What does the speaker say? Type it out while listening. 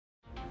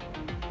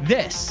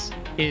This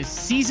is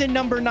season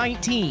number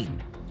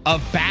 19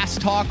 of Bass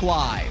Talk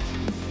Live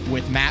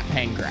with Matt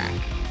Pengrak.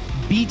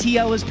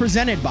 BTL is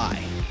presented by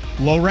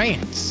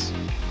Lowrance,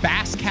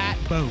 Bass Cat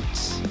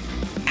Boats,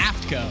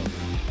 Aftco,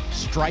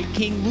 Strike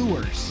King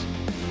Lures,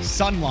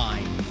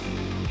 Sunline,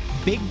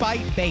 Big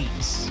Bite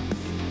Baits,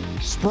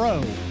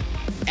 Spro,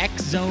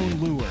 X-Zone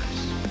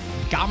Lures,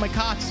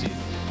 Gamakatsu,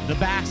 The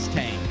Bass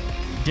Tank,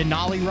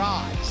 Denali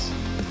Rods,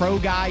 Pro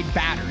Guide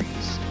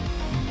Batteries,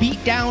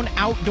 Beatdown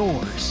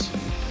Outdoors,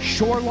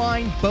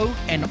 Shoreline Boat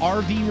and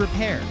RV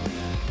Repair,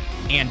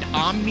 and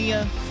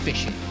Omnia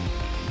Fishing.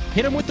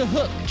 Hit him with the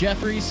hook,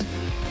 Jeffries.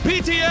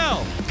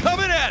 BTL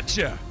coming at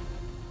you.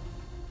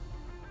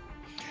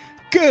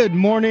 Good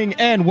morning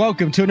and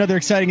welcome to another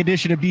exciting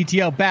edition of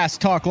BTL Bass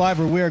Talk Live,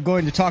 where we are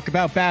going to talk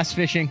about bass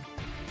fishing.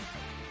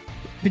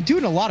 Been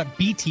doing a lot of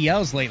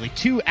BTLs lately.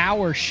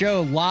 2-hour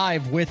show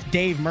live with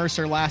Dave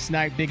Mercer last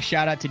night. Big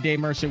shout out to Dave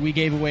Mercer. We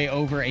gave away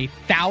over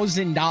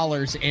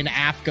 $1,000 in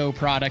Aftco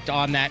product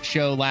on that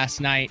show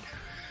last night.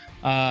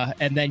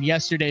 And then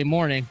yesterday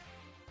morning,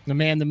 the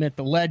man, the myth,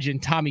 the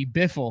legend, Tommy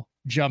Biffle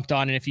jumped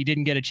on. And if you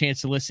didn't get a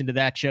chance to listen to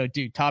that show,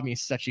 dude, Tommy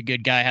is such a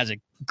good guy. Has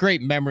a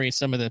great memory of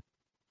some of the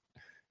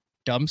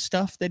dumb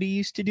stuff that he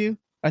used to do.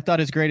 I thought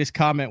his greatest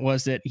comment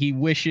was that he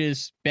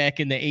wishes back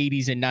in the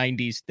 80s and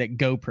 90s that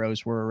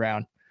GoPros were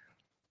around,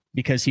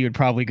 because he would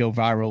probably go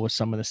viral with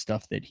some of the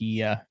stuff that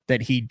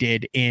he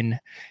did in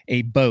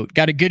a boat.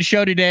 Got a good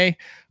show today.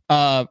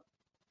 A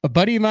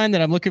buddy of mine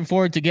that I'm looking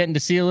forward to getting to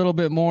see a little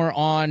bit more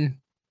on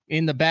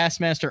in the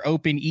Bassmaster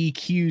Open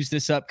EQs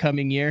this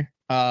upcoming year.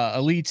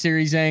 Elite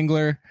Series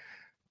angler,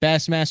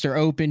 Bassmaster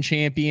Open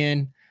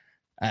champion,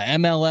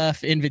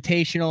 MLF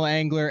Invitational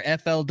angler,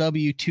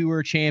 FLW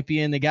Tour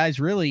champion. The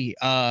guy's really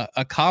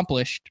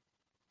accomplished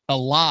a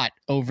lot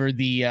over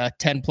the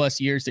 10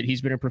 plus years that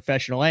he's been a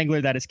professional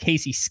angler. That is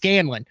Casey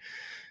Scanlon.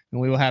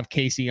 And we will have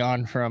Casey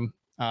on from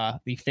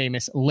the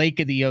famous Lake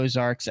of the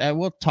Ozarks.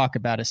 We'll talk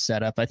about his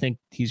setup. I think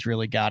he's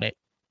really got it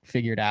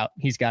figured out.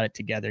 He's got it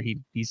together.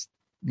 He's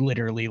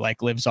literally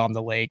like lives on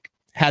the lake,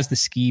 has the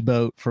ski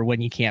boat for when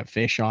you can't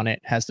fish on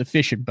it, has the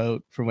fishing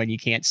boat for when you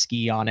can't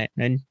ski on it,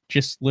 and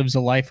just lives a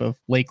life of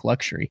lake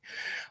luxury.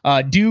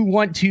 Do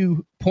want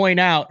to point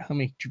out, let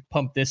me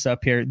pump this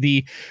up here,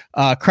 the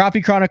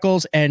Crappie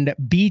Chronicles and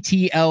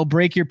BTL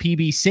Break Your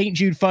PB St.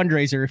 Jude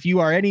fundraiser. If you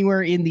are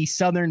anywhere in the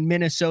southern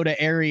Minnesota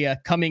area,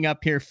 coming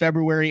up here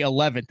February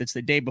 11th, it's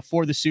the day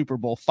before the Super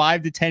Bowl,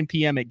 5 to 10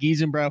 p.m. at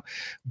Giesenbro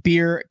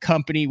Beer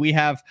Company.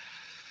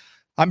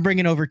 I'm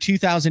bringing over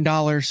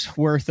 $2,000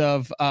 worth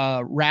of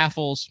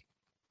raffles.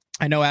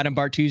 I know Adam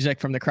Bartuzek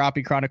from the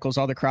Crappie Chronicles,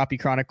 all the Crappie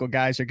Chronicle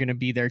guys are going to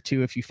be there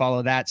too if you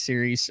follow that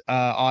series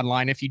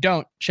online. If you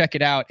don't, check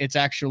it out. It's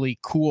actually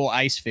cool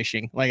ice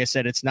fishing. Like I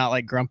said, it's not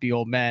like grumpy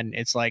old men.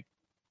 It's like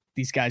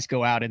these guys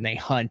go out and they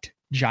hunt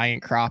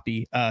giant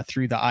crappie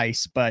through the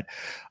ice. But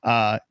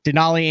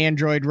Denali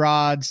Android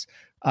rods,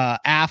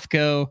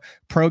 Aftco,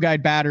 Pro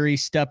Guide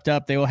batteries stepped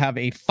up. They will have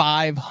a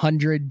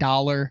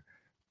 $500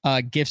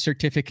 gift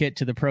certificate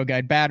to the Pro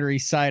Guide battery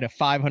site, a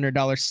 $500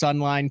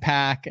 Sunline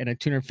pack, and a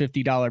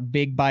 $250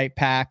 Big Bite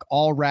pack.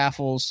 All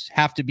raffles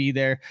have to be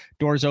there.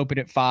 Doors open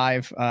at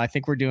 5. I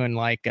think we're doing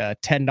like a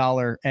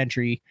 $10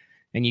 entry,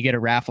 and you get a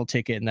raffle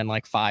ticket, and then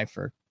like 5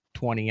 for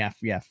 20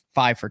 after. Yeah,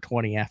 5 for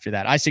 20 after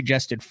that. I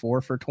suggested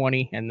 4 for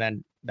 20, and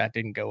then that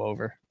didn't go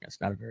over.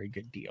 That's not a very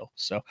good deal.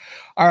 So,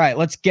 all right,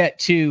 let's get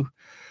to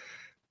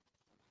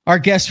our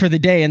guest for the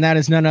day, and that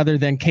is none other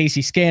than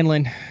Casey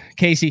Scanlon.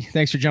 Casey,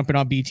 thanks for jumping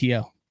on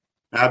BTL.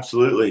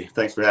 Absolutely.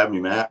 Thanks for having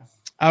me, Matt.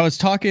 I was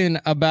talking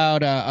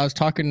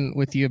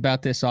with you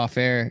about this off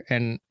air,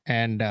 and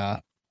I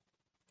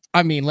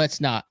mean,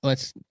 let's not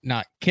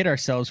kid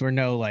ourselves. We're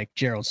no like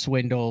Gerald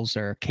Swindles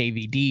or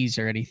KVDs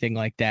or anything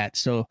like that.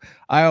 So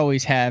I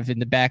always have in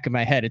the back of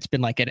my head, it's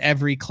been like at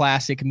every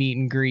classic meet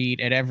and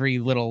greet, at every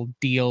little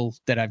deal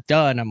that I've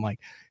done, I'm like,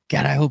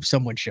 God, I hope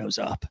someone shows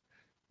up.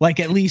 Like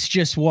at least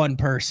just one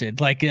person.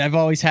 Like I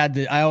always have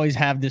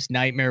this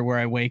nightmare where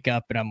I wake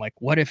up and I'm like,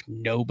 what if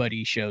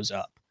nobody shows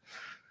up?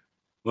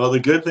 Well, the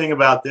good thing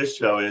about this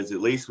show is at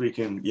least we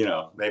can,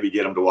 maybe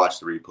get them to watch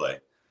the replay.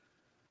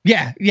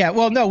 Yeah.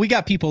 Well, no, we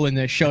got people in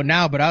the show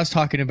now, but I was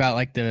talking about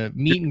like the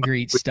meet and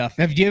greet stuff.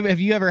 Have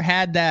you ever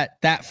had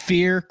that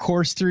fear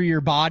course through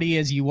your body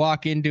as you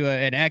walk into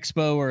an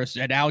expo or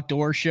an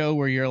outdoor show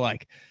where you're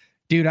like,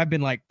 dude, I've been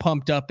like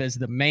pumped up as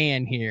the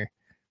man here.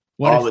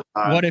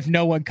 What if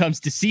no one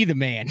comes to see the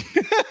man?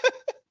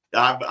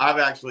 I've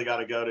actually got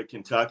to go to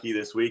Kentucky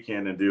this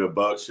weekend and do a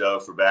boat show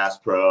for Bass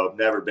Pro. I've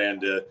never been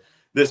to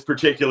this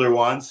particular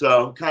one,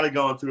 so kind of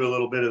going through a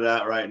little bit of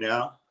that right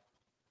now.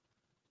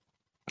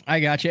 I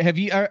got you.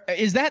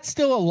 Is that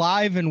still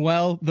alive and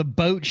well, the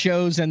boat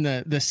shows and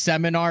the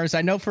seminars?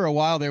 I know for a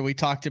while there we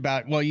talked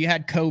about, well, you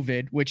had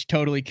COVID, which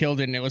totally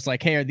killed it. And it was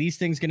like, hey, are these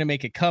things going to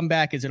make a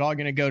comeback? Is it all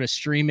going to go to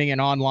streaming and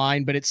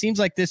online? But it seems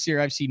like this year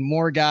I've seen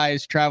more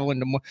guys traveling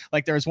to more,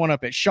 like there was one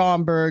up at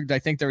Schaumburg. I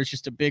think there was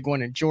just a big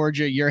one in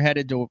Georgia. You're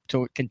headed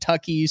to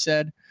Kentucky, you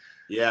said?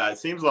 Yeah, it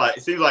seems like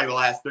the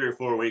last 3 or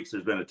 4 weeks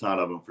there's been a ton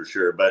of them for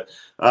sure. But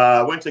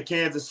went to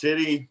Kansas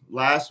City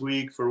last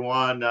week for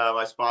one.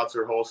 My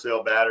sponsor,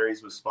 Wholesale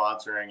Batteries, was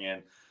sponsoring,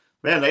 and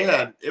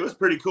man, it was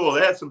pretty cool.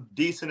 They had some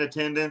decent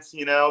attendance,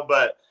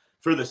 but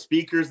for the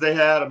speakers they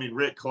had, I mean,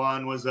 Rick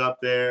Clunn was up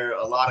there.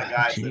 A lot of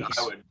guys that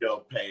I would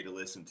go pay to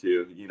listen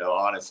to,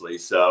 honestly.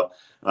 So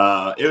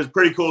it was a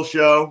pretty cool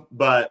show.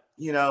 But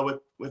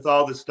with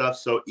all this stuff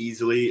so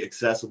easily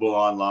accessible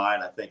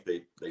online, I think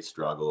they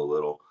struggle a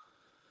little.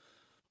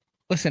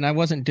 Listen, I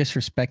wasn't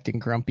disrespecting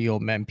grumpy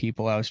old men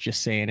people. I was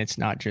just saying it's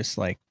not just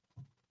like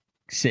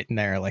sitting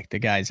there. Like the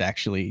guys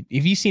actually.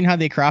 Have you seen how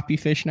they crappie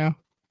fish now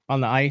on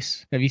the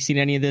ice? Have you seen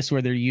any of this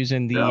where they're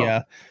using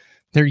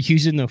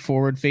the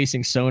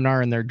forward-facing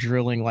sonar and they're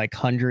drilling like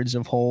hundreds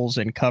of holes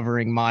and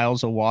covering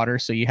miles of water?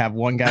 So you have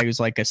one guy who's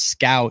like a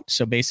scout.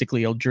 So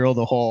basically, he'll drill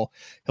the hole,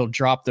 he'll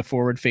drop the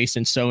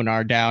forward-facing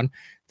sonar down.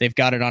 They've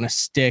got it on a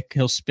stick.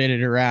 He'll spin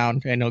it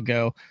around and he'll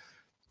go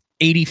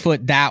 80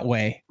 foot that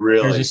way.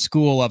 Really? There's a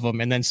school of them.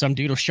 And then some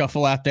dude will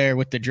shuffle out there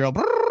with the drill.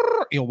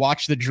 You'll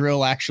watch the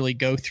drill actually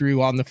go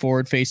through on the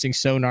forward facing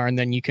sonar. And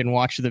then you can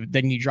watch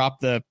then you drop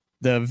the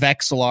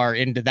Vexilar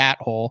into that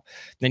hole.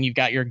 Then you've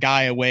got your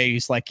guy away.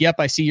 He's like, yep,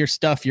 I see your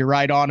stuff. You're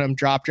right on him.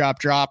 Drop.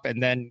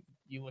 And then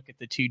you look at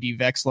the 2D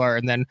Vexilar.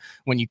 And then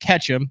when you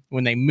catch them,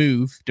 when they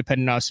move,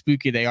 depending on how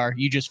spooky they are,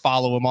 you just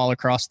follow them all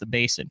across the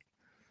basin.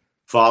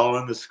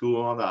 Following the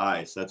school on the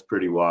ice. That's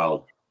pretty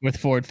wild. With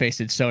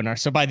forward-facing sonar.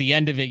 So by the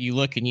end of it, you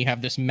look and you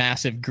have this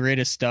massive grid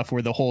of stuff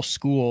where the whole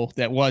school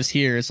that was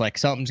here is like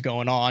something's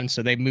going on.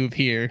 So they move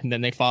here and then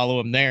they follow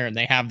them there and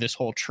they have this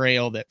whole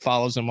trail that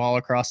follows them all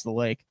across the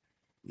lake.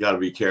 You got to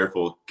be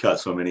careful. Cut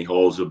so many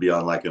holes, you'll be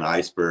on like an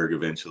iceberg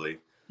eventually.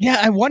 Yeah,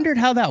 I wondered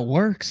how that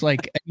works.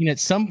 Like, I mean, at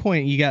some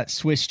point you got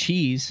Swiss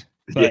cheese,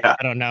 but yeah.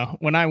 I don't know.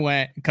 When I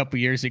went a couple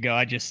years ago,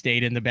 I just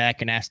stayed in the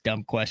back and asked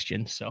dumb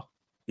questions. So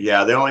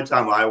yeah, the only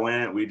time I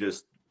went, we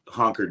just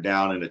hunkered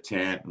down in a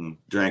tent and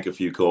drank a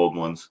few cold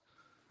ones.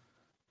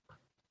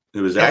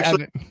 It was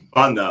actually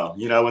fun though.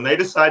 When they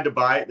decide to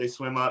bite, they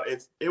swim up.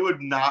 It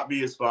would not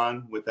be as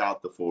fun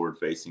without the forward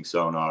facing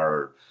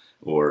sonar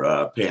or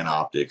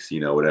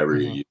Panoptics, whatever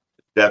you use.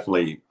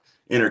 Definitely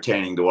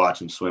entertaining to watch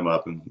them swim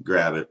up and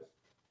grab it.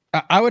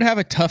 I would have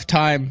a tough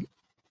time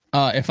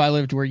if I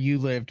lived where you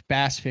lived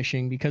bass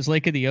fishing, because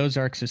Lake of the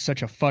Ozarks is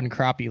such a fun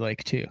crappie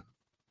lake too.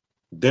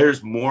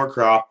 There's more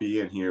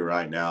crappie in here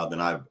right now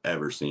than I've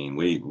ever seen.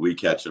 We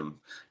catch them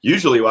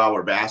usually while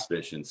we're bass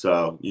fishing.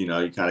 So, you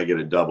kind of get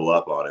a double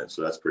up on it.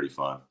 So that's pretty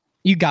fun.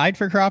 You guide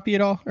for crappie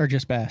at all or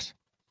just bass?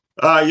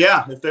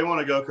 Yeah. If they want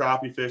to go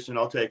crappie fishing,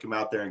 I'll take them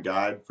out there and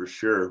guide for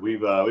sure.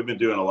 We've been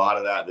doing a lot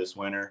of that this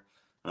winter.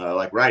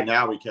 Like right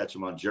now we catch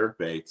them on jerk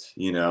baits,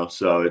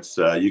 so it's,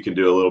 you can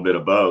do a little bit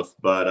of both,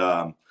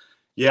 but,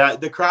 yeah,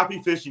 the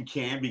crappie fishing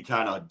can be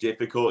kind of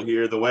difficult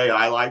here. The way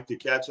I like to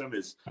catch them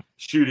is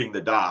shooting the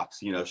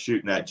docks,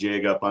 shooting that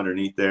jig up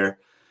underneath there.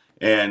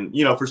 And,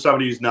 for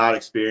somebody who's not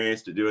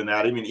experienced at doing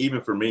that, I mean, even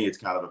for me, it's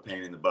kind of a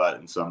pain in the butt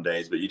in some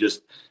days. But you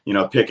just,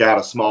 pick out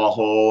a small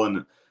hole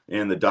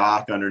in the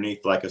dock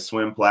underneath like a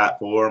swim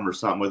platform or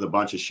something with a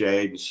bunch of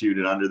shade and shoot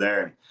it under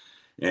there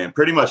and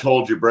pretty much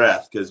hold your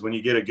breath, because when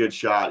you get a good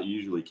shot, you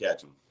usually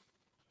catch them.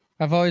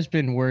 I've always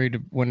been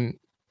worried when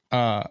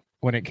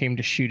it came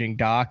to shooting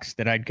docks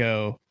that I'd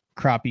go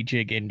crappie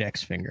jig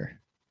index finger.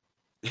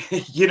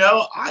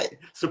 I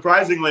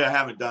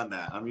haven't done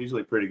that. I'm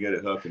usually pretty good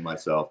at hooking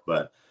myself,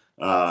 but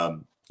I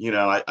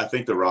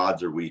think the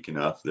rods are weak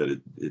enough that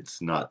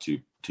it's not too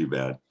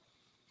bad.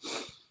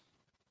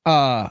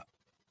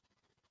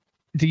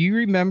 Do you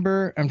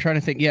remember? I'm trying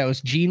to think. Yeah, it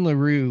was Gene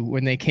LaRue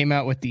when they came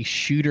out with these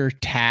shooter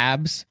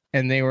tabs,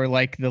 and they were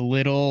like the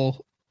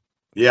little.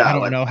 Yeah, I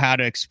don't know how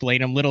to explain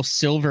them. Little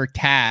silver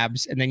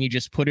tabs, and then you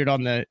just put it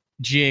on the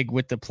jig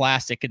with the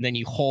plastic, and then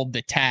you hold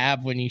the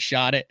tab when you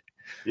shot it.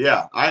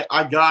 Yeah,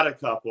 I got a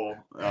couple,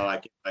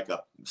 like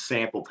a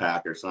sample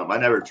pack or something. I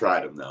never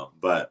tried them though,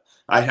 but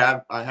I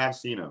have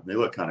seen them. They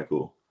look kind of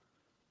cool.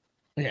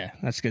 Yeah,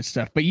 that's good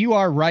stuff. But you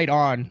are right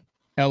on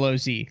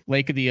LOZ,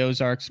 Lake of the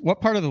Ozarks. What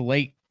part of the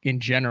lake in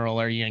general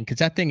are you in? Because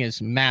that thing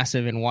is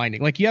massive and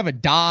winding. Like you have a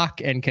dock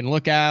and can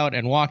look out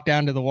and walk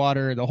down to the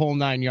water, the whole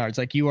 9 yards.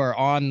 Like you are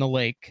on the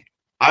lake.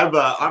 I'm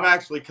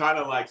actually kind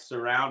of like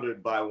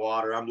surrounded by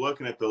water. I'm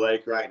looking at the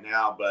lake right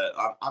now, but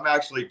I'm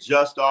actually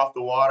just off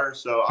the water.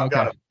 So I've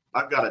got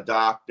a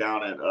dock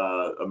down at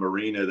a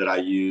marina that I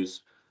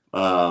use.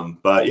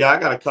 But yeah, I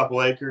got a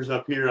couple acres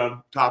up here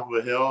on top of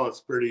a hill.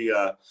 It's pretty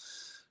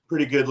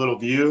good little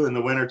view in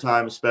the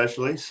wintertime,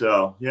 especially.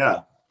 So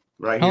yeah,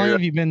 right here. How long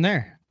have you been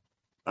there?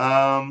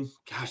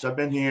 Gosh, I've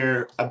been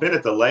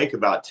at the lake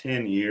about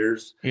 10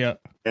 years. Yeah.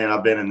 And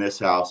I've been in this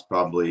house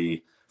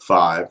probably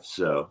 4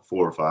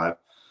 or 5.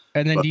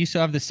 And then do you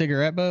still have the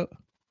cigarette boat?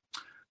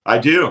 I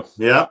do.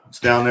 Yeah. It's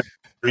down there in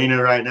the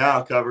arena right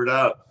now, covered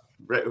up,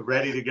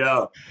 ready to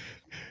go.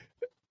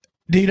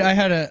 Dude, I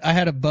had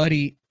a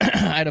buddy,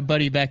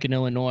 back in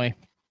Illinois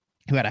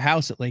who had a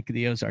house at Lake of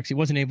the Ozarks. He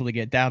wasn't able to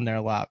get down there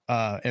a lot.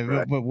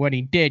 But when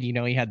he did,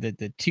 he had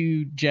the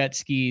 2 jet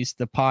skis,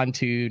 the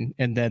pontoon,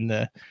 and then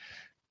the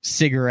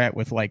cigarette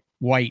with like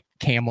white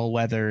camel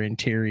leather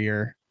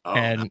interior. Oh,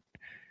 And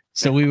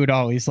so we would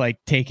always like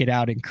take it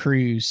out and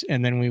cruise.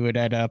 And then we would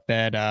end up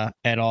at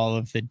all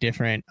of the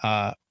different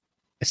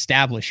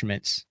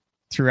establishments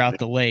throughout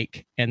the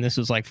lake. And this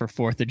was like for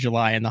 4th of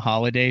July and the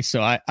holidays.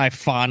 So I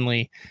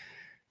fondly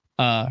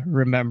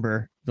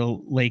remember the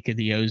Lake of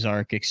the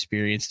Ozark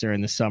experience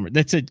during the summer.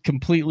 That's a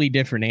completely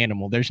different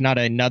animal. There's not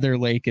another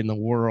lake in the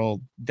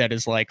world that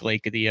is like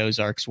Lake of the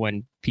Ozarks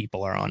when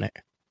people are on it.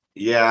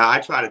 yeah, I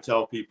try to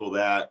tell people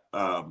that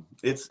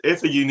it's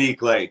a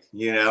unique lake,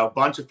 a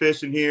bunch of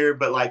fish in here,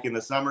 but like in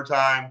the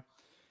summertime,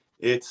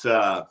 it's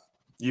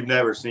you've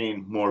never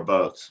seen more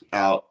boats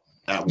out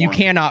at You once.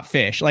 cannot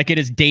fish. Like, it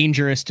is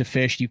dangerous to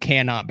fish. You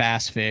cannot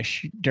bass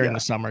fish during the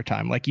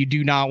summertime. Like, you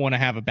do not want to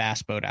have a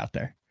bass boat out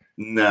there.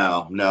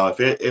 No.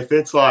 If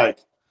it's like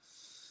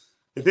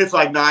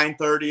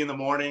 9:30 in the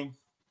morning,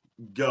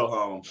 go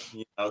home.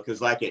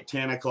 Because like at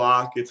 10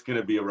 o'clock, it's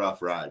gonna be a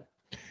rough ride.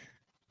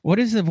 What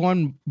is the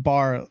one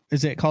bar?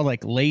 Is it called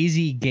like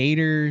Lazy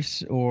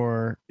Gators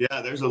or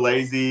Yeah, there's a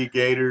Lazy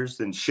Gators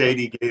and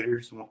Shady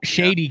Gators.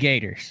 Shady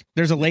Gators?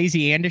 There's a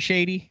Lazy and a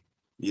Shady.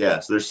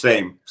 Yes, they're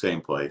same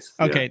place.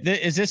 Okay,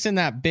 is this in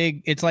that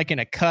big? It's like in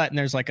a cut, and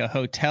there's like a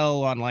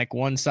hotel on like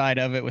one side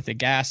of it with a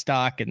gas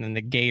dock, and then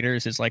the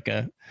Gators is like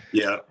a.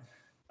 Yeah.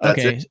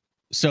 Okay,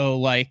 so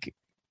like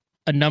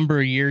a number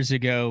of years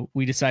ago,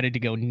 we decided to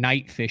go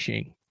night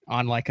fishing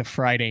on like a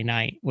Friday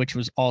night, which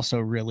was also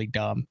really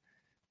dumb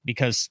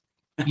because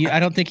I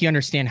don't think you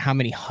understand how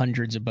many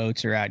hundreds of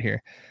boats are out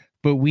here.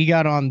 But we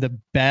got on the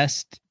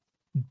best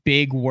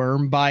big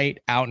worm bite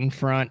out in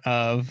front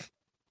of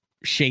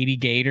Shady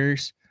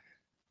Gators.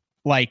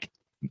 Like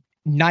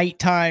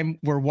nighttime,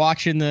 we're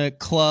watching the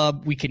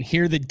club, we can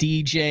hear the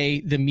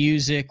DJ, the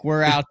music,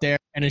 we're out there,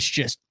 and it's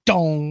just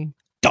dong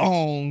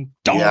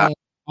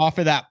off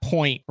of that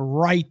point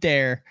right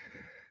there.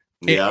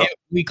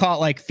 We caught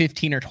like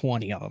 15 or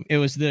 20 of them. It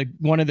was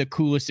one of the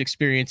coolest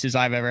experiences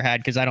I've ever had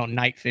because I don't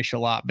night fish a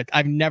lot, but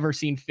I've never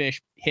seen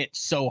fish hit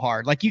so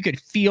hard. Like, you could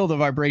feel the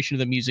vibration of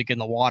the music in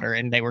the water,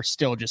 and they were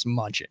still just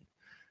munching.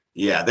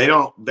 Yeah, they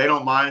don't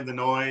mind the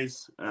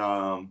noise.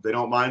 They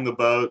don't mind the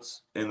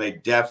boats, and they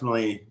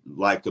definitely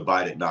like to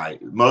bite at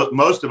night.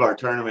 Most of our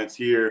tournaments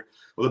here,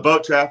 well, the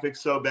boat traffic's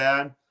so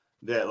bad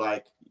that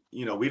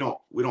we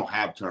don't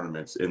have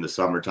tournaments in the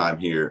summertime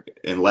here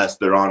unless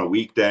they're on a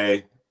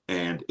weekday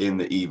and in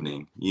the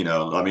evening. You're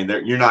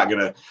not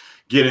gonna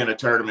get in a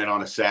tournament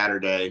on a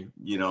Saturday,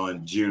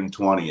 in June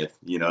 20th.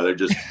 They're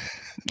just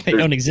they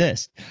don't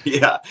exist.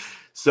 Yeah.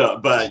 So,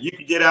 but you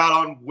can get out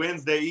on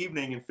Wednesday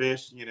evening and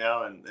fish,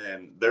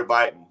 and they're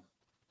biting.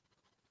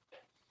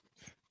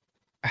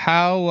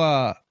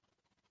 How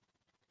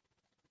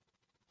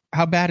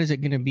bad is it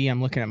going to be?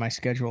 I'm looking at my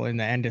schedule in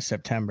the end of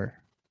September.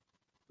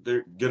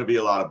 There's going to be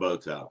a lot of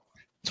boats out.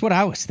 That's what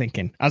I was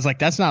thinking. I was like,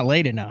 that's not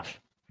late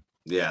enough.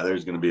 Yeah,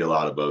 there's going to be a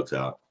lot of boats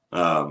out.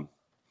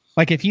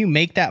 Like, if you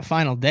make that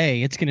final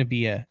day, it's going to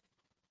be a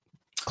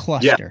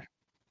cluster.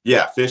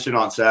 Yeah, fishing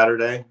on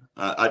Saturday.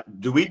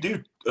 Do we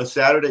do a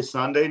Saturday,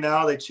 Sunday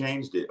now? They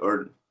changed it,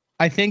 or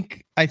I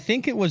think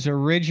it was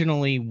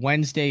originally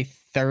Wednesday,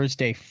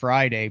 Thursday,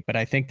 Friday, but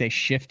I think they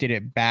shifted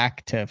it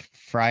back to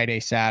Friday,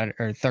 Saturday,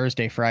 or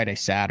Thursday, Friday,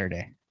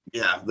 Saturday.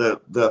 Yeah,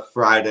 the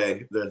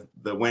Friday,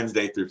 the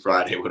Wednesday through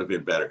Friday would have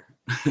been better.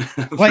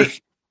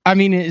 Like, I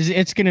mean, is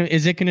it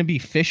gonna be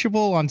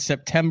fishable on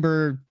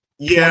September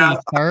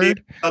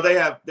 23rd? They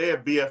have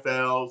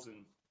BFLs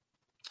and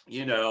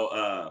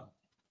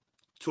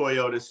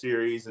Toyota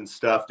series and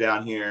stuff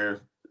down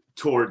here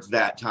towards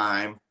that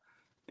time.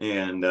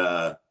 And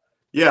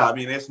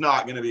it's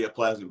not going to be a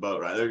pleasant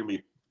boat ride. There are going to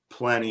be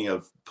plenty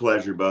of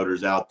pleasure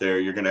boaters out there.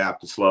 You're going to have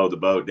to slow the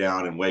boat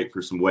down and wait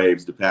for some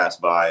waves to pass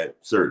by at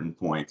certain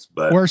points.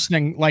 But worse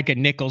than like a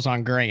Nichols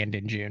on Grand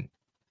in June.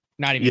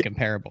 Not even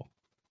comparable.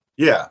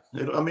 Yeah.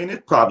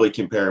 It's probably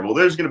comparable.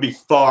 There's going to be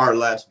far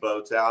less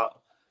boats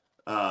out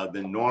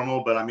than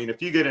normal. But if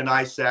you get a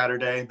nice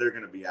Saturday, they're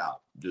going to be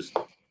out.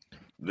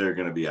 They're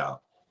going to be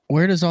out.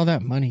 Where does all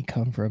that money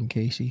come from,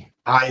 Casey?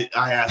 I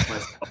ask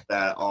myself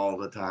that all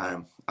the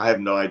time. I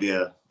have no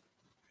idea.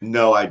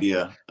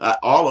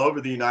 All over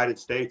the United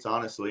States,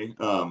 honestly.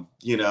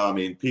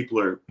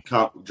 People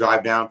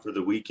drive down for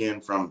the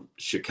weekend from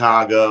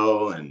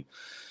Chicago and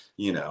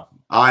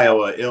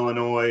Iowa,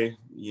 Illinois.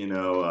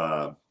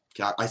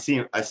 I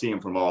see them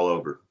from all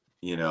over.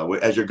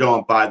 As you're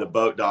going by the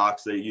boat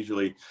docks, they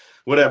usually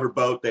whatever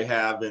boat they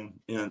have in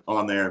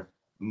on their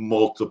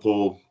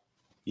multiple,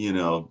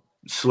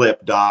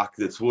 slip dock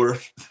that's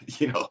worth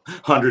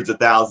hundreds of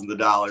thousands of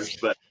dollars,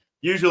 but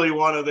usually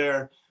one of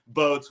their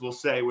boats will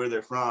say where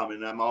they're from,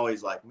 and I'm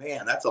always like,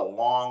 man, that's a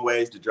long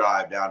ways to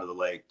drive down to the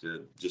lake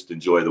to just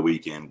enjoy the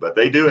weekend. But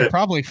they do it.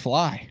 Probably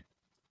fly.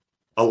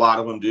 A lot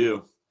of them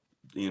do.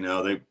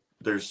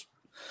 There's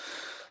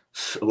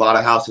a lot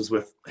of houses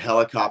with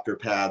helicopter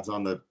pads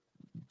on the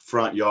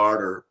front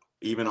yard or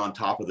even on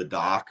top of the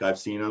dock. I've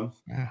seen them.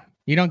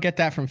 You don't get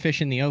that from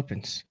fishing the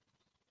opens.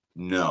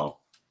 No.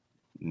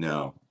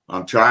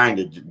 I'm trying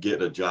to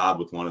get a job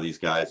with one of these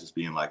guys as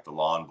being like the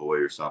lawn boy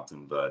or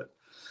something, but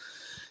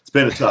it's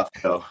been a tough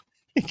go.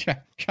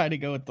 Try to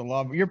go with the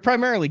lawn. You're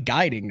primarily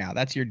guiding now.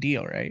 That's your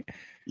deal, right?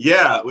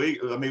 Yeah,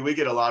 we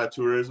get a lot of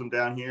tourism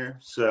down here,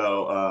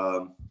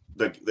 so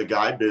the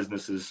guide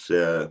business is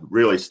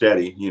really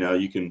steady.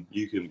 You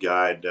can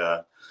guide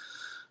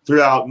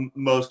throughout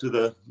most of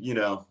the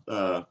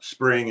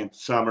spring and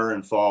summer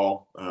and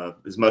fall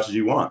as much as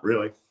you want,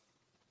 really.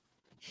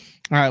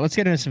 All right, let's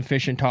get into some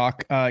fishing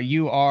talk.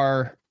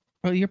 You're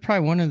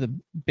probably one of the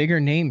bigger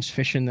names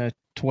fishing the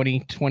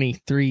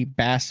 2023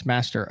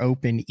 Bassmaster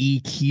Open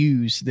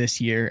EQs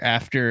this year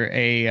after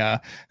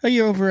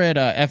you're over at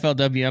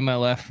FLW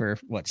MLF for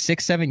what,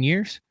 6-7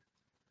 years?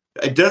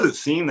 It doesn't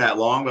seem that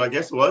long, but I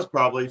guess it was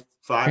probably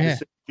 5 to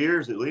 6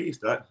 years at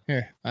least. Let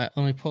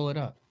me pull it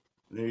up.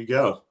 There you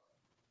go.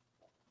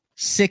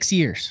 6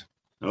 years.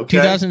 Okay.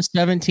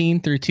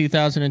 2017 through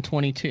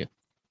 2022.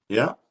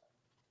 Yeah.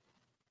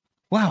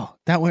 Wow,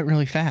 that went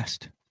really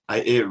fast.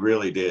 It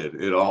really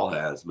did. It all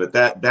has. But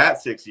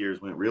that 6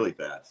 years went really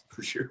fast,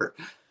 for sure.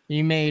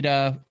 You made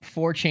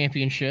 4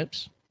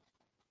 championships.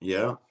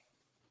 Yeah.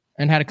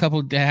 And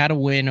had a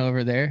win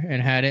over there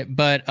and had it.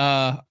 But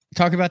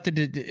talk about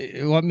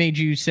what made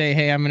you say,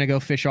 hey, I'm going to go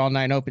fish all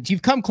 9 opens.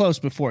 You've come close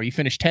before. You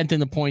finished 10th in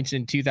the points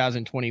in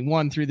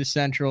 2021 through the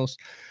Centrals.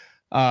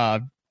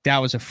 That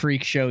was a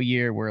freak show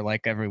year where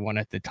like everyone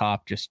at the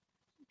top just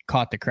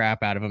caught the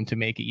crap out of them to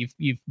make it.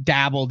 You've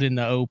dabbled in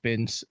the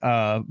opens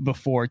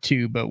before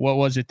too, but what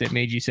was it that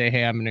made you say,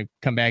 hey, I'm going to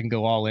come back and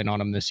go all in on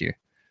them this year?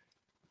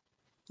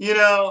 There's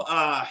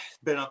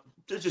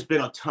just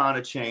been a ton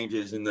of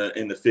changes in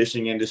the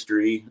fishing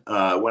industry.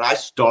 When I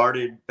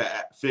started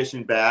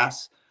fishing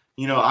bass,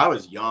 I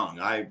was young.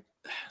 I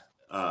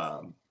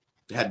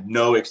had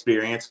no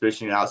experience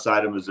fishing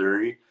outside of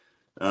Missouri,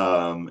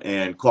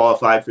 and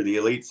qualified for the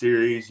Elite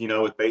Series,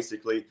 with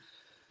basically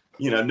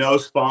no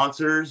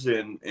sponsors,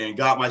 and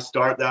got my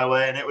start that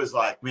way. And it was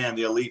like, man,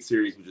 the Elite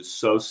Series was just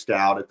so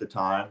stout at the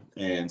time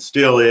and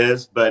still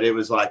is, but it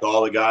was like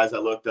all the guys I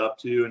looked up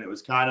to, and it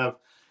was kind of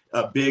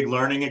a big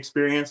learning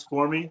experience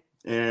for me.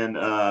 And,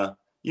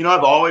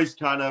 I've always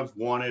kind of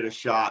wanted a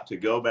shot to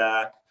go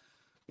back,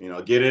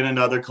 get in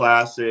another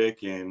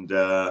classic and,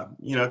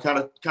 kind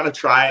of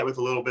try it with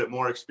a little bit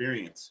more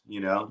experience,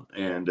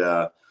 and,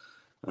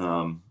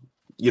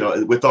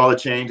 with all the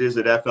changes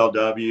at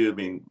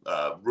FLW,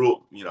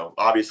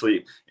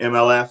 obviously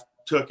MLF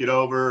took it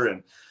over,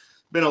 and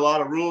been a lot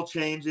of rule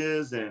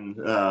changes and,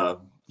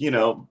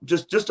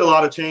 just a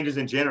lot of changes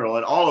in general,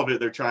 and all of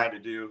it they're trying to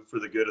do for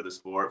the good of the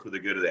sport, for the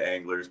good of the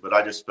anglers. But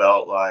I just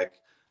felt like,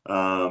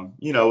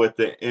 with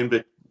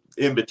the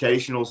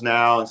invitationals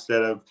now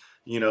instead of,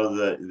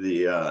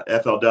 the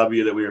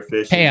FLW that we were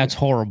fishing. Hey, that's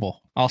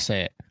horrible. I'll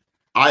say it.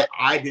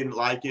 I didn't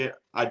like it.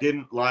 I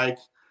didn't like,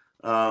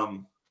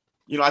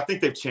 I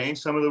think they've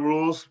changed some of the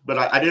rules, but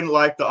I didn't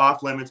like the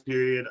off limits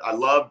period. I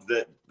loved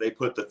that they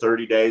put the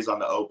 30 days on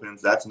the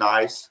opens. That's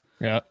nice.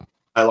 Yeah.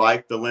 I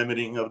like the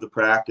limiting of the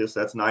practice.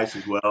 That's nice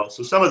as well.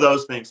 So some of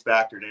those things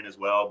factored in as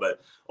well. But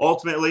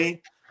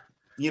ultimately,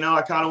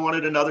 I kind of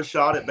wanted another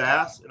shot at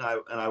bass, and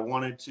I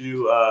wanted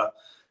to,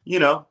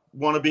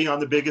 want to be on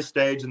the biggest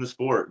stage in the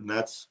sport. And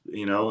that's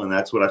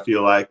what I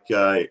feel like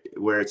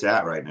where it's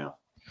at right now.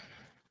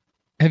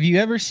 Have you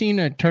ever seen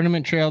a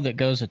tournament trail that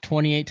goes a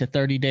 28 to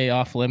 30 day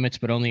off limits,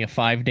 but only a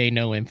 5-day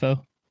no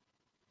info?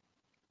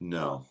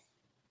 No.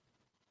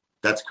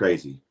 That's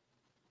crazy.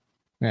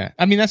 Yeah.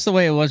 I mean, that's the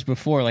way it was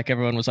before. Like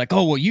everyone was like,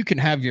 oh, well, you can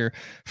have your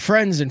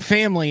friends and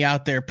family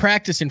out there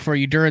practicing for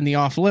you during the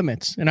off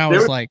limits. And I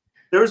was like,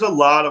 there's a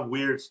lot of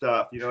weird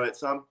stuff, at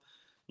some,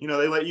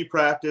 they let you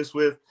practice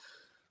with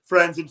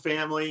friends and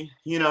family,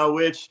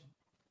 which.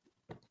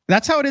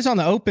 That's how it is on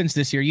the opens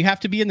this year. You have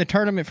to be in the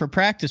tournament for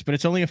practice, but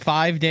it's only a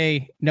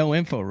 5-day no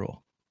info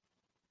rule.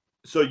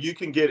 So you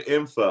can get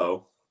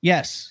info.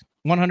 Yes,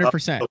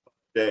 100%.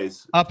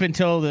 Days. Up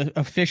until the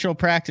official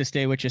practice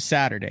day, which is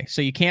Saturday.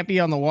 So you can't be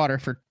on the water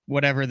for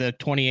whatever the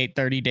 28,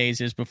 30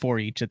 days is before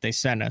each that they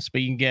send us,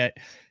 but you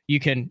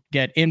can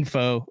get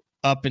info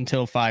up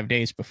until 5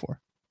 days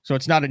before. So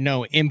it's not a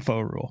no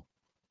info rule.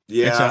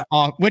 Yeah.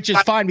 Which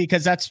is fine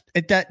because that's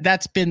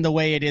been the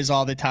way it is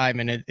all the time.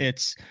 And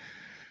it's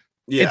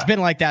been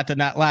like that the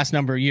last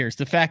number of years.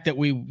 The fact that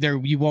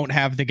you won't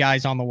have the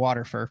guys on the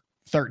water for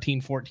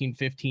 13, 14,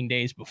 15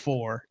 days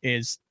before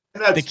is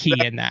the key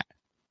in that.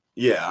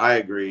 Yeah, I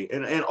agree.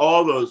 And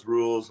all those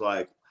rules,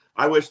 like,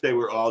 I wish they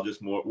were all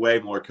just way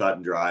more cut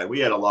and dry. We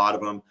had a lot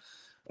of them,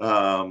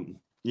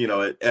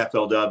 at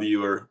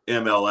FLW or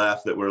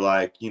MLF that were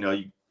like,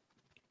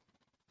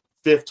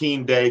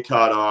 15-day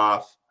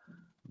cutoff,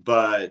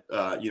 but,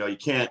 you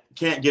can't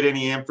get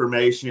any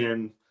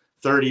information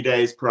 30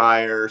 days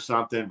prior or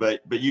something,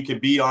 but you can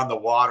be on the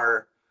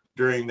water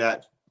during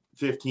that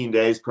 15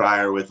 days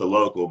prior with a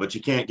local, but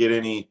you can't get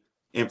any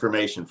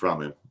information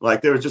from him.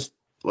 Like, there was just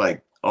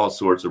like all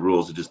sorts of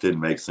rules that just didn't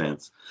make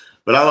sense.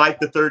 But I like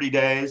the 30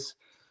 days,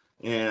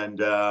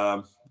 and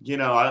I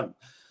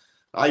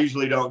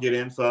usually don't get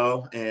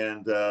info,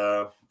 and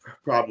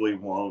probably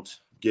won't.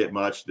 get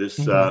much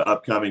this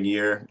upcoming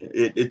year.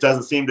 It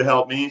doesn't seem to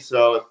help me.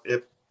 So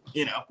if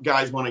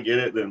guys want to get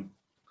it, then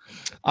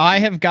I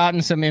have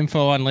gotten some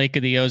info on Lake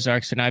of the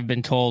Ozarks, and I've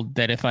been told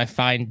that if I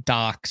find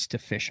docks to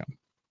fish them,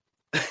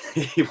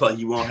 well,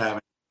 you won't have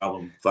any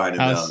problem finding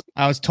those.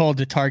 I was told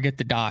to target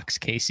the docks,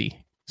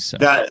 Casey. So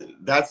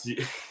that's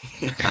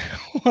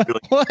what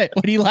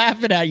are you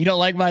laughing at? You don't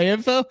like my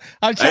info?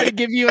 I'm trying to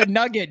give you a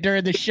nugget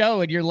during the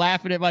show, and you're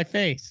laughing at my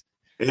face.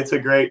 It's a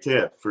great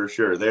tip for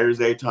sure. There's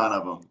a ton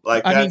of them.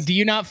 I mean, do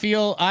you not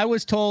feel? I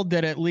was told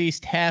that at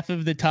least half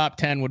of the top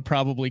 10 would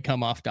probably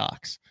come off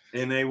docks,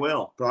 and they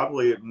will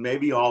probably,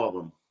 maybe all of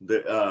them.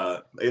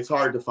 It's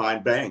hard to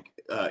find bank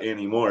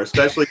anymore,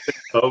 especially since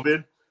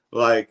COVID.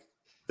 Like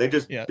they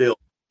just built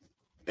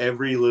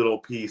every little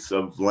piece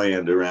of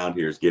land around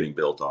here is getting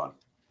built on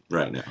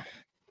right now.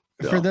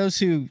 So. For those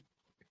who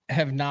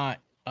have not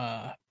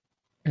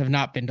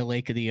been to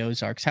Lake of the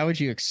Ozarks, how would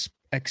you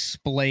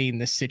explain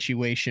the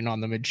situation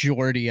on the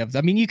majority of them?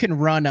 I mean, you can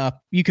run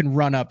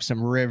up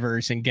some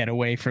rivers and get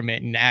away from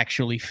it and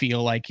actually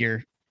feel like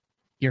you're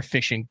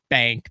fishing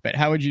bank, but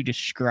how would you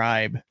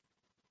describe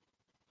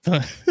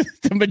the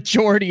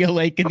majority of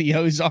Lake of the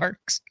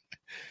Ozarks?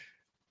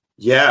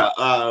 Yeah,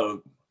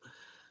 I'm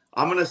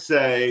gonna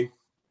say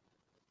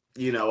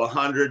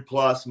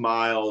 100+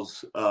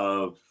 miles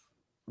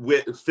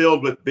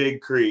filled with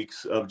big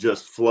creeks of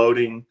just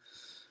floating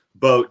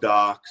boat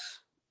docks,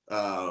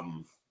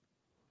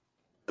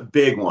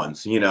 big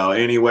ones,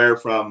 anywhere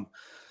from,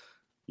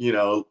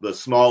 the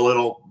small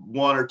little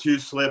 1 or 2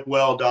 slip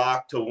well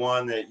dock to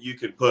one that you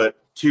could put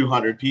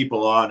 200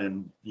 people on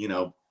and,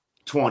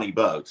 20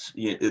 boats.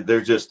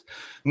 They're just,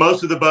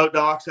 most of the boat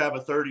docks have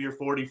a 30 or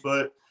 40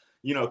 foot,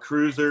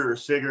 cruiser or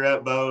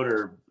cigarette boat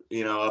or,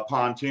 a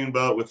pontoon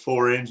boat with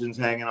 4 engines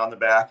hanging on the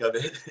back of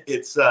it.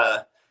 It's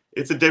a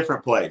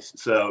different place.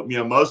 So,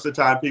 most of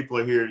the time people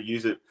are here to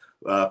use it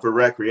for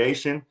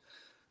recreation.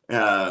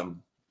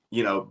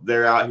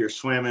 They're out here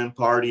swimming,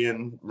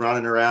 partying,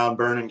 running around,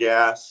 burning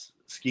gas,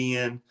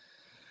 skiing.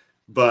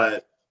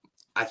 But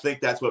I think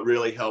that's what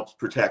really helps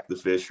protect the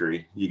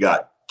fishery. You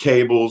got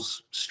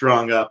cables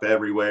strung up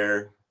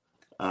everywhere.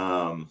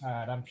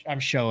 I'm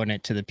showing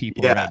it to the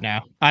people right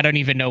now. I don't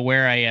even know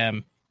where I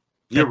am.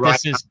 You're right.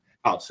 This is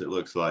house, it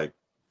looks like.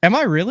 Am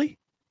I really?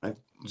 I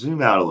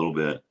zoom out a little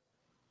bit.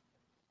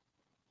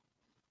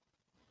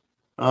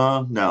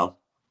 No.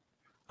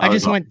 I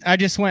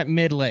just went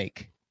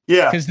mid-lake.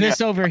 Yeah. Because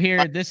this over here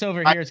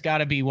has got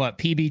to be what,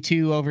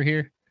 PB2 over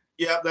here?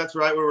 Yeah, that's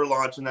right where we're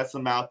launching. That's the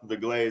mouth of the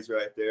Glaze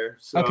right there.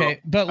 So,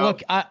 okay, but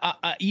look,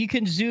 you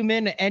can zoom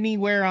in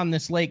anywhere on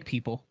this lake,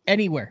 people.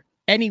 Anywhere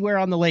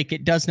on the lake.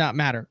 It does not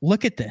matter.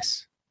 Look at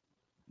this.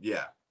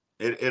 Yeah,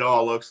 it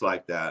all looks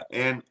like that.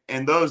 And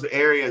those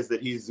areas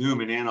that he's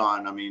zooming in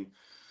on, I mean,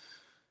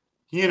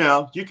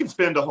 you can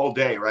spend a whole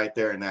day right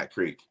there in that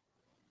creek.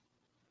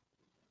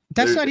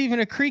 That's not even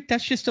a creek.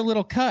 That's just a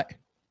little cut.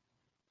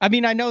 I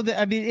mean, I know that.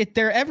 I mean,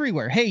 they're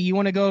everywhere. Hey, you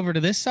want to go over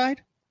to this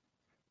side?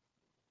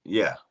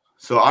 Yeah.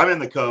 So I'm in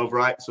the cove,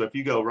 right? So if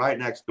you go right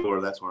next door,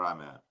 that's where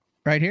I'm at.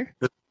 Right here?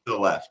 To the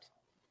left.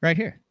 Right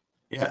here?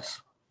 Yes.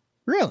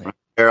 Really? Right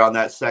there on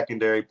that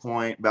secondary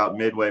point, about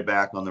midway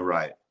back on the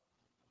right.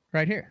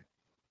 Right here?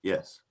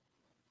 Yes.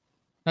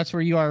 That's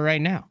where you are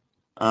right now.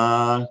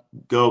 Come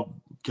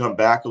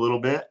back a little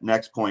bit.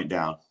 Next point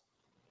down.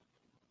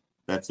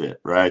 That's it.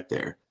 Right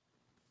there.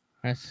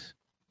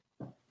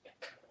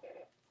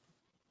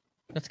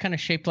 That's kind of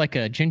shaped like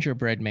a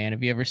gingerbread man.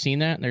 Have you ever seen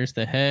that? There's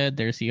the head,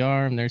 there's the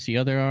arm, there's the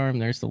other arm,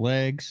 there's the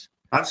legs.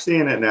 I'm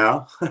seeing it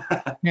now.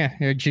 Yeah,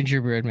 you're a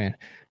gingerbread man.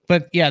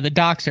 But yeah, the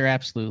docks are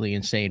absolutely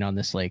insane on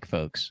this lake,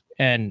 folks.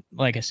 And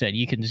like I said,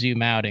 you can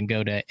zoom out and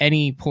go to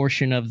any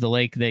portion of the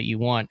lake that you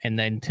want. And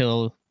then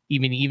till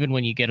even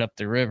when you get up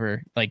the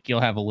river, like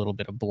you'll have a little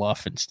bit of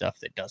bluff and stuff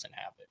that doesn't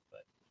have it.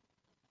 But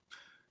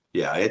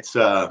yeah, it's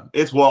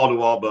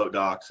wall-to-wall boat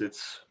docks.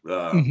 It's,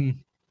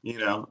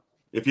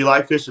 if you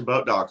like fishing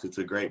boat docks, it's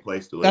a great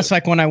place to live. That's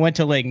like when I went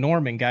to Lake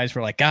Norman, guys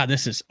were like, God,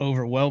 this is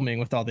overwhelming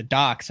with all the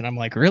docks. And I'm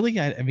like, really?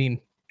 I mean,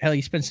 hell,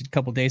 you spent a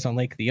couple days on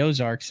Lake of the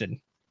Ozarks,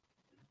 and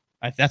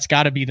that's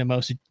got to be the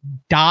most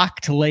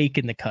docked lake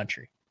in the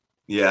country.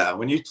 Yeah.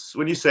 When you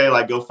say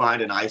like go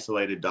find an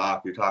isolated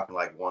dock, you're talking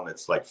like one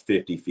that's like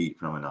 50 feet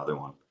from another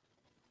one.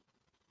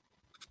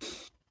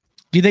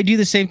 Do they do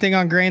the same thing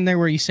on Grand there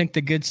where you sink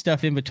the good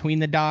stuff in between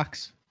the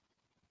docks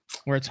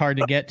where it's hard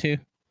to get to?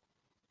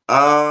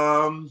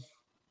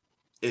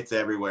 It's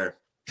everywhere.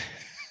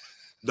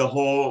 The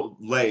whole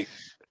lake.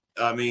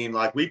 I mean,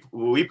 like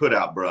we put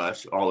out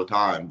brush all the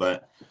time,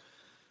 but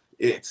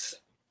it's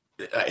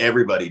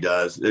everybody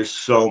does. There's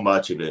so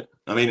much of it.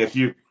 I mean, if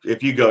you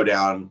go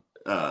down,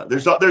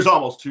 there's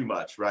almost too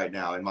much right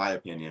now, in my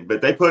opinion.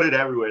 But they put it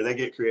everywhere. They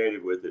get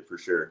creative with it for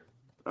sure.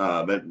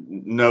 But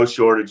no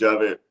shortage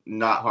of it.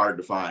 Not hard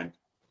to find.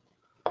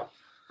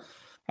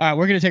 All right,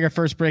 we're going to take our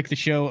first break of the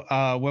show.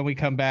 When we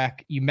come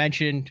back, you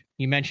mentioned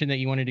that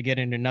you wanted to get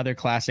into another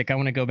classic. I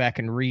want to go back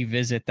and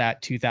revisit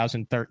that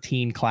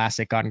 2013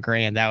 classic on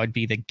Grand. That would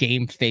be the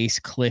Game Face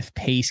Cliff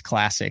Pace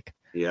Classic.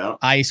 Yeah.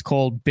 Ice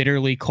cold,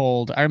 bitterly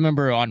cold. I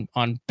remember on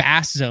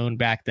Bass Zone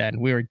back then,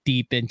 we were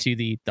deep into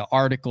the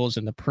articles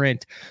and the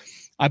print.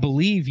 I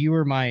believe you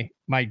were my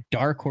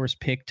dark horse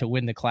pick to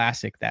win the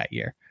Classic that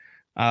year.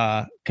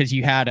 Because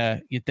you had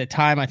at the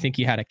time, I think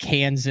you had a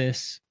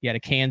Kansas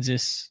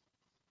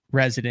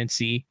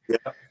residency.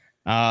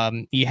 Yeah.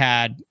 You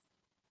had,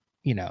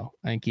 I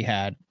think you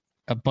had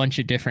a bunch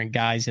of different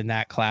guys in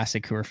that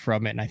Classic who were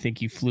from it. And I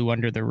think you flew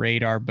under the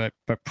radar, but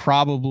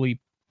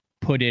probably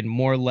put in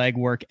more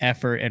legwork,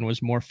 effort, and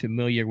was more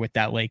familiar with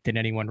that lake than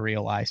anyone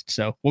realized.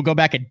 So we'll go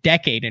back a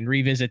decade and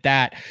revisit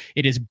that.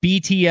 It is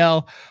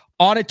BTL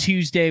on a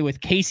Tuesday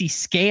with Casey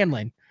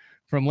Scanlon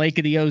from Lake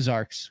of the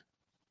Ozarks.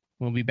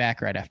 We'll be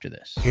back right after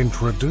this.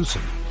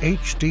 Introducing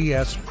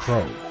HDS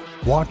Pro.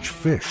 Watch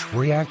fish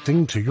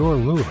reacting to your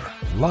lure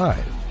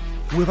live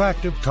with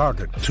Active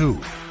Target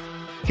 2.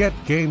 Get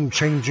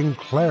game-changing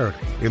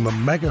clarity in the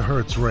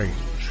megahertz range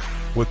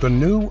with the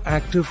new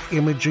Active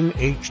Imaging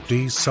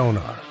HD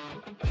sonar.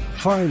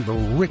 Find the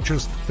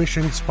richest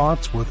fishing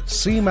spots with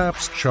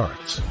C-Maps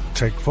charts.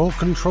 Take full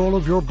control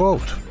of your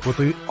boat with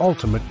the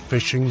ultimate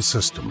fishing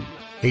system.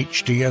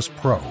 HDS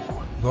Pro.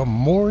 The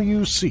more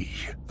you see,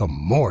 the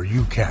more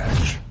you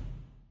catch.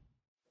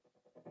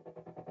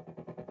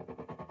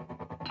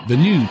 The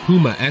new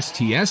Puma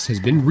STS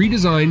has been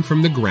redesigned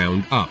from the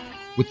ground up.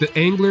 With the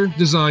angler,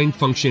 design,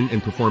 function,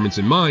 and performance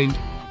in mind,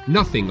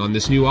 nothing on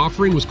this new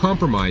offering was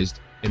compromised,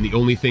 and the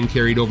only thing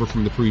carried over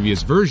from the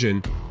previous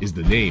version is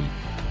the name.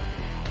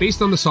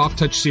 Based on the Soft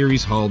Touch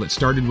series hull that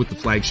started with the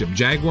flagship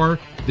Jaguar,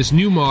 this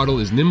new model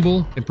is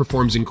nimble and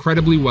performs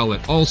incredibly well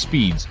at all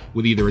speeds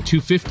with either a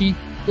 250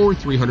 or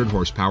 300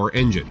 horsepower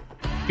engine.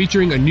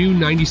 Featuring a new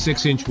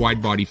 96-inch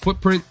wide-body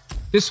footprint,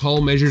 this hull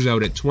measures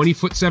out at 20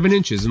 foot 7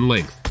 inches in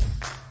length.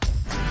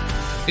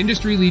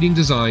 Industry-leading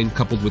design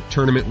coupled with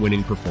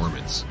tournament-winning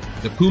performance.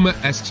 The Puma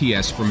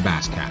STS from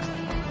Basscat.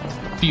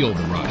 Feel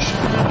the rush.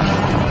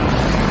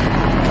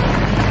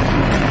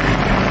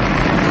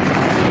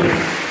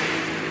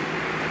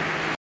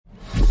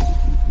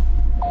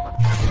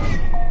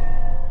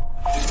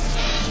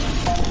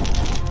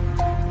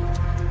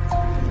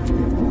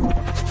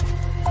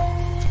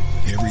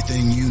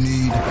 Everything you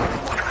need,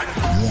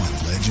 one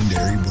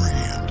legendary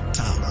brand.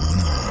 Top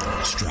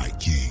 1 Strike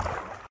King.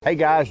 Hey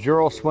guys,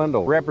 Gerald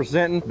Swindle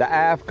representing the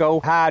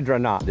AFCO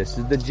Hydronaut. This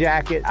is the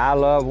jacket I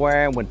love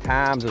wearing when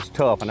times is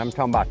tough, and I'm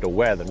talking about the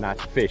weather, not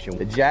the fishing.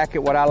 The jacket,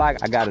 what I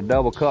like, I got a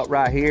double cup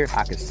right here.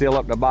 I can seal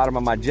up the bottom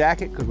of my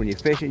jacket because when you're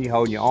fishing, you're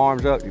holding your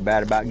arms up. You're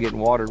bad about getting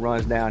water that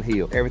runs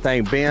downhill.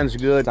 Everything bends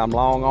good. I'm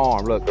long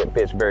arm. Look, it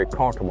fits very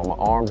comfortable.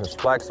 My arms is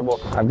flexible.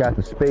 I've got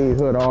the speed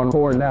hood on,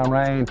 pouring down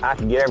rain. I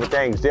can get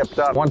everything zipped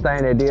up. One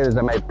thing they did is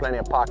they made plenty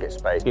of pocket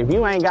space. If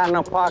you ain't got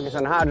enough pockets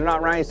in the Hydronaut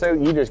rain suit,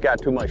 you just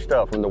got too much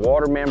stuff. From the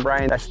water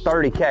membrane, that's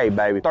 30K,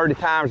 baby. 30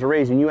 times the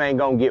reason you ain't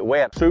gonna get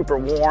wet. Super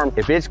warm.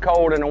 If it's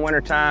cold in the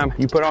wintertime,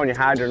 you put on your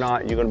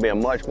Hydronaut, you're gonna be a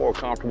much more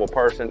comfortable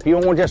person. If you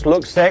don't want to just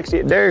look sexy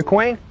at Dairy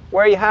Queen,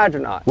 wear your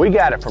Hydronaut. We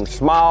got it from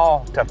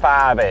small to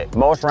 5X.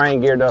 Most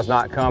rain gear does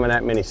not come in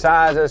that many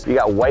sizes. You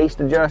got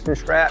waist adjusting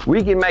straps.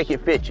 We can make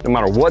it fit you. No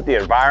matter what the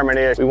environment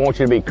is, we want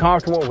you to be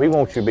comfortable. We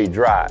want you to be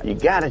dry. You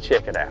gotta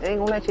check it out. It ain't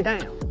gonna let you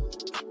down.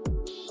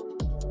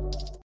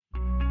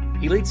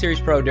 Elite Series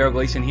Pro Daryl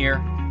Gleason here.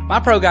 My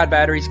Pro Guide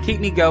batteries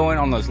keep me going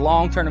on those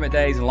long tournament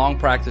days and long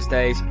practice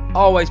days.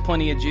 Always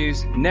plenty of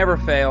juice, never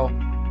fail.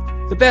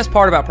 The best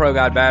part about Pro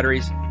Guide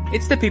batteries,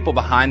 it's the people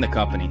behind the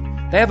company.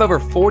 They have over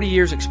 40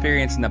 years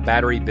experience in the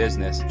battery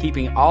business,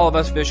 keeping all of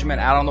us fishermen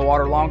out on the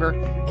water longer,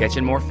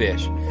 catching more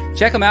fish.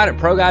 Check them out at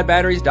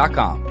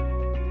ProGuideBatteries.com.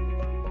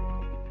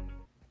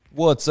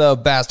 What's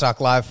up, Bass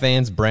Talk Live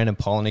fans? Brandon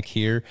Polnick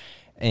here.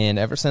 And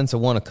ever since I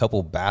won a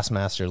couple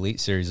Bassmaster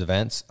Elite Series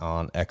events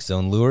on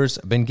X-Zone Lures,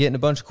 I've been getting a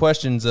bunch of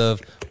questions of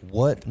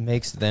what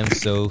makes them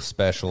so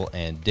special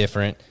and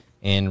different.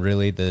 And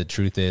really, the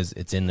truth is,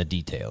 it's in the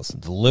details.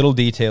 The little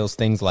details,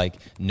 things like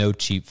no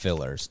cheap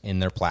fillers in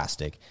their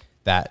plastic.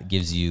 That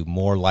gives you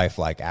more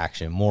lifelike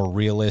action, more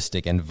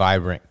realistic and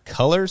vibrant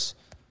colors.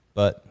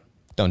 But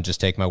don't just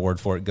take my word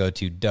for it. Go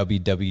to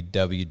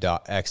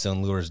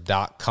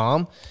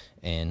www.xzonelures.com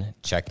and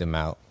check them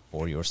out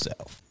for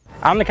yourself.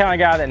 I'm the kind of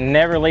guy that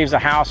never leaves the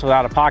house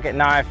without a pocket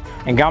knife,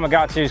 and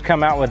Gamakatsu's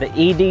come out with the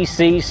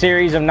EDC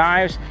series of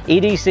knives.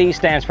 EDC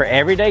stands for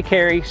Everyday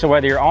Carry, so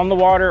whether you're on the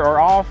water or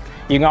off,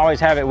 you can always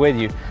have it with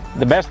you.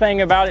 The best thing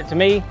about it to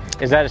me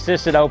is that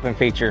assisted open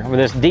feature. With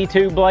this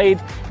D2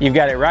 blade, you've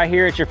got it right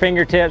here at your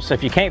fingertips, so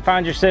if you can't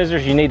find your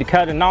scissors, you need to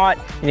cut a knot,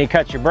 you need to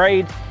cut your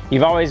braid,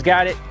 you've always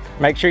got it.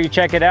 Make sure you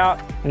check it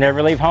out.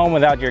 Never leave home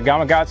without your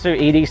Gamakatsu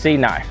EDC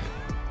knife.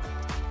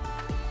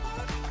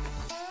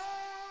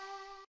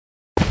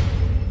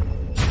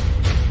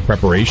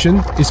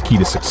 Preparation is key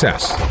to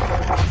success.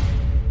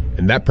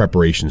 And that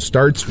preparation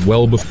starts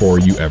well before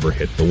you ever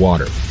hit the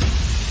water.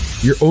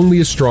 You're only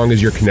as strong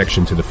as your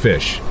connection to the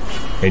fish,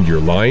 and your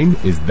line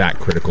is that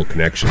critical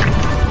connection.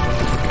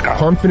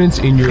 Confidence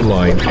in your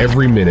line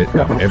every minute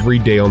of every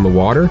day on the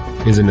water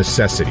is a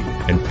necessity,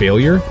 and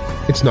failure,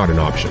 it's not an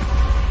option.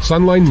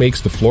 Sunline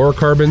makes the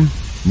fluorocarbon,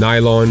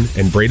 nylon,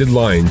 and braided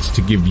lines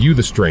to give you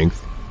the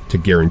strength to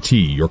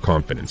guarantee your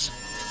confidence.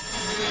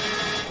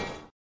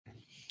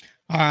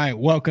 All right,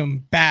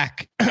 welcome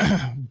back.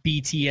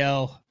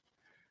 BTL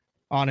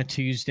on a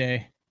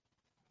Tuesday.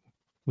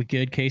 We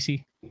good,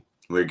 Casey?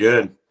 We're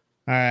good.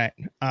 All right.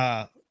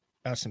 That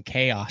was some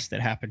chaos that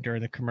happened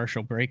during the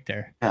commercial break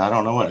there. Yeah, I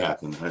don't know what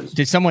happened.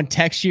 Did someone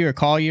text you or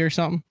call you or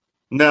something?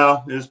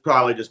 No, it was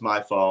probably just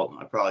my fault.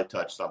 I probably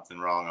touched something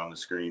wrong on the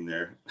screen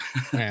there.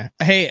 Yeah.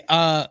 Hey,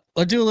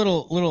 let's do a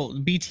little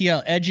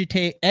BTL.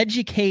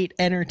 Educate,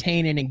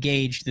 entertain, and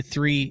engage. The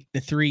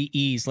three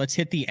E's. Let's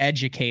hit the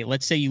educate.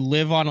 Let's say you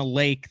live on a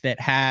lake that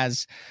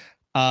has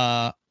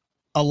a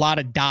lot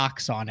of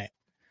docks on it.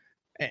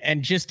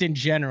 And just in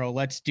general,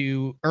 let's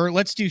do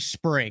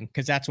spring,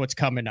 because that's what's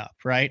coming up,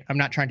 right? I'm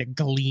not trying to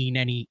glean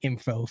any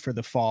info for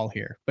the fall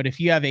here, but if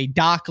you have a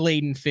dock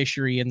laden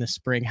fishery in the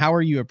spring, how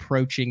are you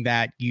approaching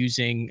that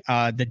using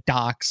the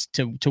docks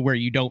to where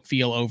you don't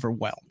feel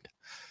overwhelmed?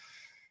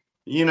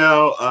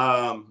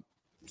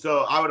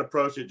 So I would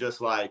approach it just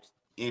like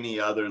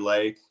any other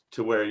lake,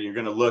 to where you're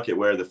going to look at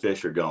where the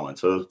fish are going.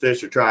 So the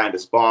fish are trying to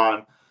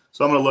spawn.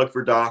 So I'm going to look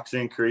for docks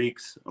in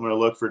creeks. I'm going to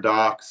look for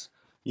docks,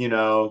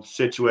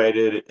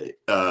 situated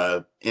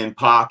in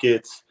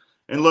pockets,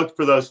 and look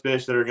for those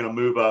fish that are going to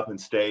move up and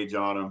stage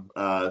on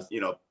them.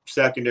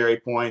 Secondary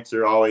points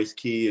are always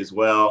key as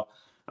well.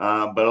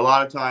 But a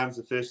lot of times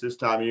the fish this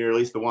time of year, at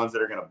least the ones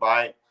that are going to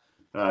bite,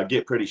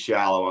 get pretty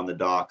shallow on the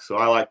dock. So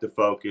I like to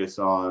focus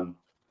on,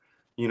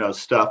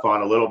 stuff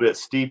on a little bit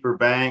steeper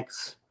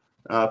banks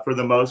for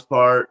the most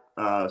part,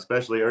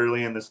 especially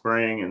early in the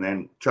spring, and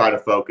then try to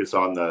focus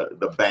on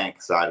the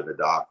bank side of the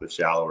dock, the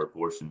shallower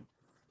portion.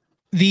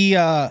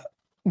 The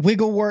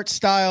wigglewort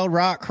style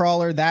rock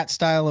crawler, that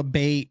style of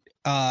bait,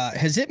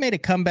 has it made a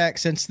comeback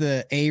since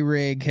the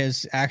A-rig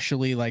has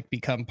actually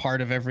become part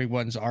of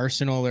everyone's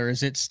arsenal, or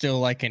is it still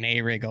like an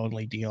A-rig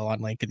only deal on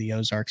Lake of the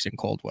Ozarks in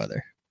cold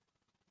weather?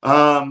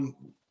 A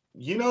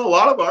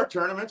lot of our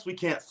tournaments, we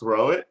can't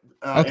throw it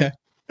in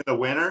the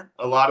winter.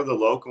 A lot of the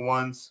local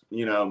ones,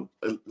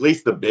 at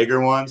least the bigger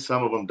ones,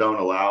 some of them don't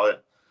allow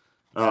it.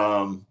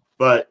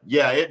 But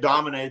yeah, it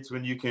dominates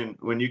when you can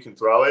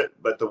throw it.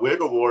 But the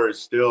wigglewort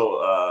is still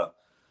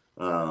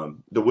the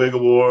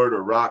wigglewort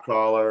or rock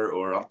crawler,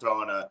 or I'm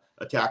throwing a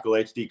Tackle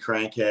HD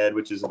crankhead,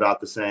 which is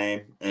about the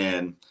same.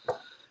 And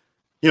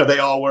they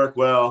all work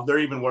well. They're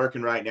even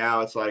working right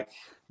now. It's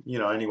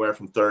anywhere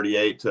from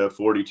 38 to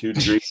 42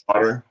 degrees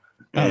water.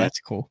 Oh, that's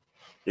cool.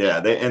 Yeah,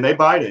 they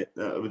bite it.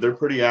 They're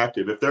pretty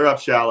active. If they're up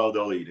shallow,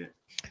 they'll eat it.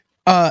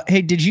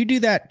 Hey, did you do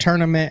that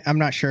tournament? I'm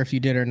not sure if you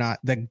did or not.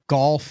 The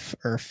golf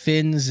or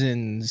fins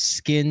and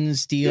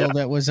skins deal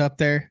that was up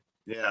there.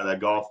 Yeah,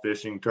 that golf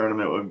fishing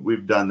tournament.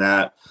 We've done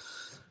that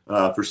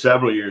for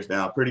several years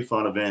now. Pretty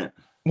fun event.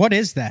 What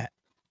is that?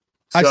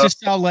 I just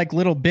saw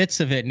little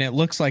bits of it, and it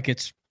looks like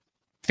it's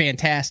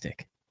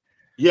fantastic.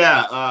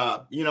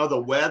 Yeah,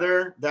 the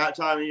weather that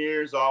time of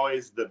year is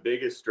always the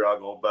biggest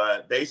struggle.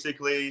 But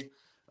basically,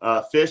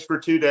 fish for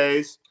 2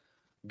 days,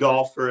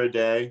 golf for a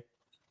day.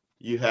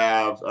 You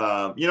have,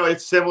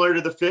 it's similar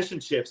to the fish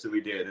and chips that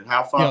we did, and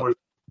how fun were.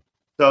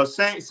 So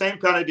same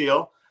kind of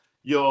deal.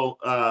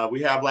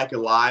 We have a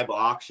live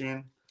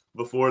auction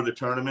before the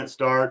tournament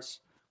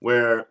starts,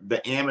 where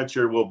the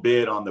amateur will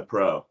bid on the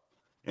pro,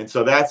 and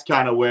so that's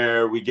kind of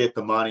where we get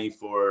the money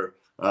for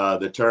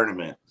the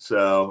tournament.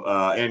 So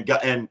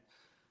and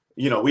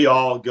we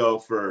all go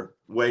for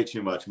way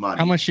too much money.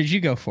 How much did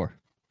you go for?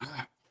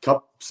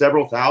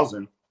 Several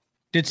thousand.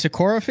 Did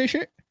Sikora fish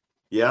it?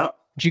 Yeah.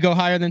 Did you go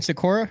higher than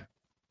Sikora?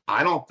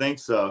 I don't think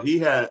so. He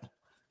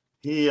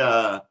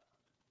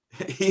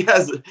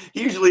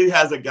usually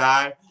has a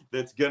guy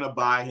that's gonna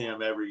buy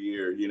him every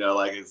year.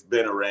 It's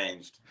been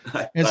arranged.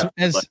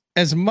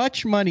 As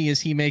much money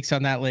as he makes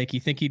on that lake, you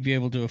think he'd be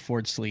able to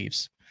afford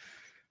sleeves?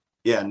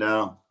 Yeah,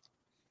 no.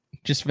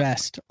 Just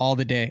vest all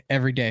the day,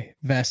 every day.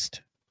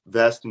 Vest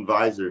and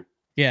visor.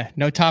 Yeah,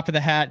 no top of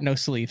the hat, no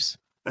sleeves.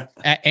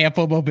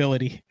 Ample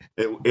mobility.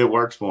 It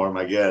works for him,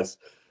 I guess.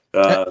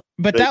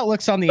 But that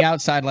looks on the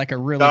outside like a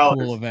really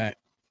cool event.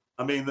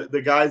 I mean,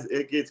 the guys,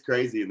 it gets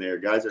crazy in there.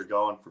 Guys are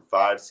going for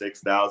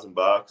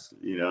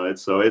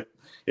 $5,000-$6,000.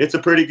 It's a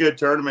pretty good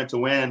tournament to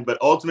win, but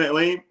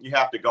ultimately you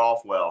have to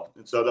golf well.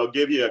 And so they'll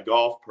give you a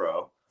golf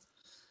pro,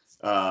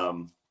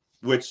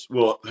 which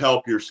will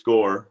help your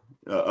score.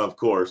 Of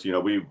course,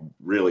 we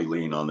really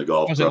lean on the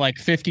golf. Was pro. It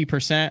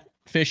 50%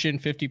 fishing,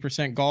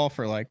 50% golf,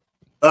 or I'd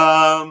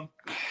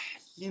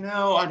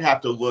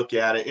have to look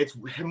at it. It's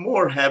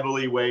more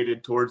heavily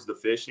weighted towards the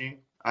fishing,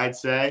 I'd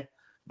say.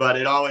 But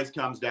it always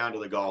comes down to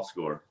the golf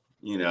score.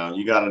 You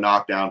got to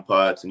knock down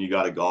putts and you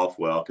got to golf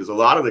well, because a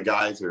lot of the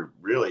guys are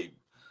really,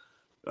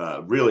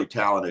 really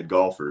talented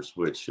golfers,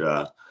 which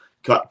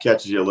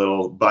catches you a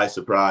little by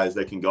surprise.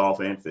 They can golf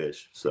and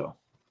fish. So,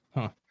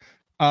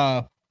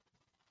 let's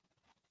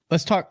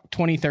talk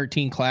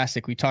 2013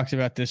 Classic. We talked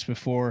about this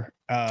before.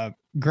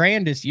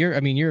 Grand is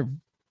you're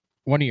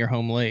one of your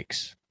home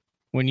lakes.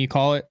 when you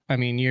call it? I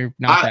mean, you're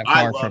not that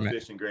far from it. I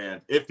love fishing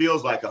Grand. It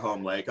feels like a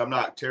home lake. I'm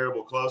not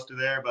terrible close to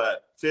there,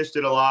 but fished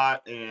it a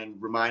lot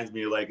and reminds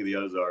me of Lake of the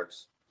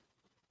Ozarks.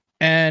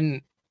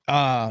 And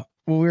when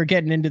we were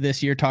getting into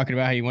this, you're talking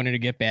about how you wanted to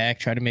get back,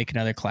 try to make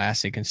another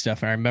classic and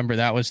stuff. And I remember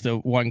that was the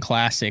one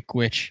classic,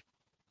 which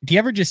do you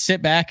ever just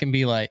sit back and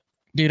be like,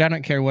 dude, I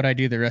don't care what I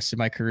do the rest of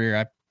my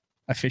career.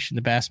 I fish in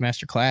the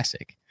Bassmaster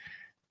Classic.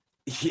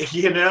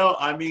 You know,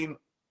 I mean,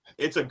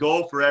 it's a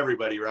goal for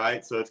everybody,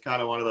 right? So it's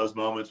kind of one of those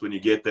moments when you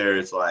get there,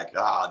 it's like,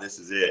 this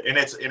is it. And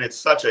it's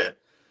such a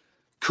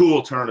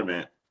cool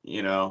tournament.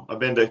 You know, I've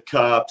been to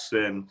cups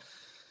and,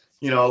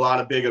 you know, a lot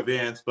of big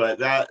events, but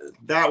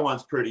that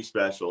one's pretty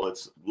special.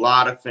 It's a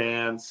lot of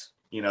fans,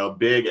 you know,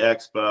 big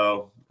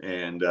expo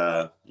and,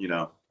 you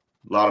know,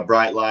 a lot of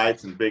bright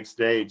lights and big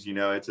stage. You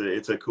know, it's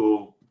a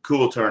cool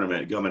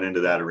tournament coming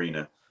into that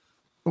arena.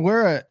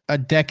 We're a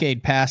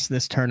decade past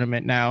this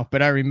tournament now,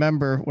 but I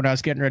remember when I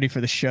was getting ready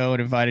for the show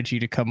and invited you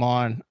to come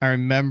on, I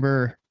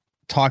remember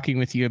talking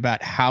with you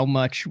about how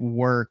much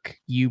work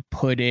you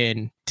put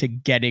in to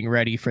getting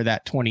ready for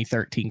that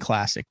 2013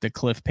 Classic, the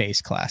Cliff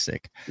Pace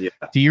Classic. Yeah.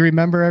 Do you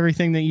remember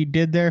everything that you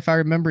did there? If I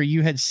remember,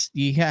 you had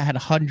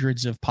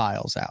hundreds of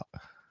piles out.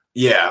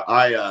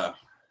 Yeah,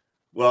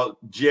 well,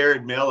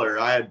 Jared Miller,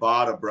 I had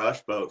bought a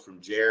brush boat from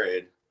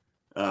Jared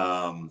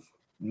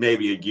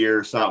maybe a year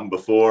or something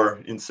before.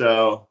 And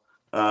so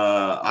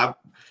I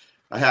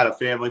had a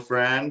family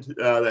friend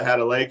that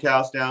had a lake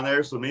house down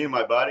there. So me and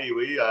my buddy,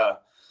 we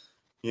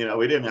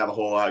didn't have a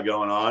whole lot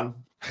going on.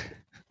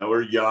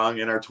 We're young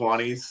in our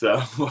 20s.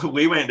 So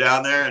we went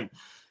down there and,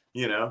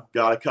 you know,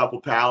 got a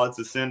couple pallets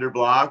of cinder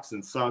blocks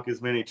and sunk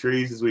as many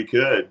trees as we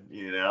could,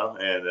 you know,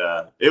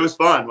 and it was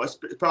fun. I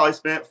probably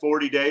spent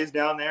 40 days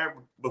down there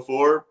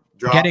before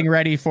getting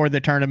ready for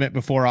the tournament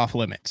before Off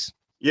Limits.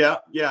 Yeah.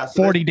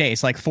 So 40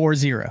 days, like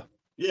 40.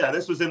 Yeah,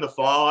 this was in the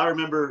fall. I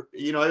remember,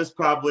 you know, it was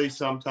probably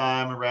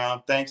sometime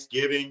around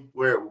Thanksgiving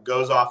where it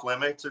goes off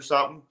limits or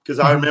something. Because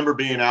I remember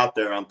being out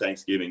there on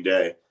Thanksgiving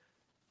Day.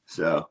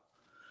 So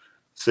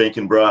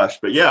sinking brush.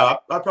 But yeah,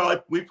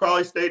 we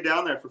probably stayed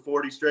down there for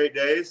 40 straight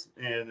days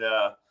and,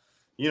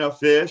 you know,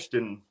 fished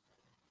and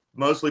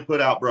mostly put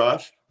out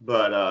brush.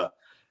 But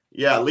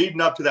yeah,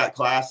 leading up to that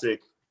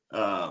Classic,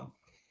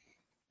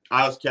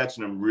 I was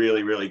catching them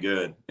really, really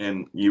good.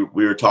 And we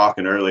were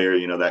talking earlier,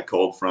 you know, that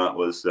cold front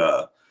was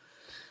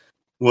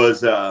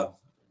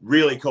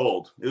really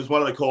cold. It was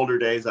one of the colder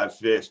days I've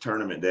fished,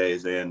 tournament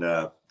days.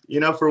 And, you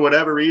know, for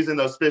whatever reason,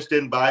 those fish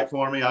didn't bite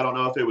for me. I don't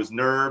know if it was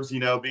nerves,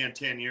 you know, being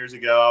 10 years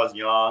ago, I was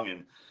young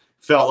and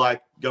felt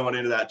like going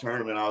into that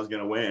tournament, I was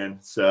going to win.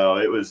 So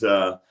it was,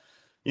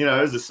 you know,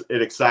 it was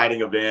an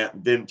exciting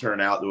event. Didn't turn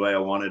out the way I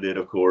wanted it,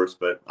 of course,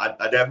 but I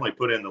definitely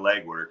put in the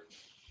legwork.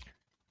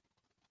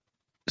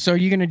 So are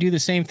you going to do the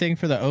same thing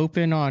for the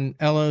Open on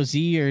LOZ,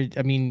 or,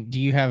 I mean, do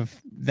you have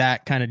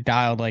that kind of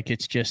dialed like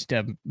it's just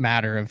a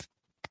matter of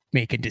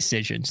making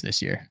decisions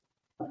this year?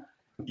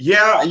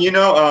 Yeah, you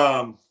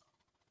know,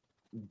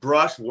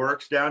 brush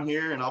works down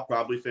here, and I'll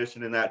probably fish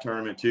it in that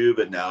tournament too,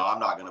 but no, I'm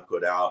not going to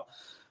put out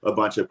a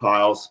bunch of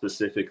piles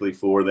specifically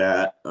for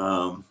that.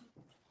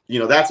 You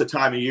know, that's a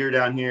time of year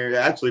down here.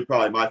 Actually,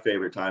 probably my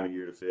favorite time of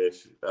year to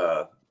fish,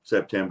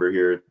 September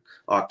here,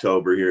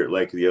 October here at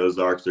Lake of the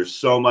Ozarks. There's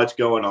so much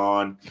going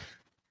on,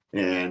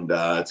 and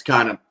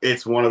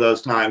it's one of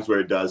those times where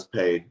it does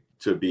pay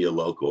to be a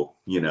local.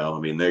 You know, I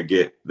mean, they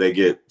get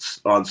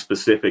on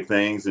specific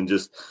things and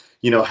just,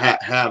 you know,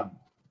 have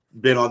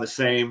been on the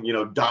same, you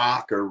know,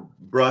 dock or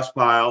brush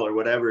pile or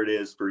whatever it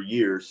is for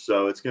years.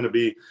 So it's going to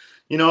be,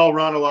 you know, I'll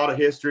run a lot of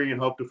history and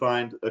hope to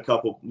find a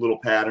couple little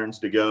patterns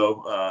to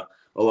go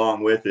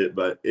along with it.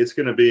 But it's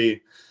going to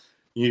be,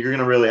 you're going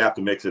to really have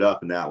to mix it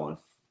up in that one.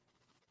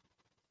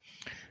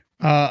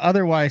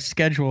 Otherwise,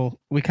 schedule,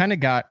 we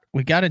got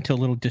into a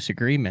little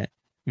disagreement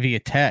via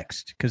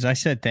text because I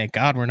said, thank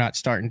God we're not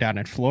starting down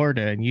in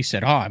Florida. And you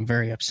said, I'm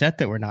very upset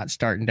that we're not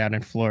starting down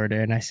in Florida.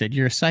 And I said,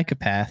 you're a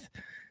psychopath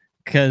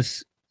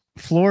because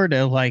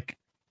Florida like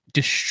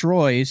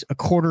destroys a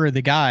quarter of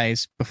the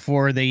guys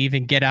before they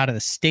even get out of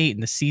the state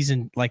in the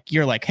season. Like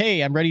you're like,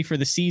 hey, I'm ready for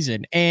the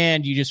season.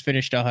 And you just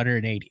finished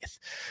 180th.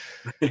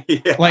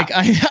 Yeah. Like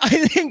I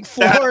think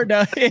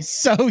Florida is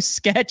so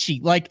sketchy.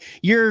 Like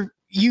you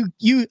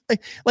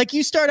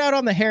start out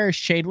on the Harris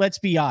chain. Let's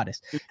be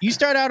honest. You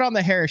start out on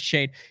the Harris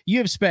chain. You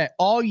have spent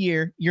all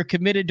year. You're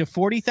committed to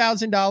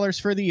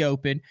 $40,000 for the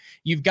Open.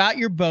 You've got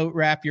your boat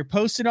wrap. You're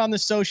posting on the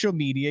social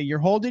media. You're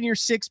holding your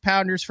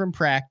 6-pounders from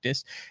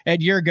practice,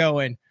 and you're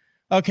going,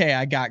 okay,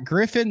 I got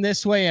Griffin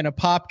this way and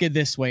Apopka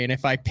this way. And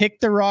if I pick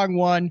the wrong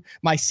one,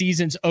 my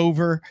season's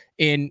over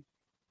in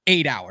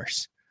 8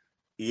 hours.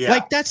 Yeah.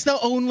 Like that's the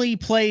only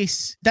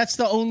place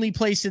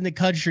in the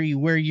country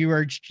where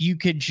you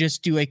could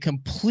just do a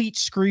complete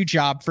screw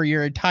job for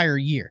your entire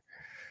year.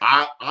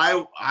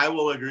 I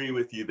will agree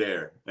with you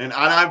there. And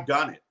I've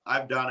done it.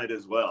 I've done it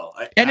as well.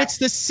 It's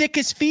the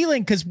sickest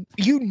feeling because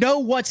you know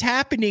what's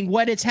happening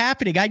when it's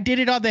happening. I did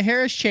it on the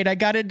Harris chain. I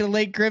got into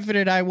Lake Griffin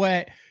and I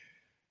went,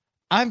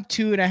 I'm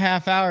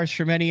 2.5 hours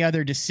from any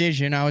other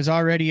decision. I was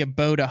already a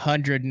boat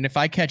 100, and if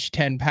I catch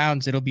 10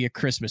 pounds, it'll be a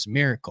Christmas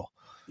miracle.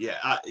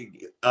 Yeah,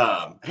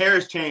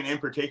 Harris Chain in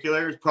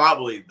particular is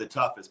probably the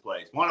toughest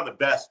place. One of the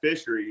best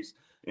fisheries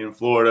in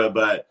Florida,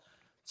 but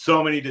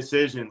so many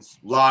decisions,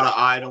 a lot of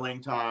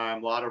idling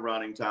time, a lot of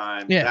running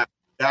time. Yeah.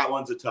 That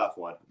one's a tough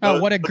one. Oh,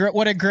 what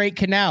a great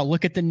canal.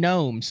 Look at the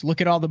gnomes. Look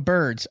at all the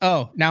birds.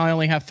 Oh, now I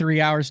only have 3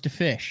 hours to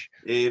fish.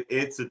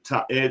 It's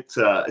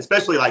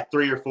especially like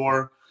 3 or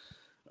 4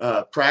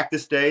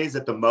 practice days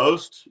at the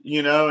most,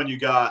 and you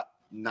got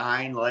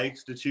 9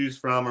 lakes to choose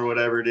from or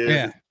whatever it is.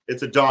 Yeah.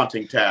 It's a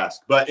daunting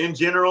task. But in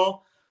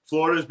general,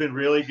 Florida's been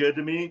really good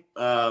to me.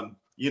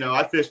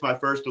 I fished my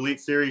first Elite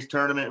Series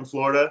tournament in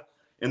Florida,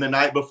 and the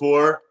night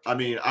before,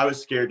 I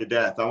was scared to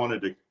death. I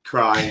wanted to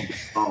cry and get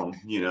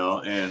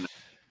home,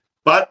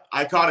 but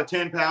I caught a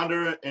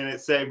 10-pounder, and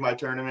it saved my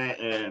tournament,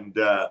 and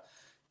it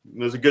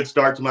was a good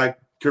start to my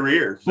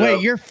career. So,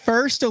 wait, your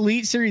first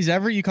Elite Series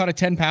ever, you caught a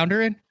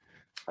 10-pounder in?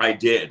 I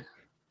did.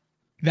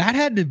 That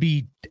had to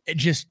be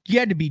you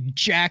had to be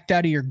jacked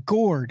out of your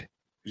gourd.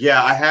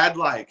 Yeah, I had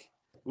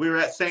we were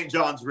at St.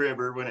 John's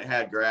River when it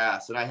had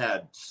grass, and I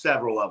had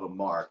several of them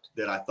marked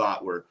that I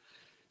thought were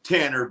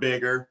 10 or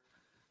bigger.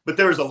 But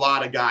there was a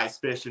lot of guys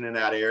fishing in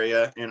that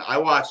area, and I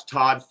watched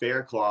Todd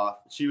Faircloth.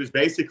 She was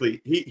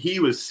basically he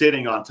was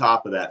sitting on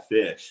top of that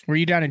fish. Were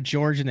you down in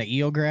George in the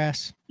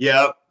eelgrass?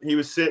 Yep, he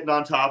was sitting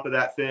on top of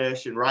that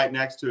fish and right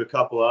next to a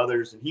couple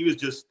others, and he was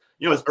just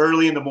it was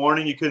early in the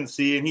morning, you couldn't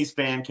see, and he's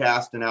fan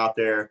casting out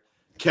there,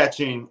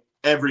 catching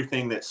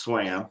everything that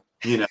swam.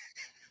 And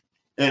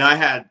I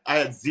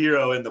had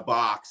 0 in the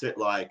box at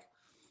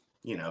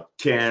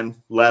 10,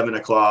 11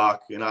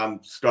 o'clock, and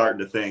I'm starting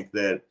to think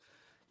that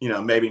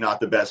maybe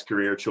not the best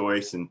career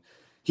choice. And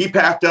he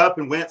packed up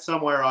and went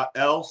somewhere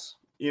else,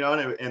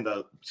 and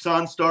the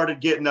sun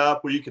started getting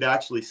up where you could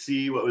actually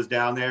see what was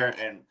down there.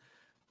 And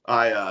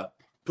I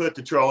put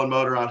the trolling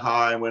motor on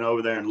high and went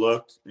over there and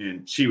looked,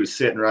 and she was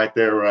sitting right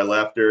there where I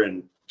left her,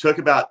 and took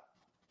about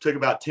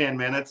 10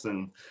 minutes,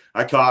 and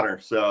I caught her.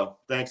 So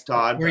thanks,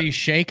 Todd. Were you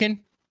shaking?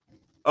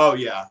 Oh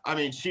yeah.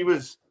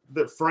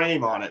 The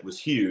frame on it was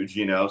huge,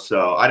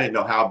 so I didn't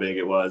know how big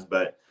it was,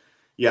 but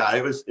yeah,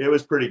 it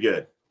was pretty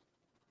good.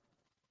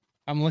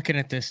 I'm looking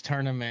at this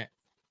tournament.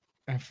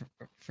 I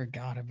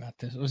forgot about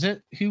this.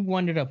 Who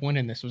ended up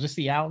winning this? Was this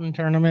the Alton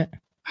tournament?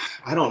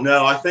 I don't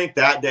know. I think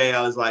that day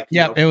I was like,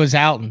 it was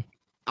Alton.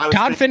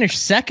 Todd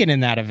finished second in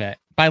that event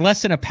by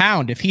less than a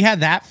pound. If he had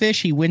that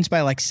fish, he wins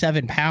by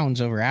 7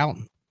 pounds over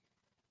Alton.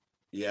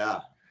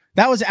 Yeah.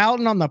 That was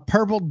Alton on the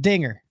purple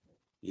dinger.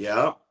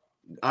 Yeah.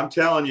 I'm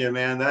telling you,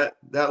 man,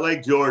 that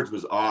Lake George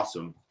was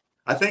awesome.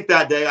 I think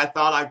that day I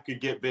thought I could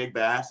get big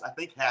bass. I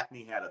think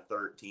Hackney had a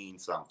 13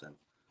 something.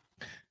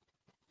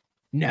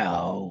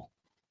 No.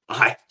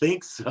 I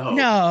think so.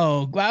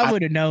 No, I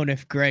would have known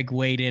if Greg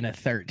weighed in a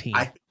 13.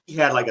 I think he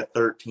had a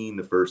 13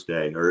 the first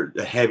day, or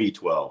a heavy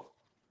 12.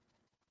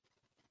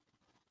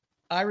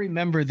 I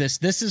remember this.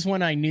 This is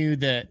when I knew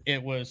that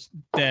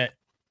that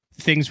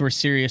things were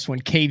serious,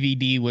 when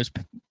KVD was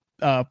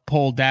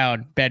pulled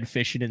down bed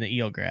fishing in the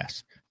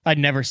eelgrass. I'd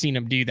never seen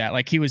him do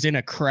that. He was in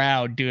a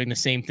crowd doing the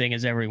same thing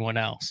as everyone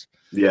else.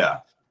 Yeah.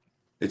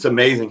 It's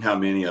amazing how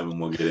many of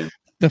them will get in.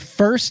 The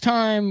first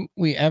time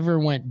we ever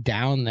went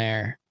down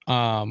there,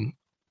 that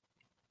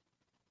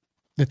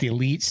the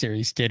Elite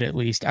Series did, at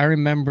least, I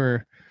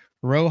remember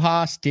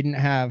Rojas didn't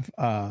have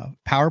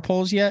power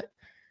poles yet.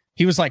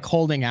 He was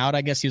holding out.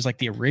 I guess he was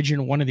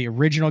one of the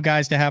original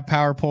guys to have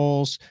power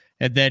poles.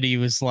 And then he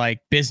was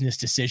business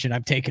decision.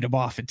 I'm taking him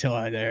off until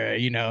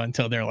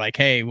they're like,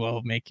 hey,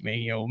 well, make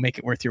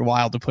it worth your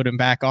while to put him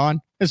back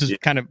on. This is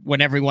kind of when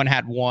everyone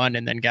had one,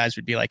 and then guys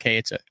would be like, hey,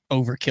 it's a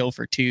overkill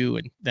for 2.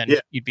 And then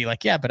you'd be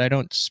like, yeah, but I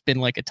don't spin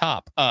like a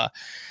top.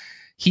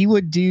 He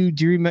would do,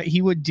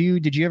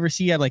 did you ever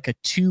see a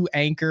 2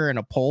 anchor and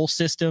a pole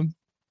system?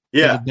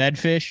 Yeah. For the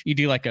bedfish. You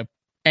do a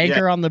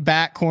anchor on the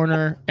back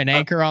corner, an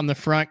anchor on the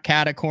front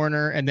cata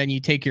corner, and then you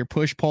take your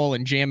push pole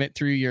and jam it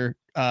through your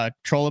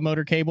trolling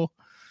motor cable.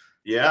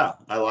 Yeah,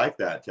 I like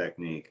that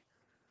technique.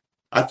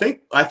 I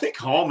think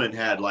Hallman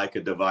had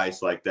a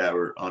device like that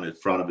on the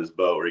front of his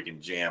boat where he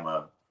can jam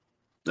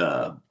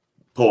a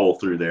pole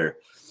through there.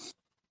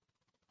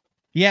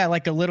 Yeah,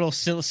 a little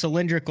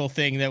cylindrical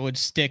thing that would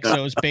stick,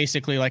 so it's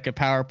basically like a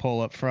power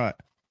pole up front.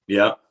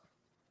 Yeah,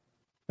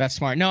 that's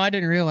smart. No, I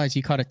didn't realize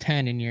you caught a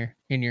 10 in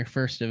your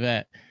first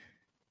event.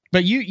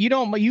 But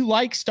you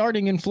like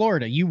starting in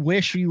Florida. You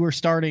wish you were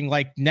starting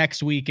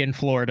next week in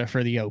Florida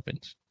for the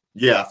Opens.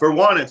 Yeah, for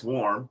one, it's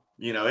warm.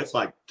 It's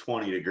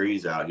 20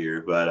 degrees out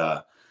here.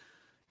 But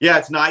yeah,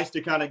 it's nice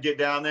to kind of get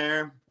down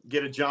there,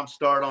 get a jump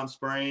start on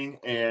spring.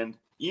 And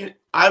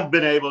I've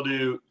been able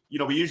to,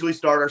 we usually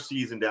start our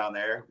season down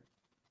there.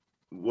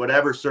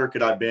 Whatever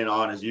circuit I've been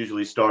on has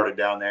usually started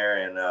down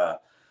there. And,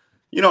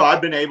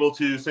 I've been able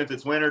to, since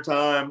it's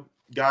wintertime,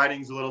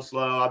 guiding's a little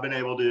slow, I've been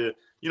able to,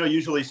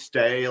 usually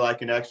stay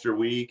an extra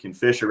week and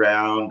fish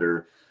around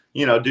or,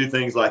 do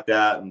things like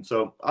that. And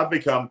so I've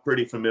become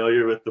pretty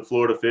familiar with the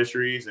Florida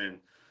fisheries, and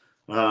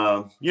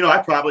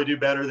I probably do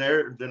better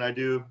there than I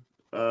do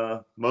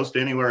most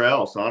anywhere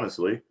else,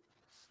 honestly.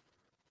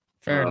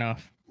 Fair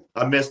enough.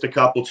 I missed a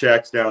couple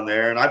checks down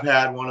there, and I've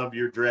had one of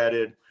your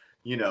dreaded,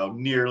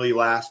 nearly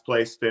last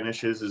place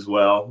finishes as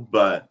well.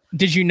 But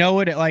did you know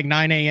it at like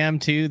 9 a.m.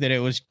 too, that it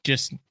was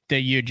just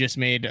that you just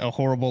made a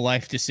horrible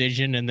life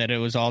decision and that it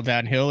was all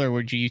downhill,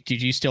 or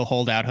did you still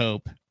hold out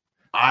hope?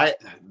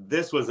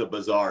 This was a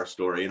bizarre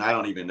story, and I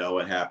don't even know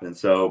what happened.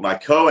 So my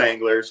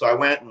co-angler, I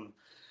went and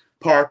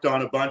parked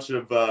on a bunch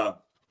of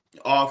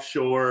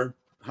offshore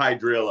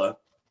hydrilla,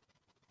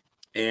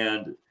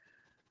 and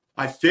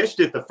I fished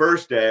it the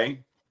first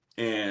day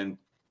and,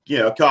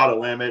 caught a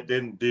limit,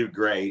 didn't do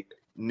great,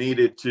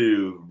 needed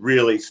to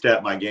really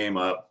step my game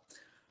up.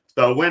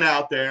 So I went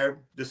out there,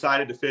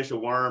 decided to fish a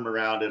worm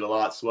around it a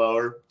lot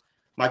slower.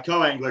 My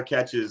co-angler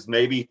catches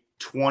maybe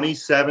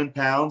 27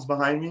 pounds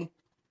behind me,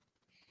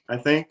 I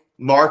think.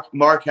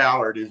 Mark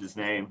Howard is his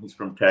name. He's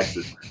from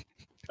Texas.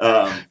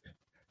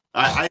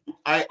 I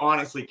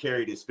honestly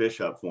carried his fish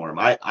up for him.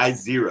 I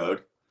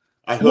zeroed.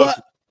 I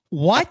hooked.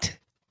 What?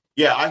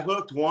 Yeah, I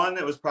hooked one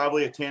that was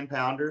probably a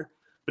 10-pounder,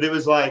 but it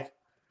was like,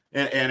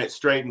 and it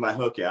straightened my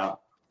hook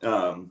out.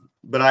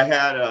 But I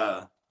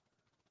had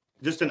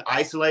just an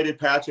isolated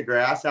patch of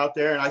grass out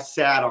there, and I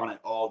sat on it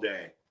all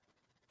day.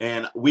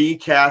 And we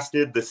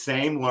casted the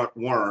same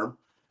worm.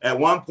 At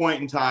one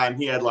point in time,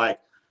 he had like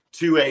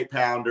 2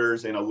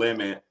 8-pounders and a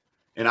limit,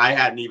 and I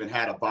hadn't even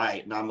had a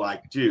bite. And I'm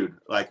like, dude,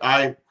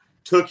 I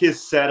took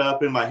his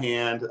setup in my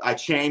hand. I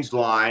changed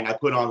line. I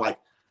put on like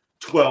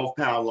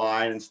 12-pound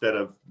line instead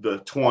of the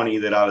 20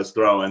 that I was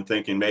throwing,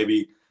 thinking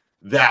maybe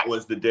that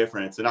was the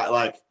difference. And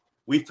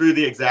we threw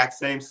the exact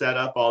same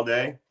setup all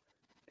day,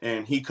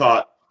 and he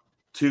caught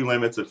 2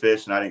 limits of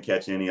fish, and I didn't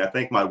catch any. I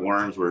think my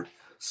worms were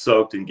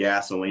soaked in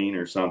gasoline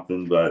or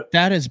something, but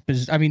that is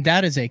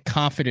a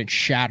confidence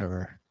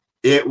shatterer.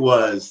 It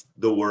was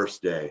the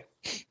worst day.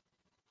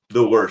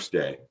 The worst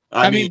day.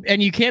 I mean,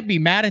 and you can't be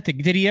mad at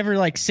did he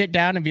ever sit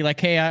down and be like,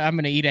 hey, I'm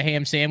going to eat a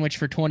ham sandwich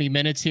for 20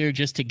 minutes here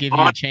just to give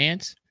you a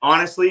chance?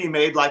 Honestly, he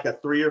made like a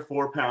 3 or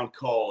 4 pound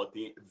call at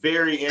the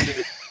very end of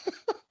it.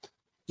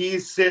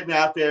 He's sitting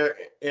out there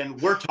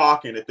and we're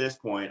talking at this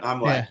point.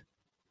 I'm like,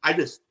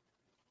 yeah.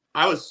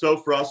 I was so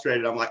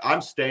frustrated. I'm like,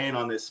 I'm staying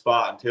on this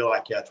spot until I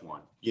catch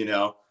one,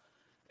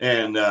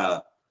 and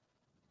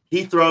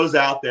he throws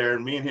out there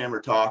and me and him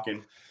are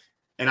talking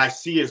and I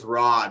see his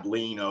rod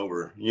lean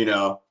over,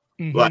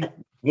 like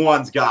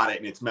one's got it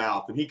in its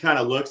mouth, and he kind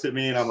of looks at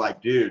me and I'm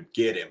like, dude,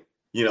 get him.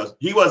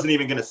 He wasn't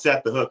even going to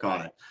set the hook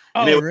on it.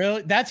 Oh,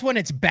 really? That's when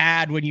it's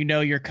bad, when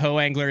your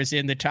co-angler is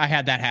in I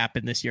had that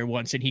happen this year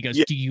once, and he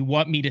goes, do you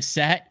want me to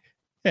set?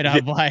 And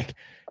I'm like,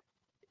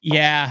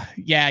 yeah,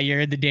 you're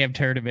in the damn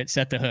tournament.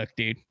 Set the hook,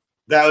 dude.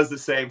 That was the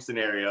same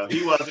scenario.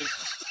 He wasn't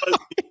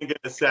even going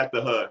to set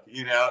the hook,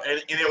 and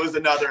it was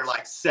another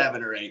like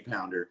 7 or 8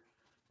 pounder.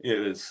 It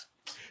was.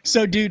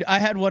 So, dude, I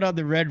had one on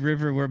the Red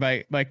River where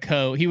my I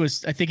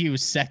think he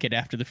was second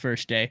after the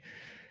first day.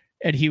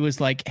 And he was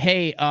like,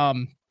 hey,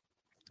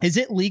 is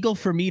it legal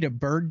for me to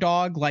bird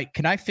dog? Like,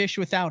 can I fish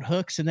without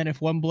hooks? And then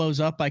if one blows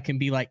up, I can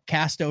be like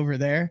cast over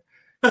there.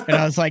 And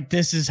I was like,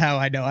 this is how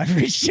I know I've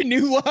reached a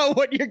new low,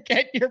 when you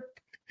get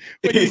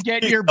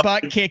your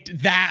butt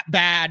kicked that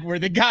bad, where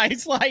the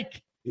guy's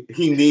like,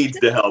 he needs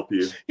to help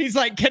you. He's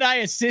like, can I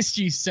assist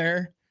you,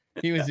 sir?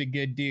 He was a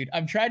good dude.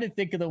 I'm trying to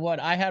think of the one.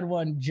 I had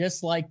one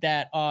just like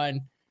that on,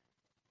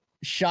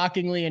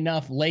 shockingly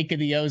enough, Lake of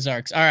the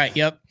Ozarks. All right.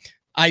 Yep.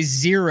 I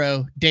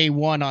zero day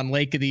 1 on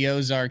Lake of the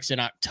Ozarks in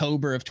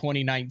October of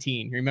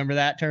 2019. Remember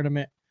that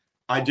tournament?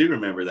 I do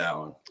remember that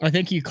one. I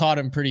think you caught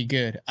him pretty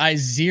good. I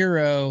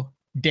zero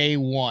day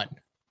 1.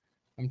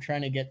 I'm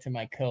trying to get to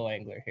my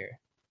co-angler here.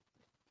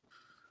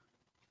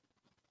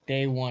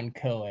 Day 1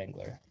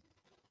 co-angler.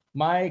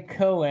 My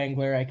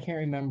co-angler, I can't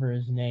remember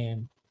his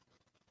name.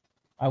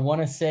 I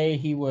want to say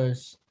he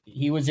was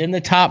in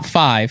the top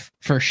 5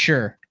 for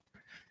sure.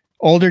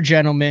 Older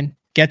gentleman,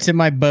 gets in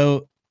my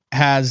boat,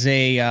 has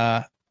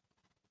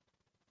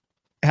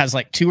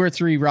like 2 or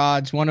 3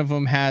 rods. One of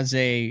them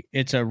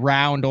it's a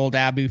round old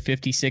Abu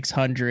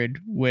 5600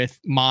 with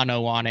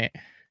mono on it.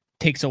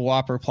 Takes a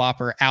whopper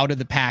plopper out of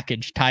the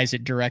package, ties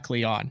it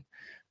directly on.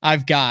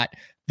 I've got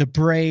the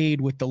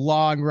braid with the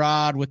long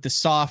rod with the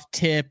soft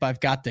tip. I've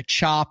got the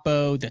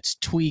Chapo that's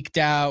tweaked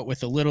out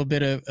with a little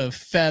bit of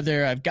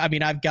feather. I've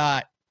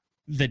got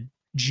the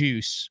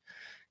juice.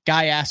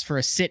 Guy asked for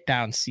a sit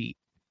down seat.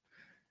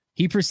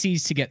 He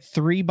proceeds to get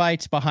 3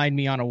 bites behind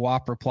me on a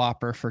whopper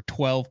plopper for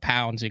 12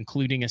 pounds,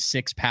 including a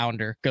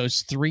 6-pounder.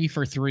 Goes 3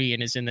 for 3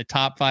 and is in the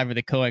top 5 of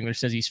the co-angler.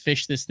 Says he's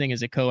fished this thing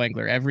as a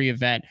co-angler every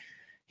event.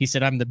 He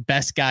said, I'm the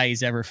best guy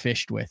he's ever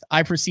fished with.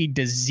 I proceed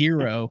to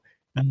zero,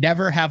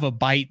 never have a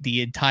bite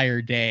the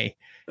entire day,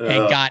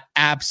 and got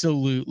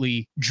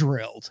absolutely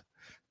drilled.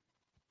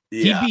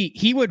 Yeah.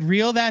 He would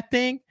reel that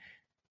thing.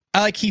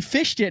 He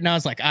fished it, and I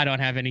was like, I don't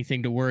have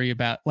anything to worry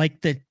about.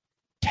 Like, the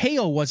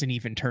tail wasn't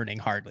even turning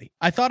hardly.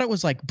 I thought it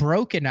was like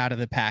broken out of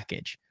the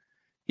package.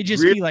 It'd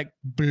just be like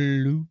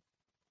blue,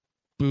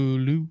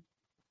 blue,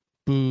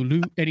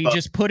 Booloo, and he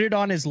just put it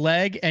on his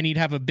leg, and he'd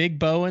have a big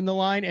bow in the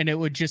line, and it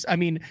would just, I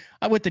mean,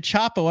 with the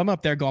Chapo, I'm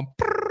up there going,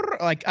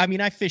 like, I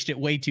mean, I fished it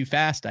way too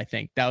fast, I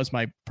think. That was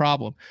my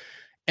problem.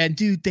 And,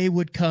 dude, they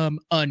would come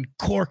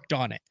uncorked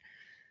on it.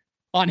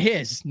 On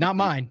his, not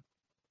mine.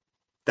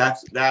 That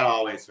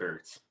always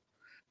hurts.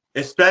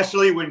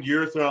 Especially when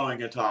you're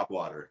throwing a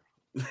topwater.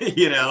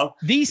 You know,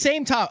 the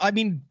same top. I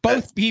mean,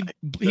 both he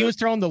was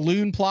throwing the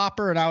loon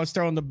plopper and I was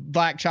throwing the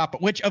black chopper,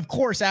 which of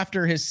course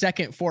after his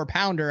second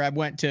 4-pounder, I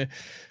went to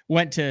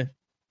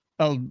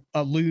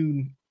a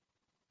loon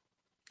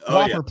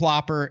whopper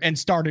plopper and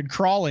started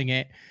crawling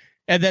it.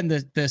 And then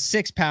the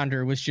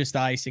 6-pounder was just the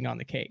icing on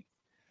the cake.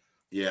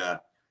 Yeah.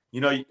 You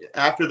know,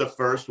 after the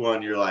first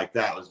one, you're like,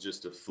 that was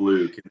just a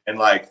fluke. And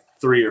like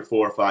 3 or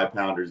 4 or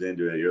 5-pounders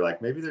into it, you're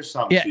like, maybe there's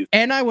something. Yeah,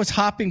 and I was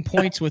hopping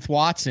points with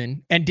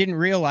Watson and didn't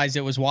realize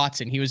it was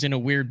Watson. He was in a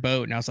weird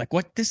boat. And I was like,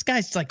 what? This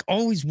guy's like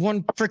always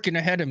one freaking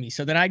ahead of me.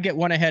 So then I get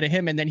one ahead of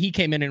him. And then he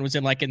came in and was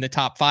in the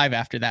top 5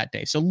 after that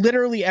day. So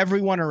literally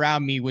everyone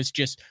around me was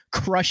just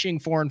crushing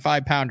 4 and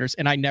 5-pounders.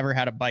 And I never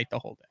had a bite the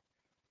whole day.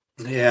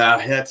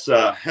 Yeah, that's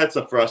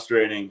a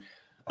frustrating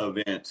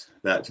event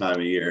that time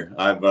of year.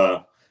 I've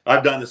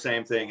done the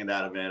same thing in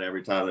that event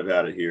every time I've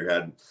had it here.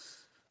 Had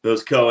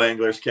those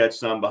co-anglers catch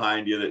some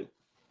behind you that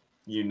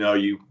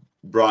you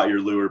brought your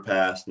lure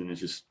past, and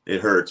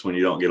it hurts when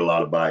you don't get a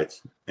lot of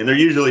bites. And they're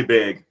usually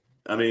big.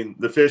 I mean,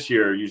 the fish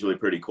here are usually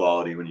pretty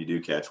quality when you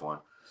do catch one.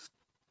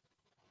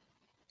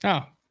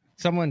 Oh,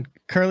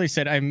 Curly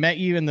said, I met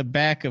you in the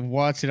back of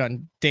Watson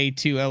on day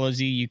 2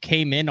 LOZ. You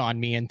came in on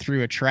me and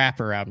threw a trap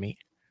around me.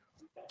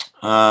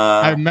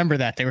 I remember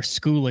that. They were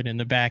schooling in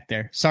the back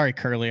there. Sorry,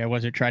 Curly. I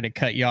wasn't trying to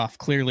cut you off.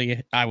 Clearly,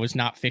 I was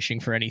not fishing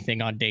for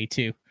anything on day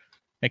 2,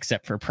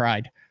 except for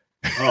pride.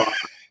 Oh,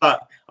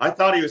 I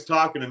thought he was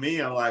talking to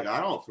me. I'm like,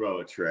 I don't throw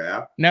a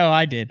trap. No,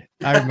 I did.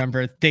 I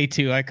remember day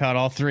 2, I caught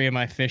all 3 of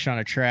my fish on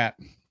a trap.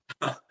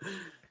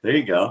 There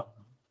you go.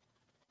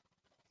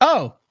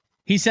 Oh,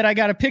 he said, I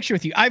got a picture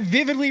with you. I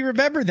vividly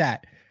remember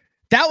that.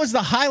 That was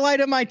the highlight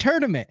of my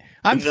tournament.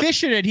 I'm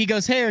fishing it. He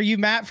goes, hey, are you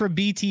Matt from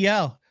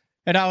BTL?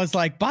 And I was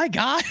like, by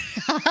God,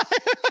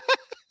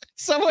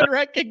 someone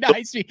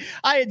recognized me.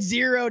 I had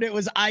zeroed. It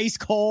was ice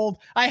cold.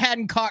 I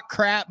hadn't caught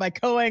crap. My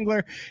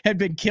co-angler had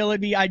been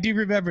killing me. I do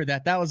remember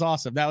that. That was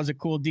awesome. That was a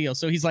cool deal.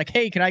 So he's like,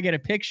 hey, can I get a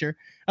picture?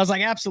 I was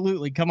like,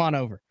 absolutely. Come on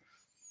over.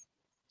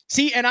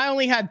 See, and I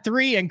only had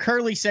 3, and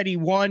Curly said he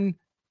won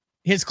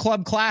his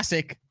club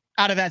classic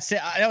out of that.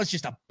 That was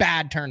just a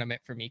bad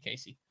tournament for me,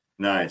 Casey.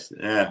 Nice.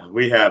 Yeah,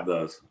 we have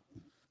those.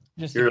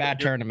 Just a bad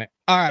tournament.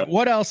 All right.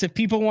 What else? If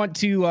people want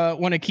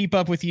to keep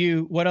up with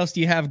you, what else do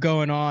you have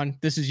going on?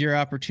 This is your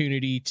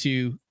opportunity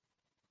to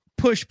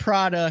push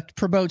product,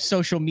 promote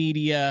social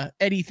media,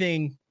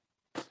 anything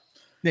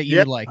that you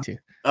would like to.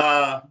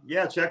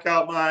 Check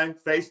out my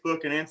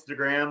Facebook and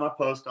Instagram. I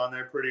post on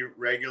there pretty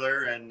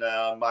regular, and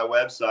my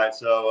website.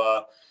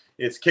 So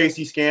it's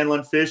Casey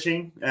Scanlon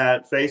Fishing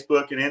at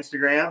Facebook and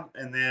Instagram,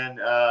 and then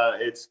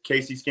it's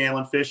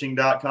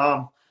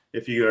CaseyScanlonFishing.com.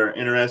 If you are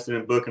interested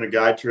in booking a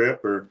guide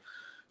trip or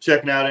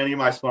checking out any of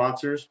my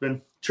sponsors. Been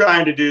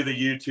trying to do the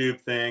YouTube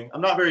thing.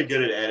 I'm not very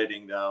good at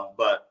editing, though,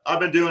 but I've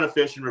been doing a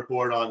fishing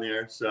report on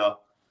there. So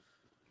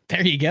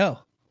there you go.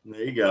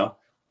 There you go.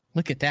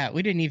 Look at that.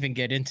 We didn't even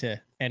get into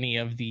any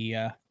of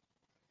the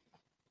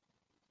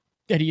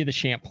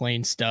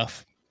Champlain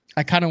stuff.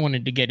 I kind of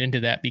wanted to get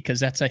into that because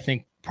that's, I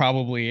think,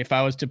 probably if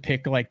I was to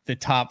pick like the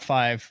top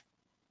 5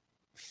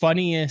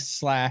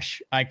 funniest /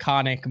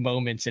 iconic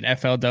moments in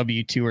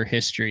FLW tour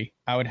history,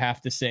 I would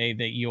have to say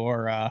that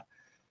your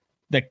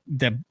the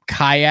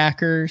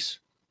kayakers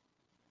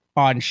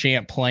on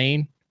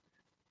Champlain.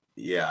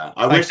 Yeah,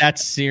 I wish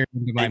that's seared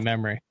into my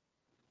memory.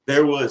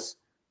 There was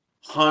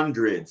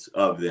hundreds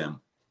of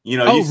them.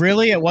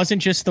 Really? It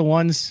wasn't just the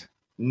ones?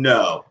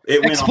 No.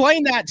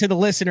 Explain that to the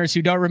listeners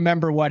who don't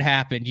remember what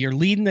happened. You're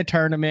leading the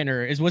tournament,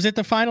 or was it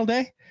the final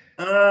day?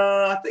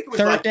 I think it was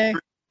third day.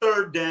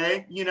 Third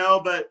day,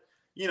 but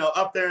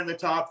up there in the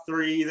top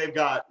 3, they've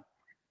got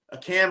a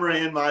camera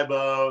in my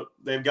boat.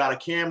 They've got a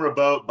camera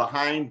boat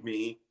behind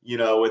me,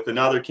 with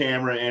another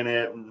camera in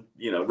it and,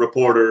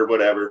 reporter,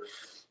 whatever.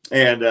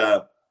 And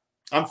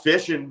I'm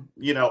fishing,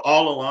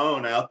 all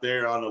alone out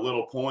there on a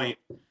little point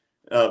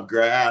of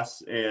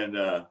grass. And,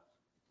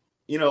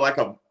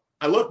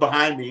 I look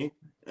behind me,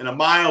 and a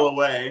mile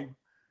away,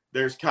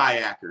 there's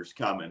kayakers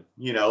coming,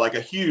 like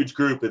a huge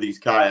group of these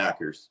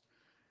kayakers.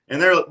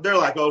 And they're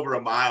like over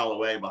a mile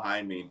away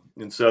behind me.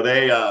 And so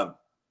they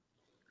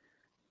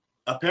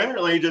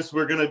apparently just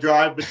were going to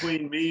drive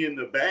between me and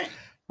the bank.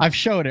 I've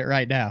showed it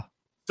right now.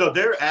 So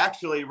they're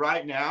actually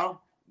right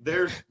now,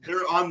 they're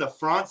on the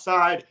front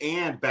side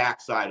and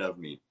back side of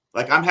me.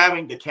 Like I'm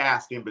having to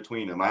cast in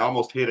between them. I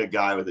almost hit a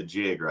guy with a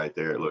jig right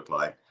there, it looked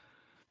like.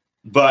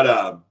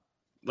 But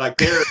like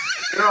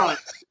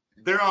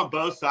they're on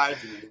both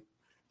sides of me.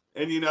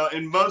 And,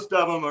 and most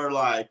of them are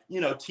like,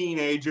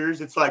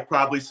 teenagers. It's like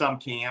probably some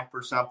camp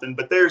or something.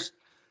 But there's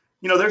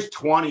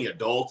 20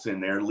 adults in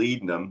there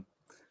leading them.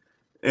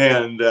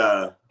 And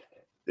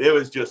it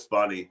was just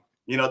funny.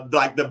 You know,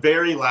 like the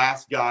very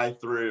last guy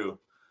through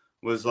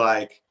was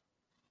like,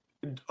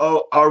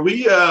 "Oh, are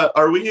we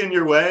in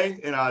your way?"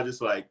 And I was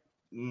just like,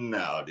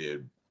 "No,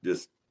 dude,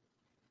 just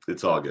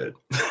it's all good."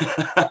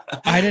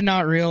 I did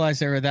not realize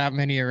there were that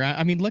many around.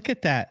 I mean, look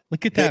at that.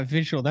 Look at that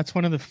visual. That's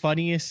one of the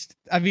funniest.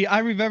 I mean, I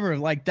remember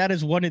like that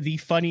is one of the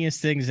funniest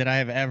things that I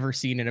have ever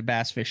seen in a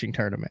bass fishing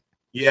tournament.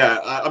 Yeah,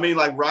 I mean,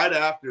 like right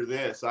after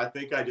this, I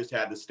think I just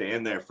had to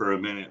stand there for a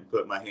minute and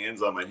put my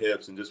hands on my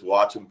hips and just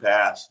watch them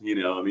pass. You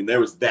know, I mean, there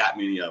was that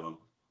many of them.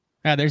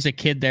 There's a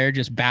kid there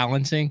just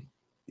balancing.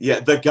 Yeah,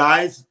 the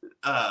guys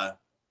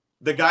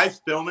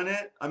filming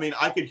it, I mean,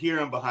 I could hear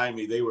them behind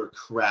me. They were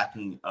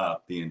cracking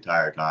up the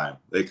entire time.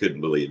 They couldn't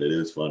believe it. It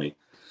was funny.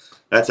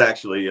 That's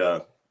actually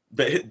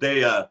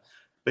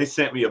they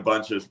sent me a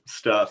bunch of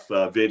stuff,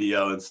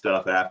 video and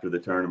stuff after the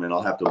tournament.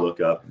 I'll have to look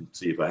up and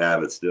see if I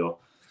have it still.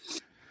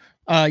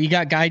 You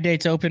got guide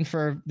dates open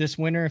for this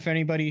winter,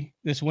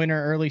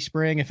 early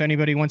spring, if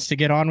anybody wants to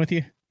get on with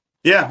you?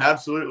 Yeah,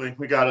 absolutely.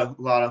 We got a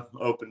lot of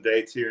open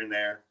dates here and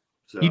there.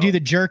 So you do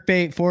the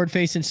jerkbait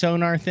forward-facing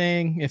sonar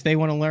thing. If they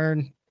want to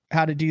learn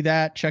how to do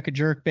that, check a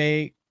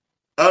jerkbait.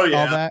 Oh,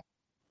 yeah. All that.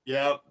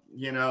 Yeah.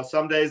 You know,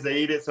 some days they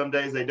eat it, some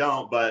days they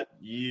don't, but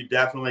you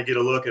definitely get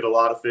a look at a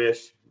lot of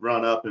fish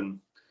run up and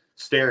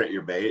stare at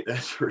your bait.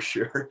 That's for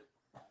sure.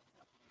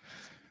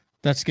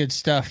 That's good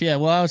stuff. Yeah.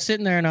 Well, I was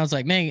sitting there and I was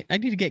like, man, I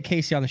need to get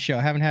Casey on the show.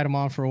 I haven't had him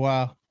on for a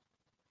while.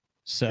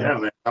 So yeah,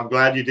 man, I'm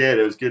glad you did.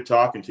 It was good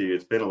talking to you.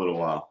 It's been a little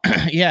while.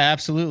 Yeah,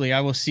 absolutely.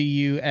 I will see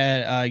you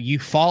at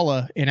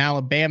Eufaula in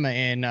Alabama.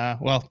 And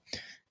well,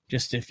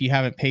 just if you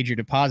haven't paid your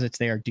deposits,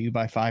 they are due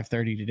by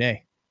 5:30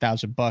 today.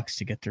 $1,000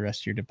 to get the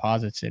rest of your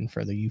deposits in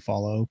for the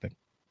Eufaula Open.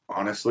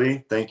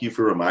 Honestly, thank you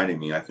for reminding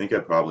me. I think I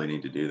probably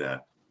need to do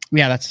that.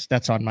 Yeah,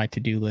 that's on my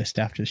to-do list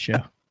after the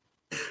show.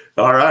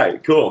 All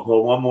right, cool.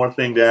 Well, one more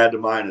thing to add to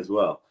mine as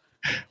well.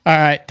 All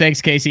right.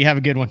 Thanks, Casey. Have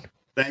a good one.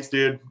 Thanks,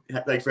 dude.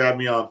 Thanks for having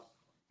me on. All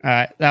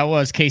right. That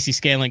was Casey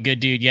Scanlon. Good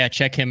dude. Yeah,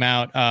 check him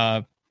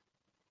out.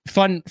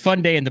 Fun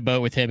day in the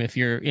boat with him. If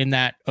you're in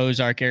that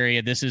Ozark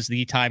area, this is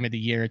the time of the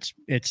year.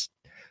 It's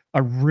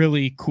a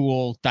really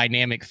cool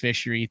dynamic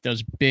fishery.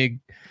 Those big,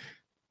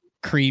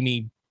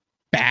 creamy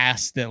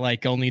bass that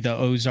like only the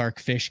Ozark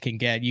fish can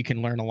get. You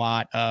can learn a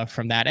lot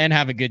from that and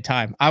have a good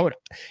time.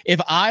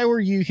 If I were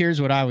you, here's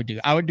what I would do.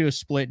 I would do a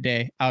split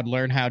day. I would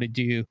learn how to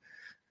do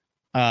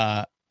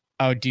I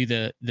would do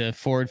the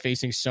forward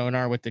facing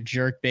sonar with the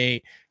jerk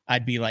bait.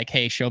 I'd be like,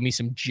 hey, show me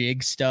some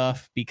jig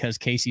stuff because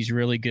Casey's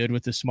really good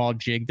with the small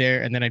jig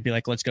there. And then I'd be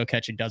like, let's go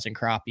catch a dozen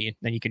crappie. And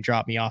then you can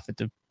drop me off at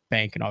the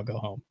bank and I'll go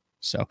home.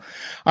 So,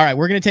 all right,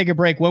 we're going to take a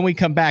break. When we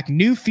come back,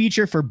 new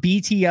feature for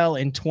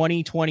BTL in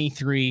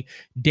 2023.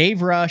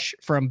 Dave Rush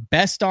from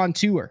Best on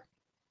Tour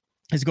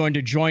is going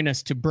to join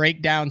us to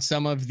break down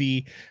some of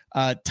the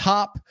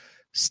top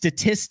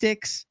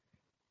statistics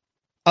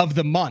of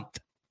the month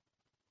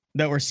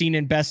that we're seeing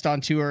in Best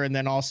on Tour, and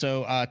then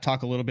also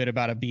talk a little bit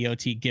about a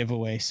BOT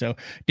giveaway. So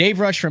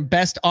Dave Rush from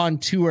Best on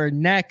Tour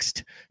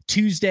next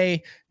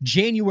Tuesday,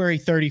 January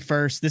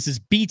 31st. This is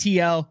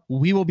BTL.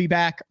 We will be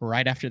back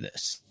right after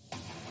this.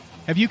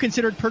 Have you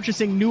considered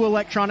purchasing new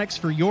electronics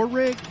for your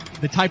rig?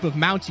 The type of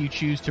mounts you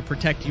choose to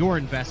protect your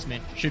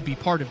investment should be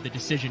part of the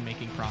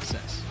decision-making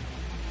process.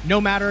 No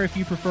matter if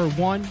you prefer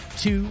 1,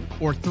 2,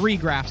 or 3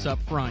 graphs up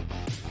front,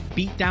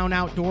 Beatdown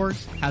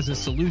Outdoors has a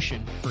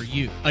solution for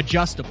you.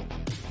 Adjustable,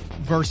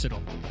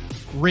 versatile,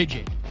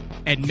 rigid,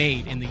 and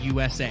made in the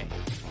USA.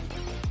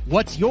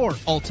 What's your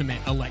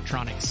ultimate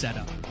electronics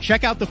setup?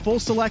 Check out the full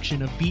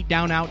selection of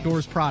Beatdown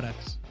Outdoors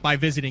products by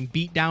visiting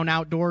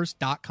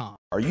beatdownoutdoors.com.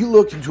 Are you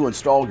looking to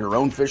install your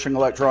own fishing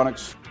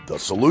electronics? The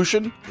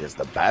solution is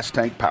the Bass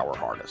Tank Power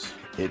Harness.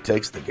 It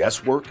takes the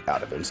guesswork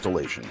out of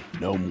installation.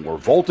 No more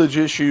voltage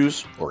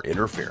issues or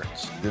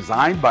interference.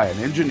 Designed by an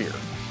engineer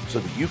so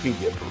that you can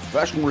get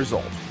professional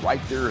results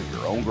right there in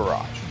your own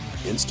garage.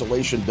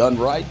 Installation done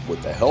right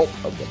with the help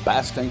of the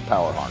Bass Tank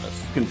Power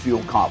Harness. You can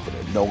feel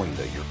confident knowing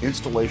that your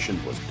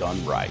installation was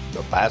done right.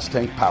 The Bass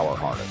Tank Power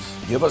Harness.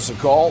 Give us a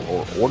call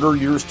or order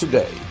yours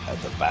today at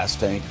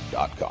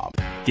thebasstank.com.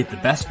 Get the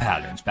best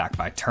patterns backed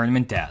by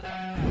tournament data.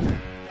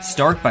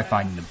 Start by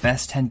finding the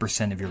best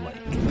 10% of your lake.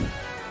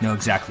 Know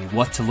exactly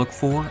what to look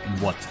for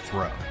and what to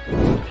throw.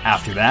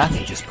 After that,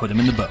 just put them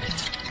in the boat.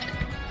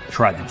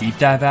 Try the Deep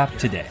Dive app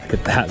today. Look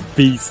at that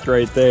beast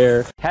right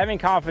there. Having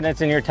confidence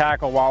in your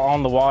tackle while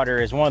on the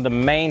water is one of the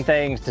main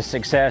things to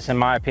success, in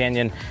my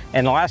opinion.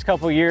 In the last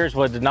couple of years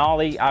with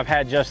Denali, I've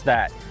had just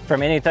that.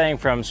 From anything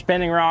from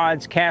spinning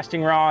rods,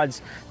 casting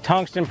rods,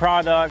 tungsten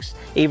products,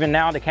 even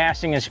now to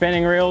casting and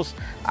spinning reels,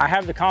 I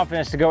have the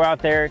confidence to go out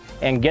there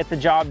and get the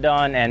job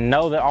done and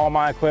know that all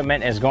my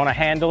equipment is going to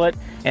handle it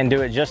and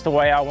do it just the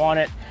way I want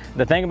it.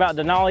 The thing about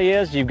Denali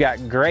is you've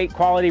got great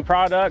quality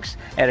products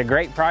at a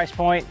great price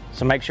point,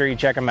 so make sure you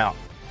check them out.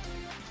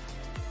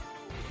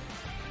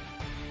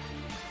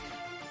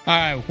 All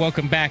right,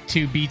 welcome back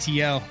to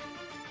BTL.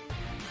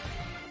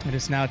 It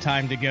is now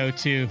time to go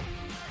to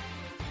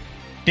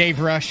Dave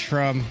Rush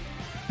from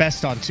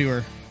Best on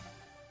Tour,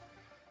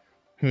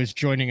 who is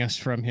joining us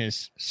from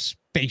his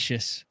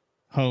spacious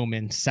home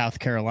in South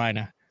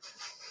Carolina.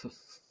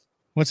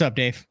 What's up,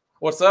 Dave?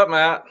 What's up,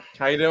 Matt?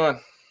 How you doing?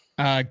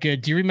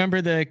 Good. Do you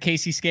remember the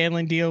Casey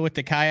Scanlon deal with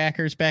the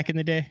kayakers back in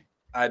the day?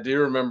 I do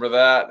remember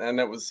that, and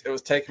it was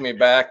taking me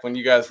back when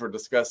you guys were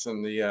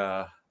discussing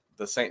the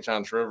St.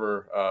 Johns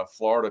River,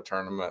 Florida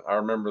tournament. I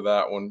remember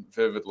that one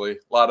vividly.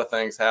 A lot of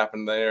things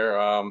happened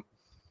there.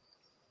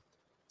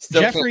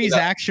 Jeffries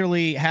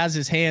actually has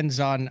his hands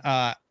on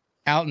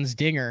Alton's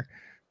dinger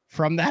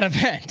from that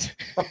event.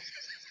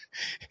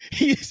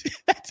 he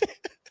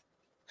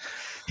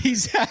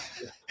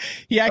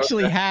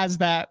actually has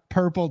that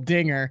purple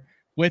dinger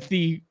with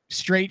the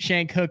straight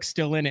shank hook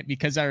still in it,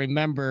 because I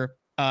remember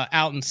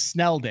Alton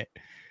snelled it.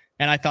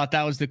 And I thought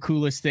that was the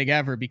coolest thing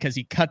ever, because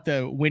he cut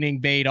the winning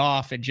bait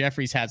off and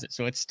Jeffries has it.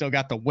 So it's still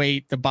got the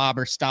weight, the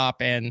bobber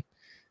stop, and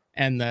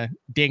the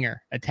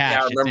dinger attached.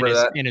 Yeah, I remember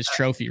that in his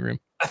trophy room.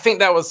 I think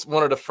that was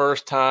one of the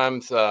first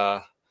times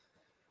I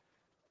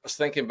was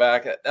thinking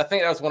back. I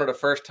think that was one of the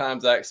first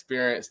times I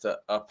experienced a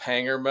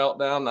Panger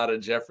meltdown, not a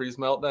Jeffries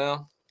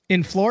meltdown.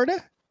 In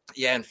Florida?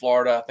 Yeah, in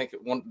Florida.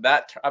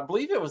 I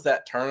believe it was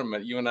that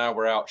tournament. You and I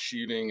were out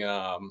shooting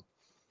that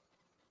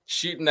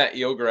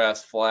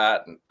eelgrass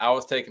flat, and I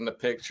was taking the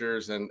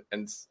pictures, and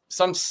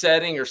some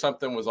setting or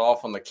something was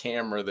off on the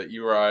camera that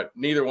you were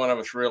neither one of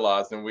us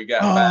realized, and we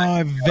got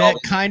back. I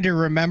kind of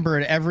remember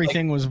it.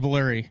 Everything was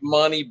blurry.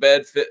 Money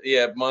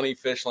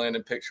fish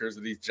landing pictures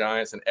of these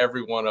giants, and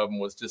every one of them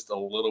was just a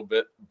little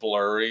bit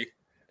blurry.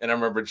 And I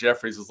remember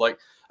Jeffries was like,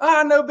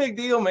 no big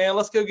deal, man.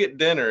 Let's go get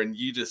dinner. And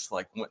you just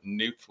like went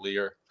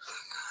nuclear.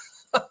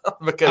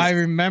 Because I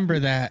remember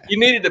that you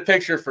needed a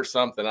picture for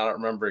something. I don't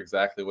remember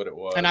exactly what it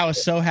was. And I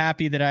was so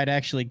happy that I'd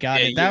actually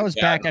got it. That was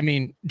back. I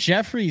mean,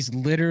 Jeffries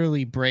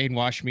literally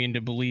brainwashed me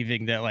into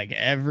believing that like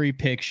every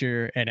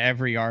picture and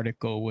every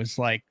article was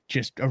like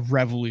just a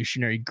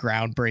revolutionary,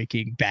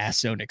 groundbreaking Bass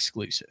Zone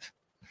exclusive.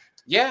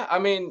 Yeah. I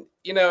mean,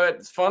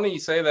 it's funny you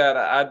say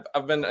that.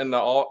 I've been in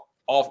the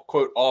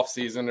off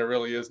season. There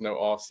really is no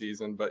off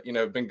season, but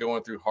I've been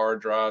going through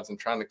hard drives and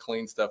trying to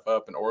clean stuff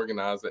up and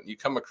organize it. And you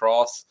come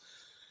across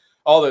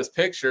all those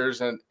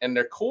pictures and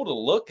they're cool to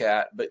look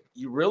at, but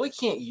you really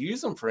can't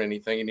use them for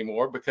anything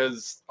anymore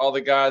because all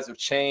the guys have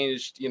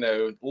changed,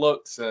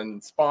 looks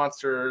and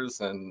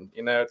sponsors. And,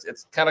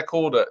 it's kind of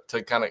cool to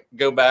kind of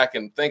go back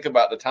and think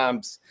about the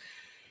times,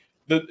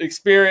 the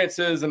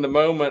experiences and the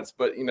moments,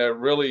 but,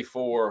 really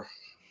for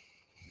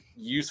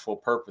useful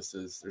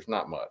purposes, there's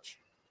not much.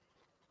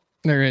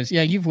 There is.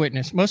 Yeah. You've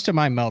witnessed most of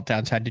my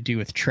meltdowns had to do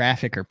with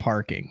traffic or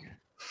parking.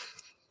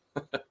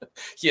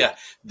 Yeah,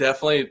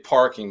 definitely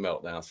parking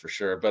meltdowns for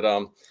sure. But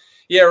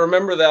yeah,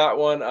 remember that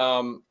one.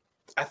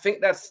 I think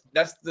that's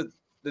the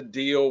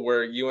deal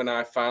where you and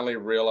I finally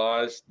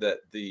realized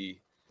that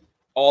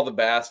all the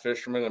bass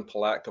fishermen in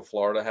Palatka,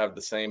 Florida have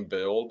the same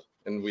build,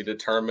 and we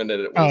determined that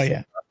it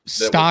was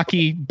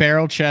stocky,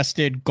 barrel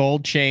chested,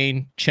 gold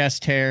chain,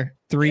 chest hair,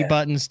 three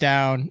buttons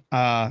down,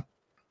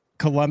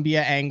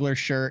 Columbia angler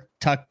shirt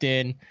tucked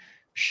in,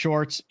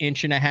 shorts 1.5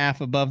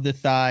 inches above the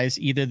thighs,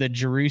 either the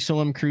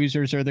Jerusalem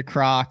Cruisers or the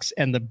Crocs,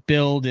 and the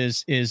build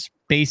is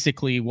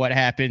basically what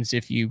happens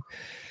if you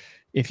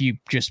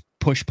just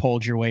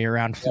push-pulled your way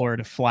around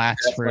Florida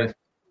flats for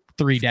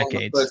 3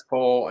 decades. Push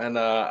pole, and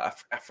I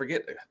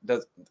forget.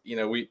 The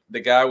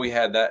guy we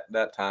had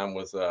that time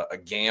was a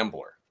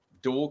gambler,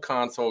 dual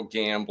console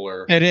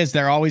gambler. It is.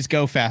 They're always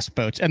go fast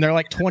boats, and they're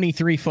like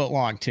 23 foot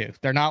long too.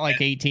 They're not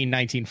like 18,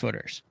 19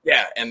 footers.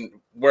 Yeah, and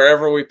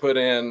wherever we put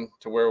in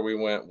to where we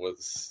went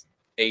was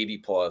 80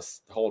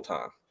 plus the whole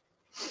time.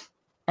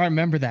 I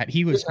remember that.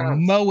 He was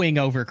mowing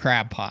over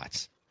crab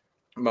pots.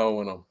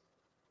 Mowing them.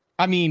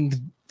 I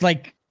mean,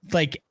 like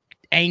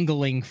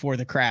angling for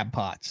the crab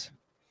pots.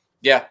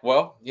 Yeah,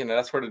 well,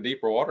 that's where the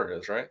deeper water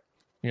is, right?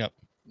 Yep.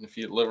 If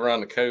you live around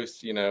the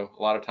coast, a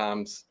lot of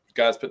times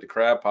guys put the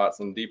crab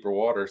pots in deeper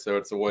water, so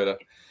it's a way to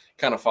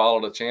kind of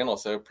follow the channel.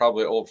 So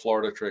probably an old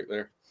Florida trick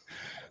there.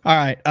 All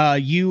right.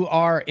 You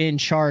are in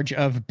charge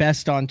of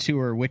Best on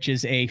Tour, which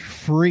is a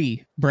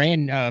free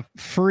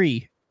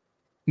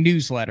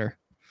newsletter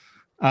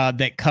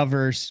that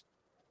covers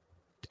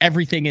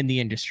everything in the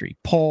industry: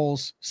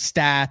 polls,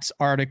 stats,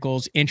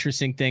 articles,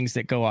 interesting things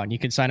that go on. You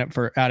can sign up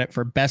at it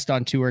for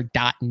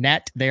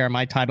bestontour.net. They are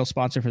my title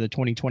sponsor for the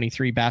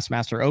 2023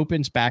 Bassmaster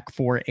Opens, back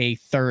for a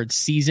 3rd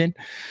season.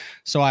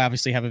 So I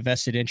obviously have a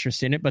vested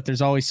interest in it, but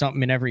there's always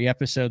something in every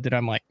episode that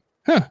I'm like,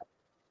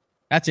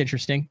 that's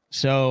interesting.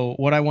 So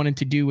what I wanted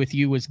to do with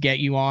you was get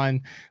you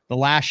on the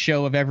last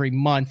show of every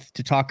month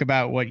to talk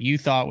about what you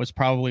thought was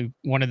probably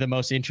one of the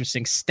most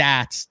interesting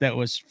stats that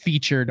was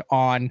featured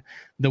on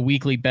the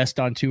weekly Best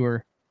on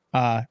Tour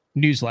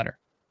newsletter.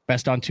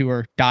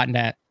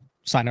 bestontour.net.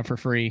 Sign up for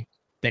free.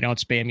 They don't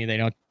spam you. They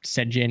don't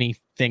send you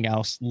anything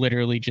else.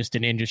 Literally just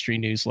an industry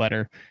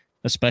newsletter,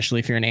 especially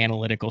if you're an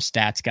analytical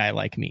stats guy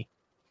like me.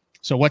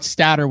 So what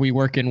stat are we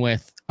working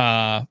with?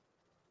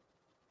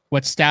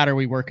 What stat are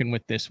we working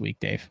with this week,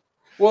 Dave?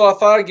 Well, I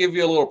thought I'd give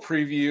you a little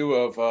preview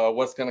of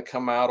what's going to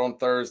come out on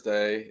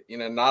Thursday. You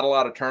know, not a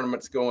lot of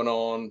tournaments going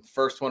on.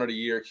 First one of the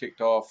year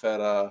kicked off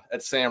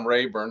at Sam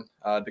Rayburn,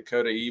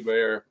 Dakota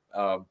Eber.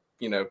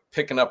 You know,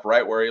 picking up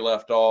right where he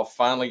left off,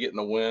 finally getting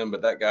the win,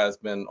 but that guy's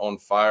been on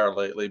fire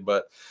lately.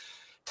 But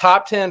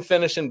top 10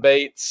 finishing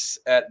baits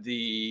at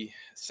the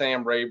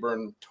Sam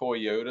Rayburn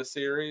Toyota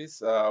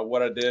Series.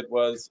 What I did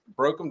was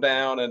broke them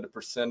down into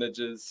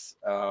percentages,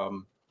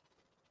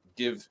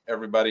 give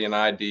everybody an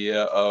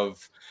idea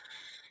of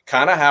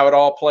kind of how it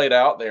all played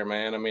out there,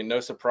 man. I mean, no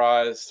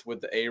surprise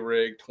with the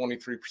A-Rig,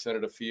 23%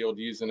 of the field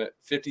using it,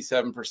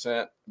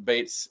 57%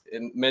 baits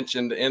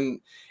mentioned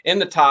in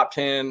the top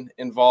 10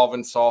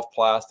 involving soft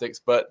plastics.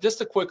 But just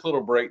a quick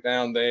little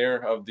breakdown there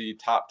of the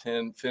top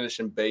 10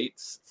 finishing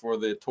baits for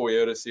the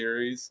Toyota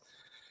Series.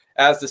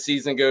 As the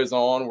season goes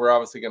on, we're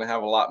obviously going to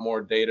have a lot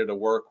more data to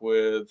work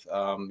with.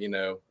 You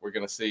know, we're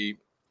going to see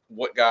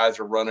what guys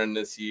are running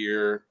this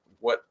year,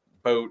 what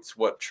boats,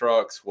 what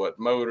trucks, what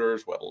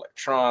motors, what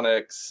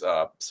electronics,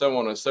 so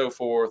on and so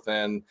forth.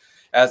 And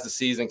as the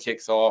season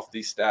kicks off,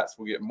 these stats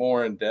will get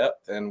more in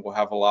depth and we'll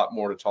have a lot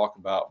more to talk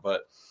about.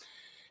 But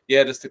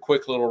yeah, just a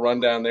quick little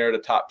rundown there, the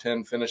top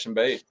 10 finishing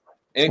bait.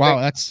 Anything wow,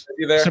 that's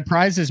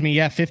surprises me.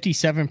 Yeah,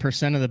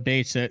 57% of the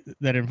baits that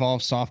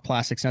involve soft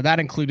plastics. Now that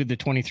included the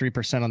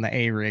 23% on the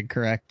A-Rig,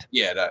 correct?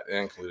 Yeah, that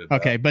included.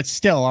 Okay, but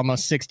still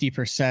almost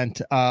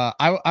 60%.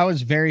 I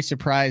was very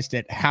surprised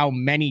at how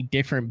many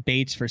different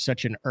baits for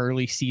such an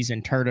early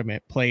season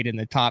tournament played in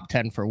the top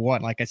 10 for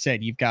one. Like I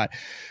said, you've got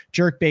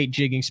jerkbait,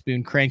 jigging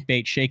spoon,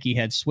 crankbait, shaky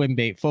head, swim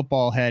bait,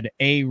 football head,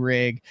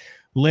 A-Rig,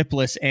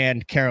 lipless,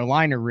 and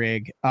Carolina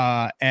rig.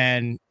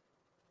 And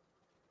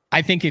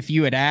I think if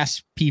you had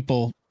asked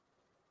people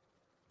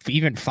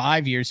even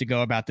 5 years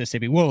ago about this, they'd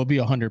be, well, it'll be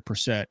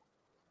 100%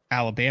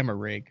 Alabama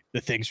rig.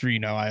 The things where, you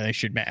know, I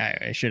should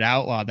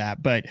outlaw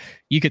that. But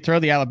you could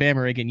throw the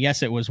Alabama rig, and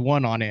yes, it was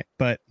one on it.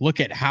 But look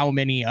at how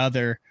many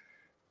other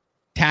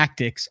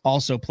tactics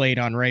also played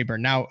on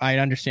Rayburn. Now, I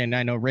understand.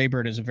 I know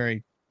Rayburn is a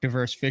very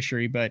diverse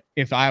fishery, but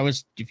if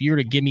you were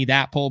to give me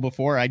that poll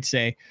before, I'd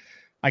say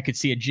I could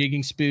see a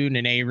jigging spoon,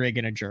 an A-Rig,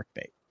 and a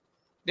jerkbait.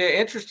 Yeah,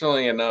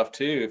 interestingly enough,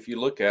 too, if you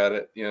look at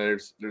it, you know,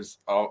 there's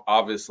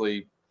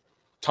obviously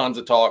tons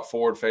of talk,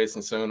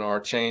 forward-facing sonar,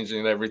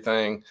 changing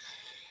everything.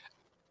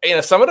 You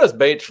know, some of those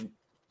baits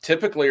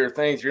typically are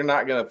things you're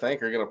not going to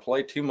think are going to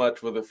play too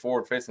much with a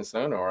forward-facing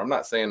sonar. I'm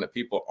not saying that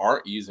people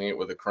aren't using it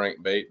with a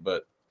crankbait,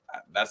 but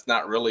that's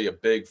not really a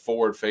big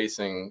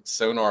forward-facing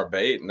sonar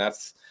bait, and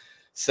that's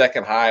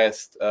second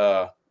highest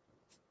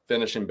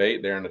finishing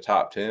bait there in the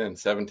top 10.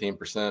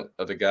 17%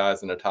 of the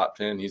guys in the top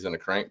 10 using a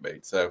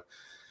crankbait. So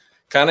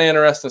kind of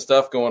interesting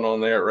stuff going on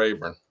there at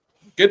Rayburn.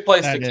 Good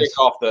place to kick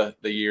off the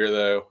year,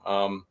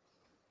 though.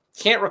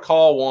 Can't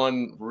recall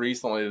one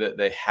recently that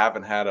they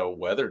haven't had a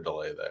weather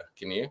delay, though.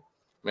 Can you? I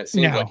mean, it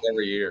seems like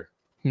every year.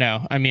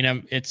 No, I mean,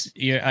 I'm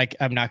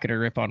not going to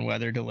rip on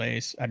weather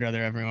delays. I'd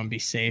rather everyone be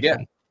safe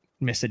and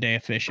miss a day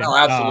of fishing. No,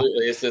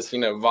 absolutely. It's just, you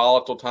know,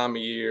 volatile time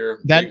of year.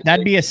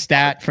 That'd be a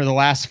stat for the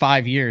last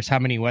 5 years. How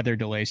many weather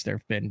delays there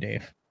have been,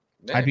 Dave?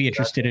 Yeah, I'd be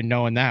interested in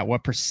knowing that.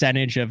 What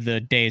percentage of the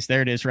days?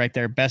 There it is right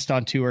there.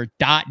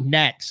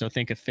 bestontour.net. So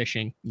think of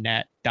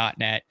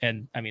fishingnet.net.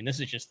 And I mean, this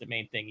is just the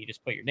main thing. You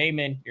just put your name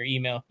in, your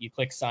email, you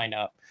click sign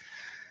up,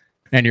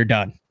 and you're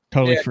done.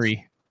 Totally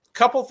free.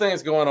 Couple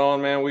things going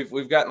on, man.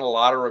 We've gotten a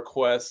lot of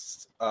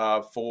requests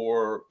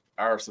for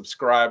our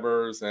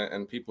subscribers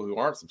and people who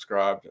aren't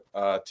subscribed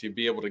to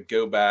be able to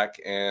go back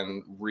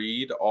and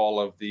read all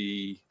of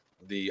the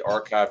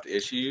archived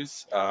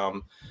issues.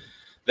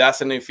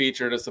 That's a new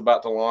feature that's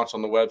about to launch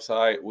on the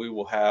website. We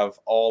will have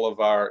all of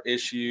our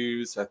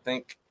issues. I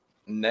think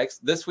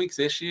this week's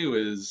issue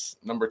is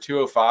number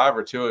 205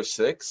 or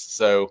 206.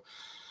 So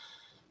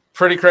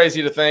pretty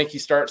crazy to think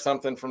you start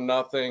something from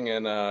nothing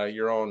and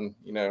you're on,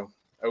 you know,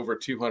 over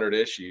 200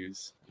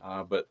 issues.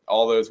 But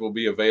all those will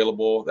be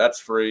available. That's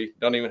free.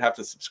 Don't even have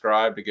to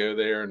subscribe to go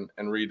there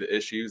and read the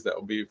issues. That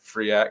will be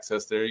free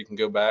access there. You can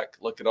go back,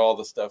 look at all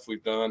the stuff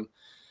we've done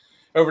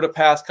over the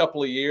past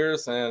couple of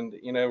years. And,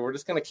 you know, we're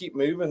just going to keep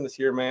moving this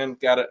year, man.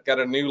 Got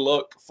a new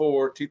look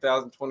for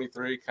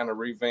 2023, kind of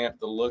revamp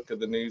the look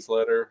of the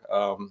newsletter.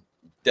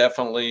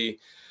 Definitely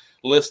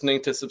listening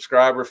to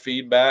subscriber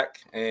feedback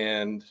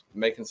and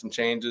making some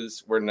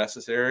changes where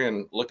necessary,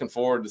 and looking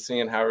forward to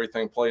seeing how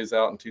everything plays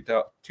out in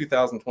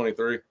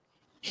 2023.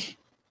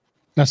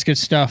 That's good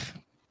stuff.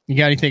 You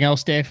got anything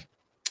else, Dave?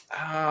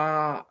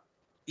 Yeah,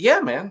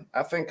 man.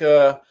 I think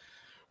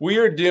we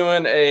are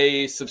doing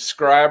a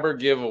subscriber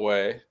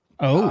giveaway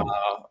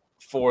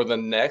for the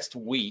next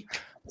week.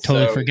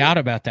 Totally forgot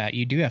about that.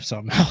 You do have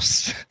something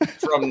else.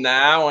 From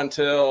now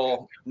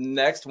until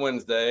next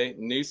Wednesday,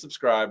 new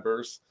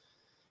subscribers,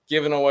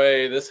 giving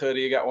away this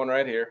hoodie. You got one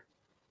right here.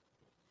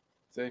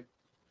 See?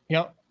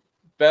 Yep.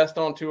 Best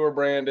on Tour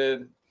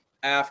branded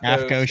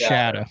AFCO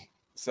Shadow.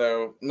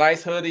 So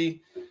nice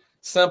hoodie.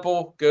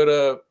 Simple. Go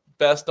to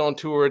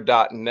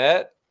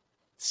bestontour.net.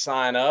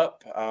 Sign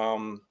up.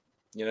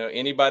 You know,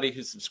 anybody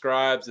who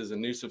subscribes is a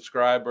new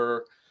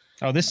subscriber.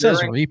 Oh, this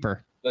says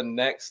Reaper. the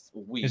next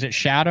week. Is it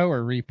Shadow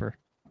or Reaper?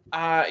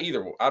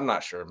 Either. I'm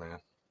not sure, man.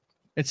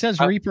 It says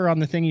Reaper on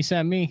the thing you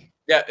sent me.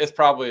 Yeah, it's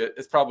probably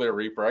a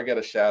Reaper. I got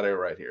a Shadow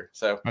right here.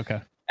 So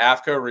okay,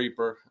 AFCO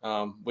Reaper,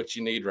 which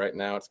you need right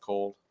now. It's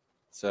cold.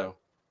 So.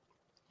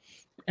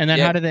 And then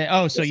how do they?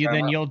 Oh, so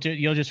you'll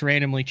just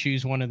randomly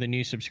choose one of the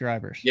new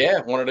subscribers.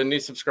 Yeah, one of the new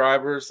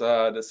subscribers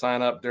to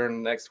sign up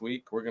during the next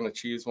week. We're gonna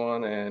choose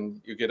one,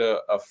 and you get a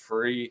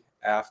free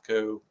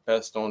AFCO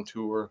Best on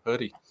Tour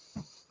hoodie.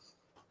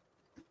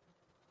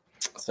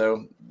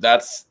 So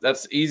that's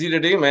easy to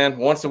do, man.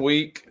 Once a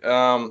week,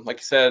 like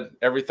you said,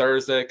 every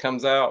Thursday it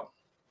comes out.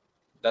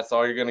 That's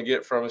all you're going to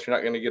get from us. You're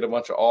not going to get a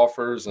bunch of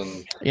offers.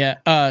 And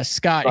yeah,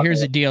 Scott,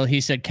 here's the deal.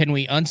 He said, can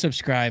we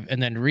unsubscribe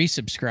and then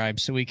resubscribe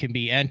so we can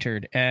be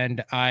entered?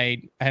 And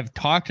I have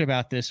talked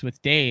about this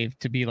with Dave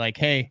to be like,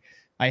 hey,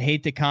 I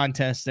hate the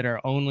contests that are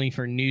only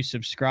for new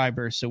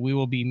subscribers. So we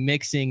will be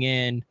mixing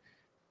in.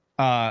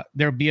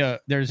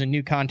 There's a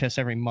new contest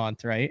every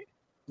month, right?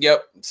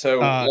 Yep. So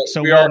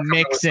we'll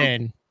mix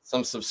in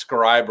some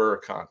subscriber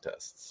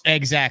contests.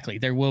 Exactly.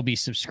 There will be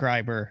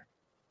subscriber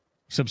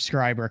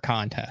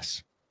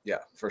contests. Yeah,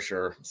 for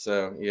sure.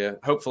 So yeah,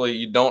 hopefully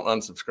you don't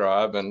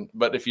unsubscribe,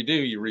 but if you do,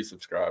 you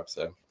resubscribe.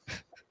 So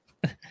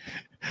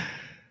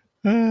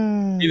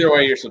either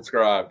way, you're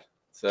subscribed.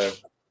 So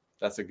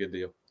that's a good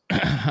deal. All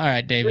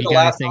right, Dave. The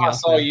last time I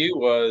saw you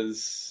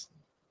was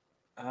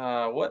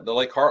the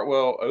Lake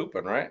Hartwell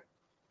Open, right?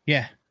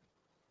 Yeah,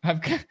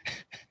 I've got.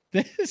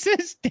 This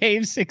is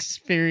Dave's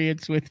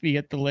experience with me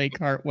at the Lake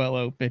Hartwell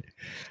Open.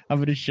 I'm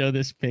going to show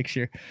this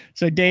picture.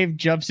 So Dave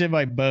jumps in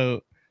my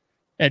boat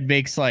and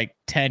makes like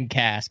 10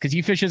 casts because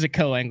you fish as a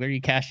co-angler,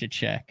 you cast a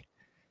check.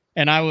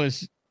 And I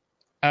was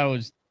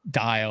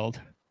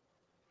dialed,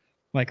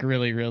 like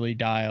really, really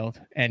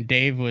dialed. And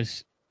Dave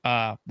was,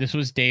 this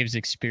was Dave's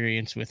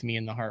experience with me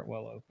in the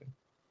Hartwell Open.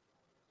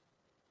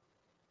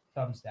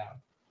 Thumbs down.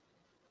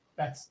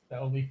 That's the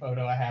only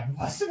photo I have of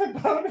us in the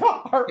boat in the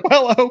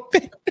Hartwell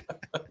Open.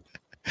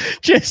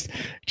 just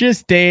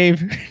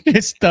Dave,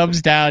 just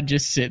thumbs down,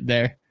 just sitting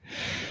there.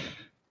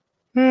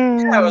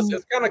 Yeah,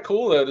 it's kind of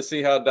cool though to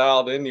see how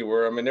dialed in you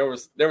were. I mean, there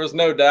was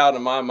no doubt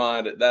in my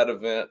mind at that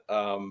event,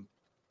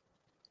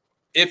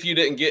 if you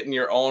didn't get in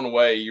your own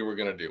way, you were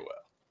going to do well.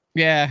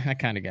 Yeah, I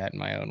kind of got in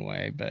my own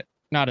way, but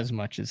not as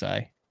much as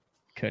I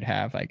could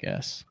have, I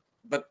guess.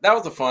 But that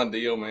was a fun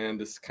deal, man.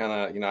 Just kind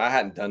of, I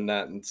hadn't done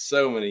that in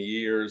so many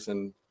years,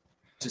 and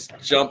just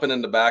jumping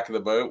in the back of the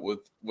boat with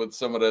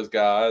some of those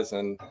guys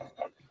and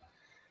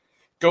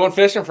going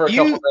fishing for a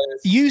couple of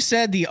days. You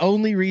said the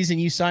only reason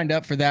you signed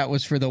up for that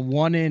was for the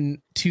 1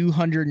 in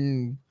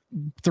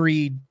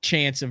 203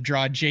 chance of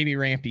drawing Jamie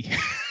Rampy.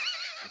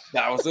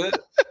 That was it.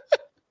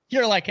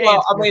 You're like, hey,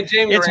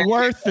 Jamie it's Rampy,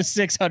 worth the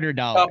 $600. A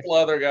couple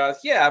other guys.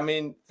 Yeah, I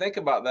mean, think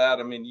about that.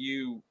 I mean,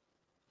 you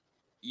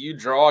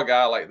draw a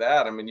guy like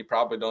that. I mean, you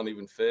probably don't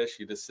even fish.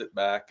 You just sit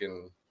back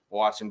and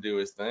watch him do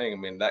his thing. I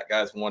mean, that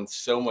guy's won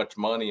so much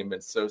money and been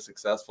so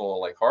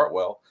successful like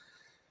Hartwell.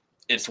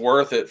 It's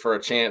worth it for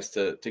a chance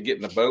to get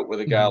in the boat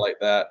with a guy like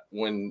that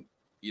when,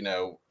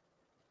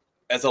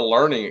 as a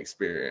learning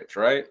experience,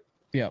 right?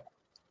 Yep.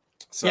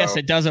 So, yes,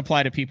 it does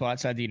apply to people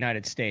outside the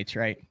United States,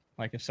 right?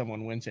 Like if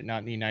someone wins it not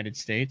in the United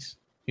States,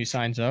 who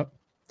signs up?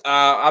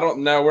 I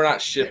don't know. We're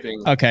not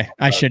shipping. Okay.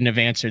 I shouldn't have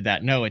answered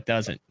that. No, it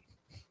doesn't.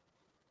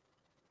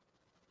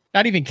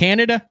 Not even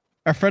Canada?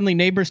 Our friendly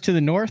neighbors to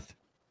the north?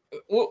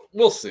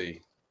 We'll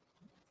see.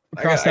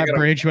 Cross that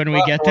bridge when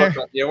we get there?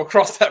 Yeah, we'll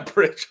cross that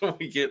bridge when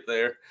we get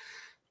there.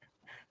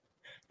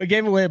 We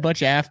gave away a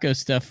bunch of AFCO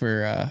stuff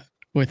for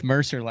with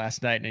Mercer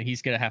last night, and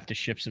he's going to have to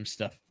ship some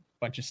stuff,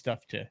 bunch of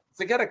stuff to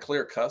they got to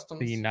clear customs?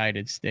 The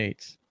United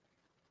States.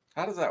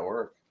 How does that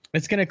work?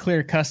 It's going to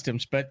clear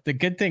customs, but the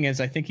good thing is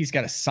I think he's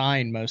got to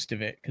sign most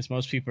of it because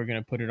most people are going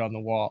to put it on the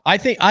wall. I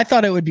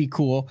thought it would be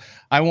cool.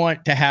 I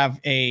want to have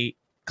a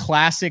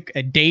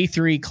day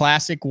 3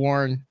 classic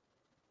worn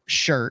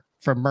shirt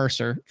from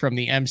Mercer from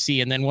the MC.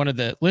 And then one of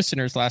the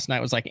listeners last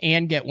night was like,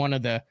 and get one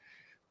of the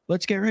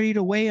let's get ready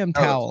to weigh him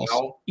towels.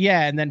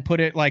 Yeah. And then put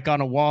it like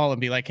on a wall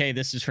and be like, hey,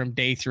 this is from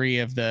day 3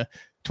 of the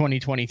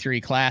 2023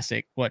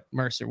 classic, what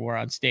Mercer wore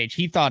on stage.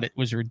 He thought it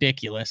was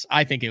ridiculous.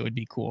 I think it would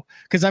be cool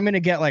because I'm going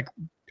to get like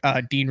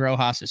Dean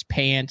Rojas's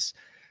pants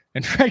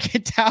and Fred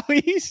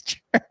Gatawi's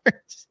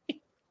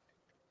jersey.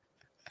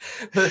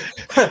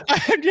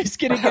 I'm just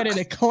going to get an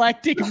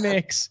eclectic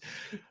mix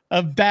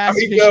of bass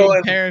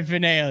fishing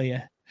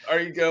paraphernalia.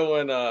 Are you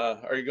going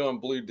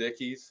Blue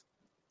Dickies?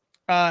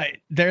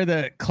 They're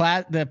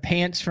the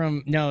pants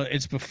from, no,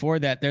 it's before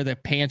that. They're the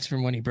pants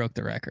from when he broke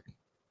the record.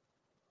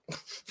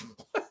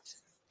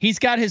 He's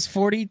got his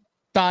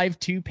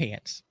 45-2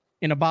 pants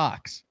in a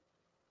box.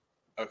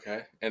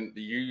 Okay. And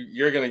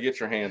you're going to get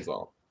your hands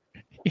on.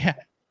 Yeah.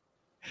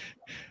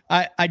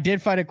 I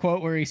did find a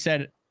quote where he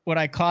said, when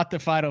I caught the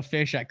final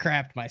fish, I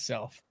crapped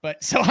myself.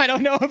 But so I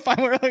don't know if I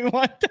really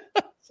want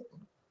those.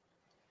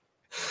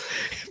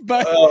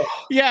 But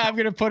yeah,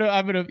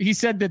 he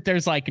said that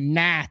there's like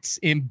gnats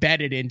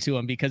embedded into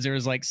him because there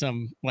was like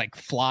some like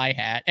fly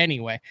hat.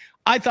 Anyway,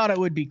 I thought it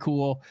would be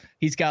cool.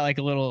 He's got like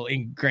a little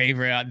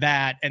engraver on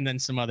that and then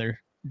some other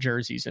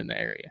jerseys in the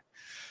area.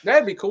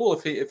 That'd be cool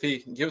if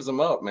he gives them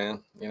up,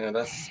 man. You know,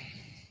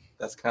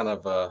 that's kind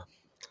of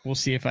we'll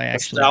see if I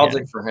actually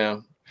nostalgic for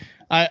him.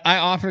 I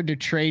offered to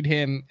trade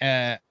him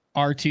a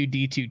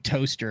R2D2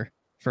 toaster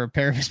for a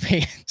pair of his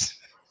pants.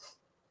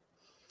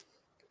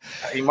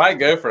 He might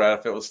go for that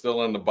if it was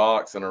still in the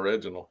box and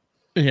original.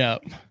 Yeah.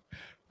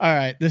 All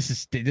right. This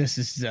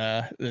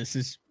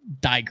is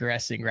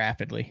digressing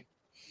rapidly.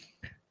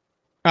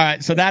 All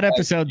right. So that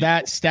episode,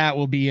 that stat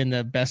will be in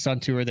the Best on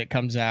Tour that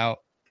comes out.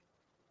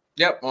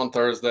 Yep, on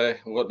Thursday.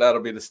 Well,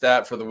 that'll be the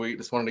stat for the week.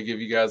 Just wanted to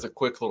give you guys a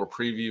quick little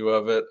preview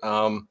of it.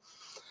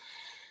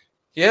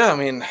 Yeah, I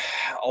mean,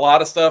 a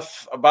lot of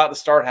stuff about to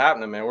start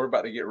happening, man. We're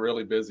about to get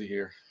really busy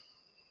here.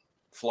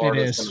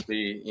 Florida's going to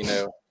be, you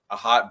know, a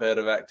hotbed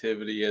of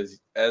activity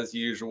as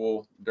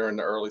usual during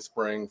the early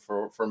spring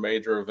for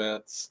major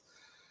events.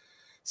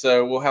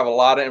 So we'll have a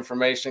lot of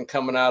information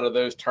coming out of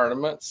those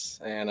tournaments.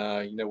 And,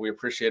 you know, we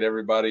appreciate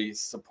everybody's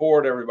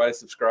support, everybody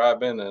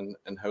subscribing,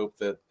 and hope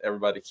that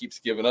everybody keeps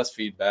giving us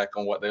feedback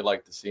on what they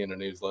like to see in the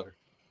newsletter.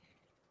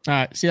 All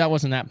right. See, that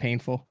wasn't that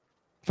painful.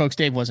 Folks,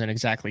 Dave wasn't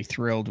exactly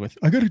thrilled with,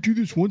 I got to do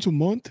this once a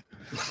month.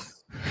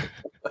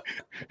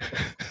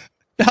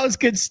 That was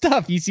good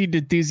stuff. You seemed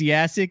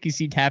enthusiastic. You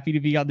seemed happy to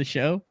be on the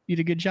show. You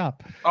did a good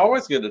job.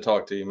 Always good to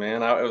talk to you,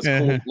 man. It was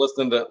cool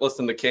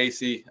listening to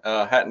Casey.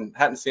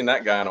 Hadn't seen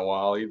that guy in a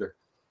while either.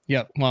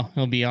 Yep. Well,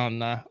 he'll be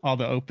on all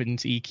the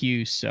Opens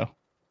EQs. So,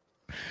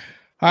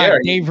 all right,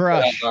 Dave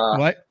Rush.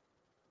 What?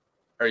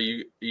 Are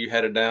you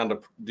headed down to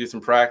do some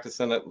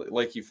practicing at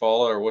Lake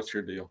Eufaula, or what's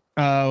your deal?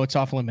 It's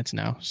off limits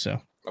now.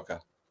 So okay.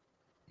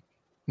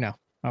 No,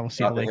 I will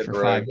see the lake for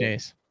 5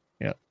 days.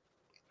 Yep.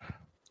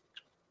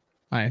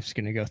 I'm just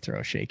gonna go throw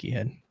a shaky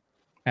head.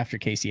 After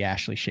Casey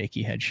Ashley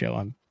shaky head show,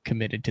 I'm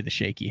committed to the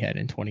shaky head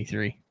in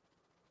 23.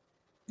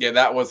 Yeah,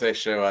 that was a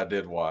show I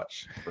did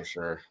watch for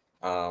sure.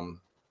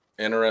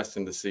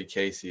 Interesting to see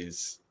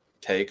Casey's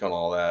take on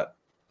all that.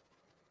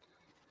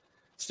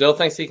 Still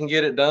thinks he can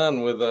get it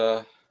done with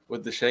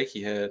the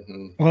shaky head.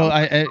 And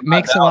it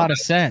makes a lot of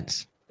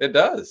sense. It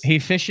does. He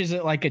fishes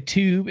it like a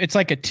tube. It's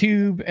like a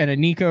tube and a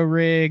Nico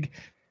rig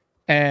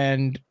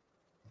and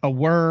a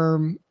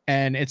worm,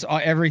 and it's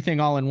everything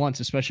all in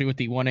once, especially with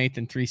the 1/8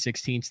 and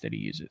 3/16 that he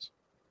uses.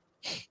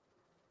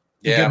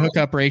 Yeah, good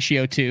hookup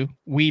ratio too.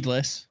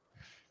 Weedless.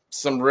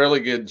 Some really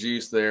good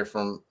juice there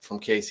from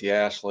Casey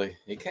Ashley.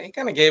 He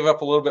kind of gave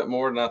up a little bit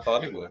more than I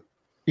thought he would.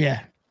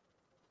 Yeah,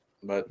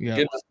 but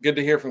good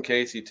to hear from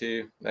Casey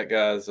too. That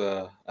guy's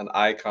an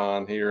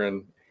icon here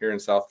in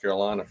South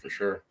Carolina for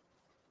sure.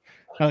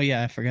 Oh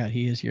yeah, I forgot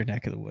he is your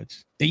neck of the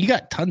woods. You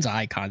got tons of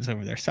icons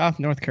over there. South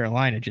North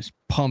Carolina just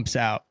pumps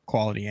out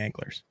quality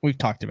anglers. We've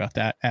talked about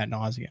that ad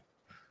nauseum.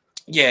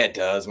 Yeah, it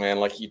does,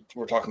 man. Like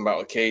we're talking about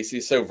with Casey,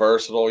 so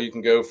versatile. You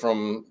can go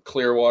from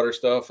clearwater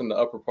stuff in the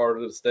upper part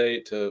of the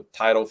state to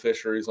tidal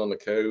fisheries on the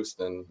coast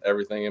and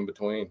everything in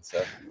between.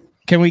 So,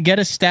 can we get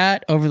a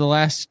stat over the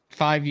last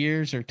 5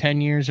 years or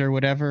 10 years or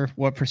whatever?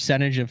 What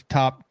percentage of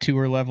top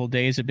tour level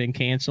days have been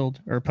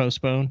canceled or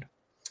postponed?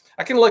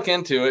 I can look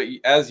into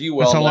it. As you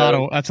well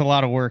know, that's a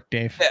lot of work,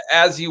 Dave.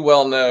 As you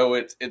well know,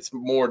 it's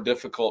more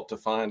difficult to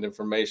find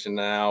information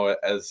now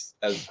as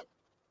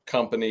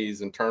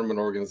companies and tournament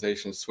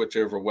organizations switch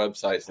over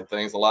websites and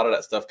things. A lot of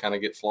that stuff kind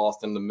of gets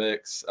lost in the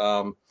mix.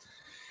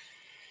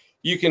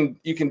 You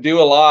can do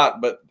a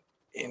lot, but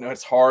you know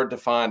it's hard to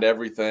find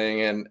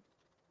everything, and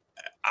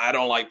I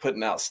don't like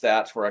putting out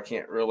stats where I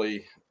can't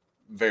really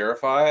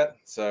verify it.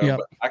 So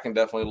but I can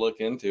definitely look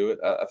into it.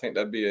 I think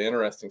that'd be an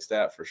interesting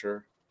stat for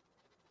sure.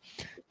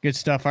 Good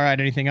stuff. All right.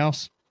 Anything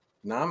else?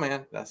 Nah,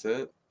 man. That's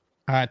it.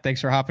 All right. Thanks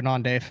for hopping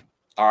on, Dave.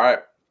 All right.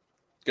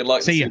 Good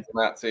luck. See you,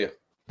 Matt. See you.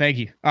 Thank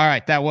you. All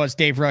right. That was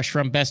Dave Rush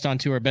from Best on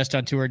Tour,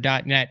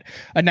 bestontour.net.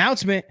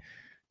 Announcement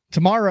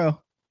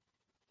tomorrow.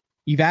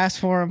 You've asked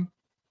for him.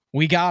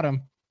 We got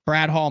him.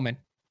 Brad Hallman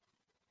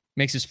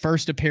makes his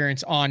first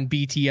appearance on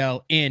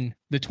BTL in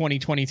the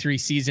 2023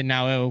 season.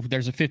 Now,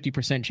 there's a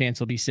 50% chance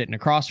he'll be sitting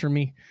across from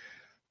me.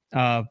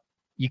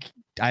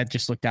 I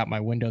just looked out my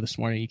window this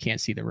morning. You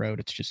can't see the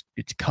road.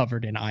 It's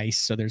covered in ice.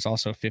 So there's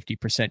also a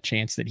 50%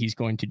 chance that he's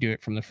going to do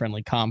it from the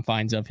friendly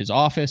confines of his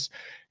office.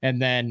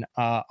 And then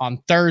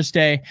on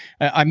Thursday,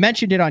 I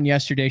mentioned it on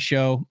yesterday's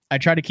show. I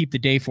try to keep the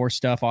day 4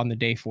 stuff on the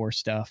day 4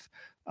 stuff.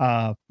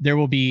 There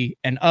will be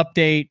an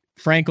update.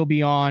 Frank will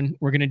be on.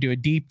 We're going to do a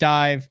deep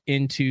dive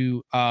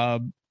into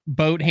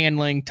boat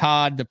handling.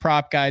 Todd, the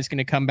prop guy, is going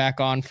to come back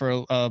on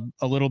for a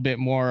little bit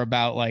more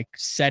about like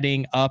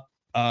setting up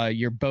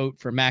your boat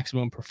for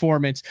maximum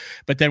performance.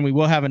 But then we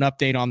will have an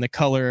update on the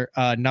color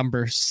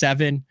number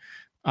 7.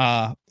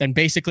 And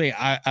basically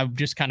I'm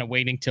just kind of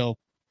waiting till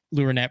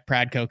LureNet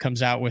Pradco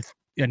comes out with,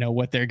 you know,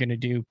 what they're going to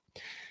do.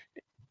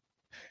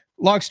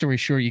 Long story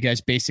short, you guys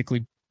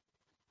basically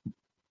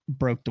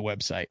broke the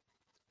website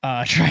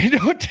trying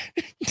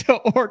to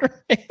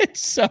order it.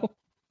 So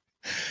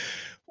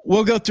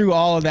we'll go through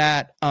all of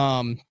that.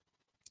 The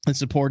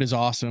support is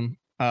awesome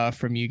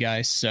from you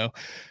guys. So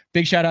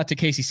big shout out to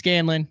Casey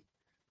Scanlon.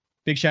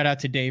 Big shout out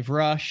to Dave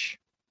Rush.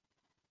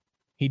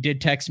 He did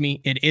text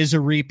me. It is a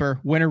Reaper.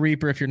 Win a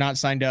Reaper if you're not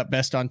signed up,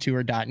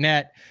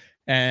 bestontour.net.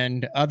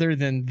 And other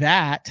than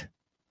that,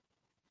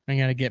 I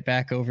got to get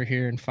back over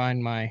here and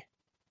find my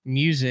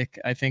music.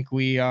 I think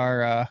we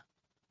are...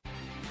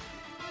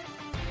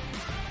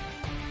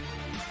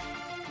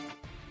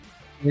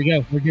 Here we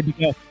go. We're good to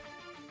go.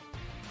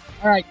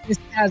 All right. This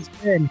has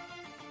been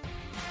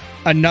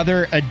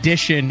another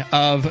edition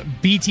of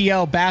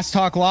BTL Bass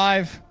Talk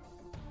Live.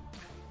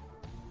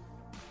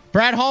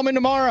 Brad Hallman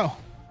tomorrow.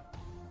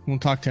 We'll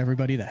talk to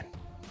everybody then.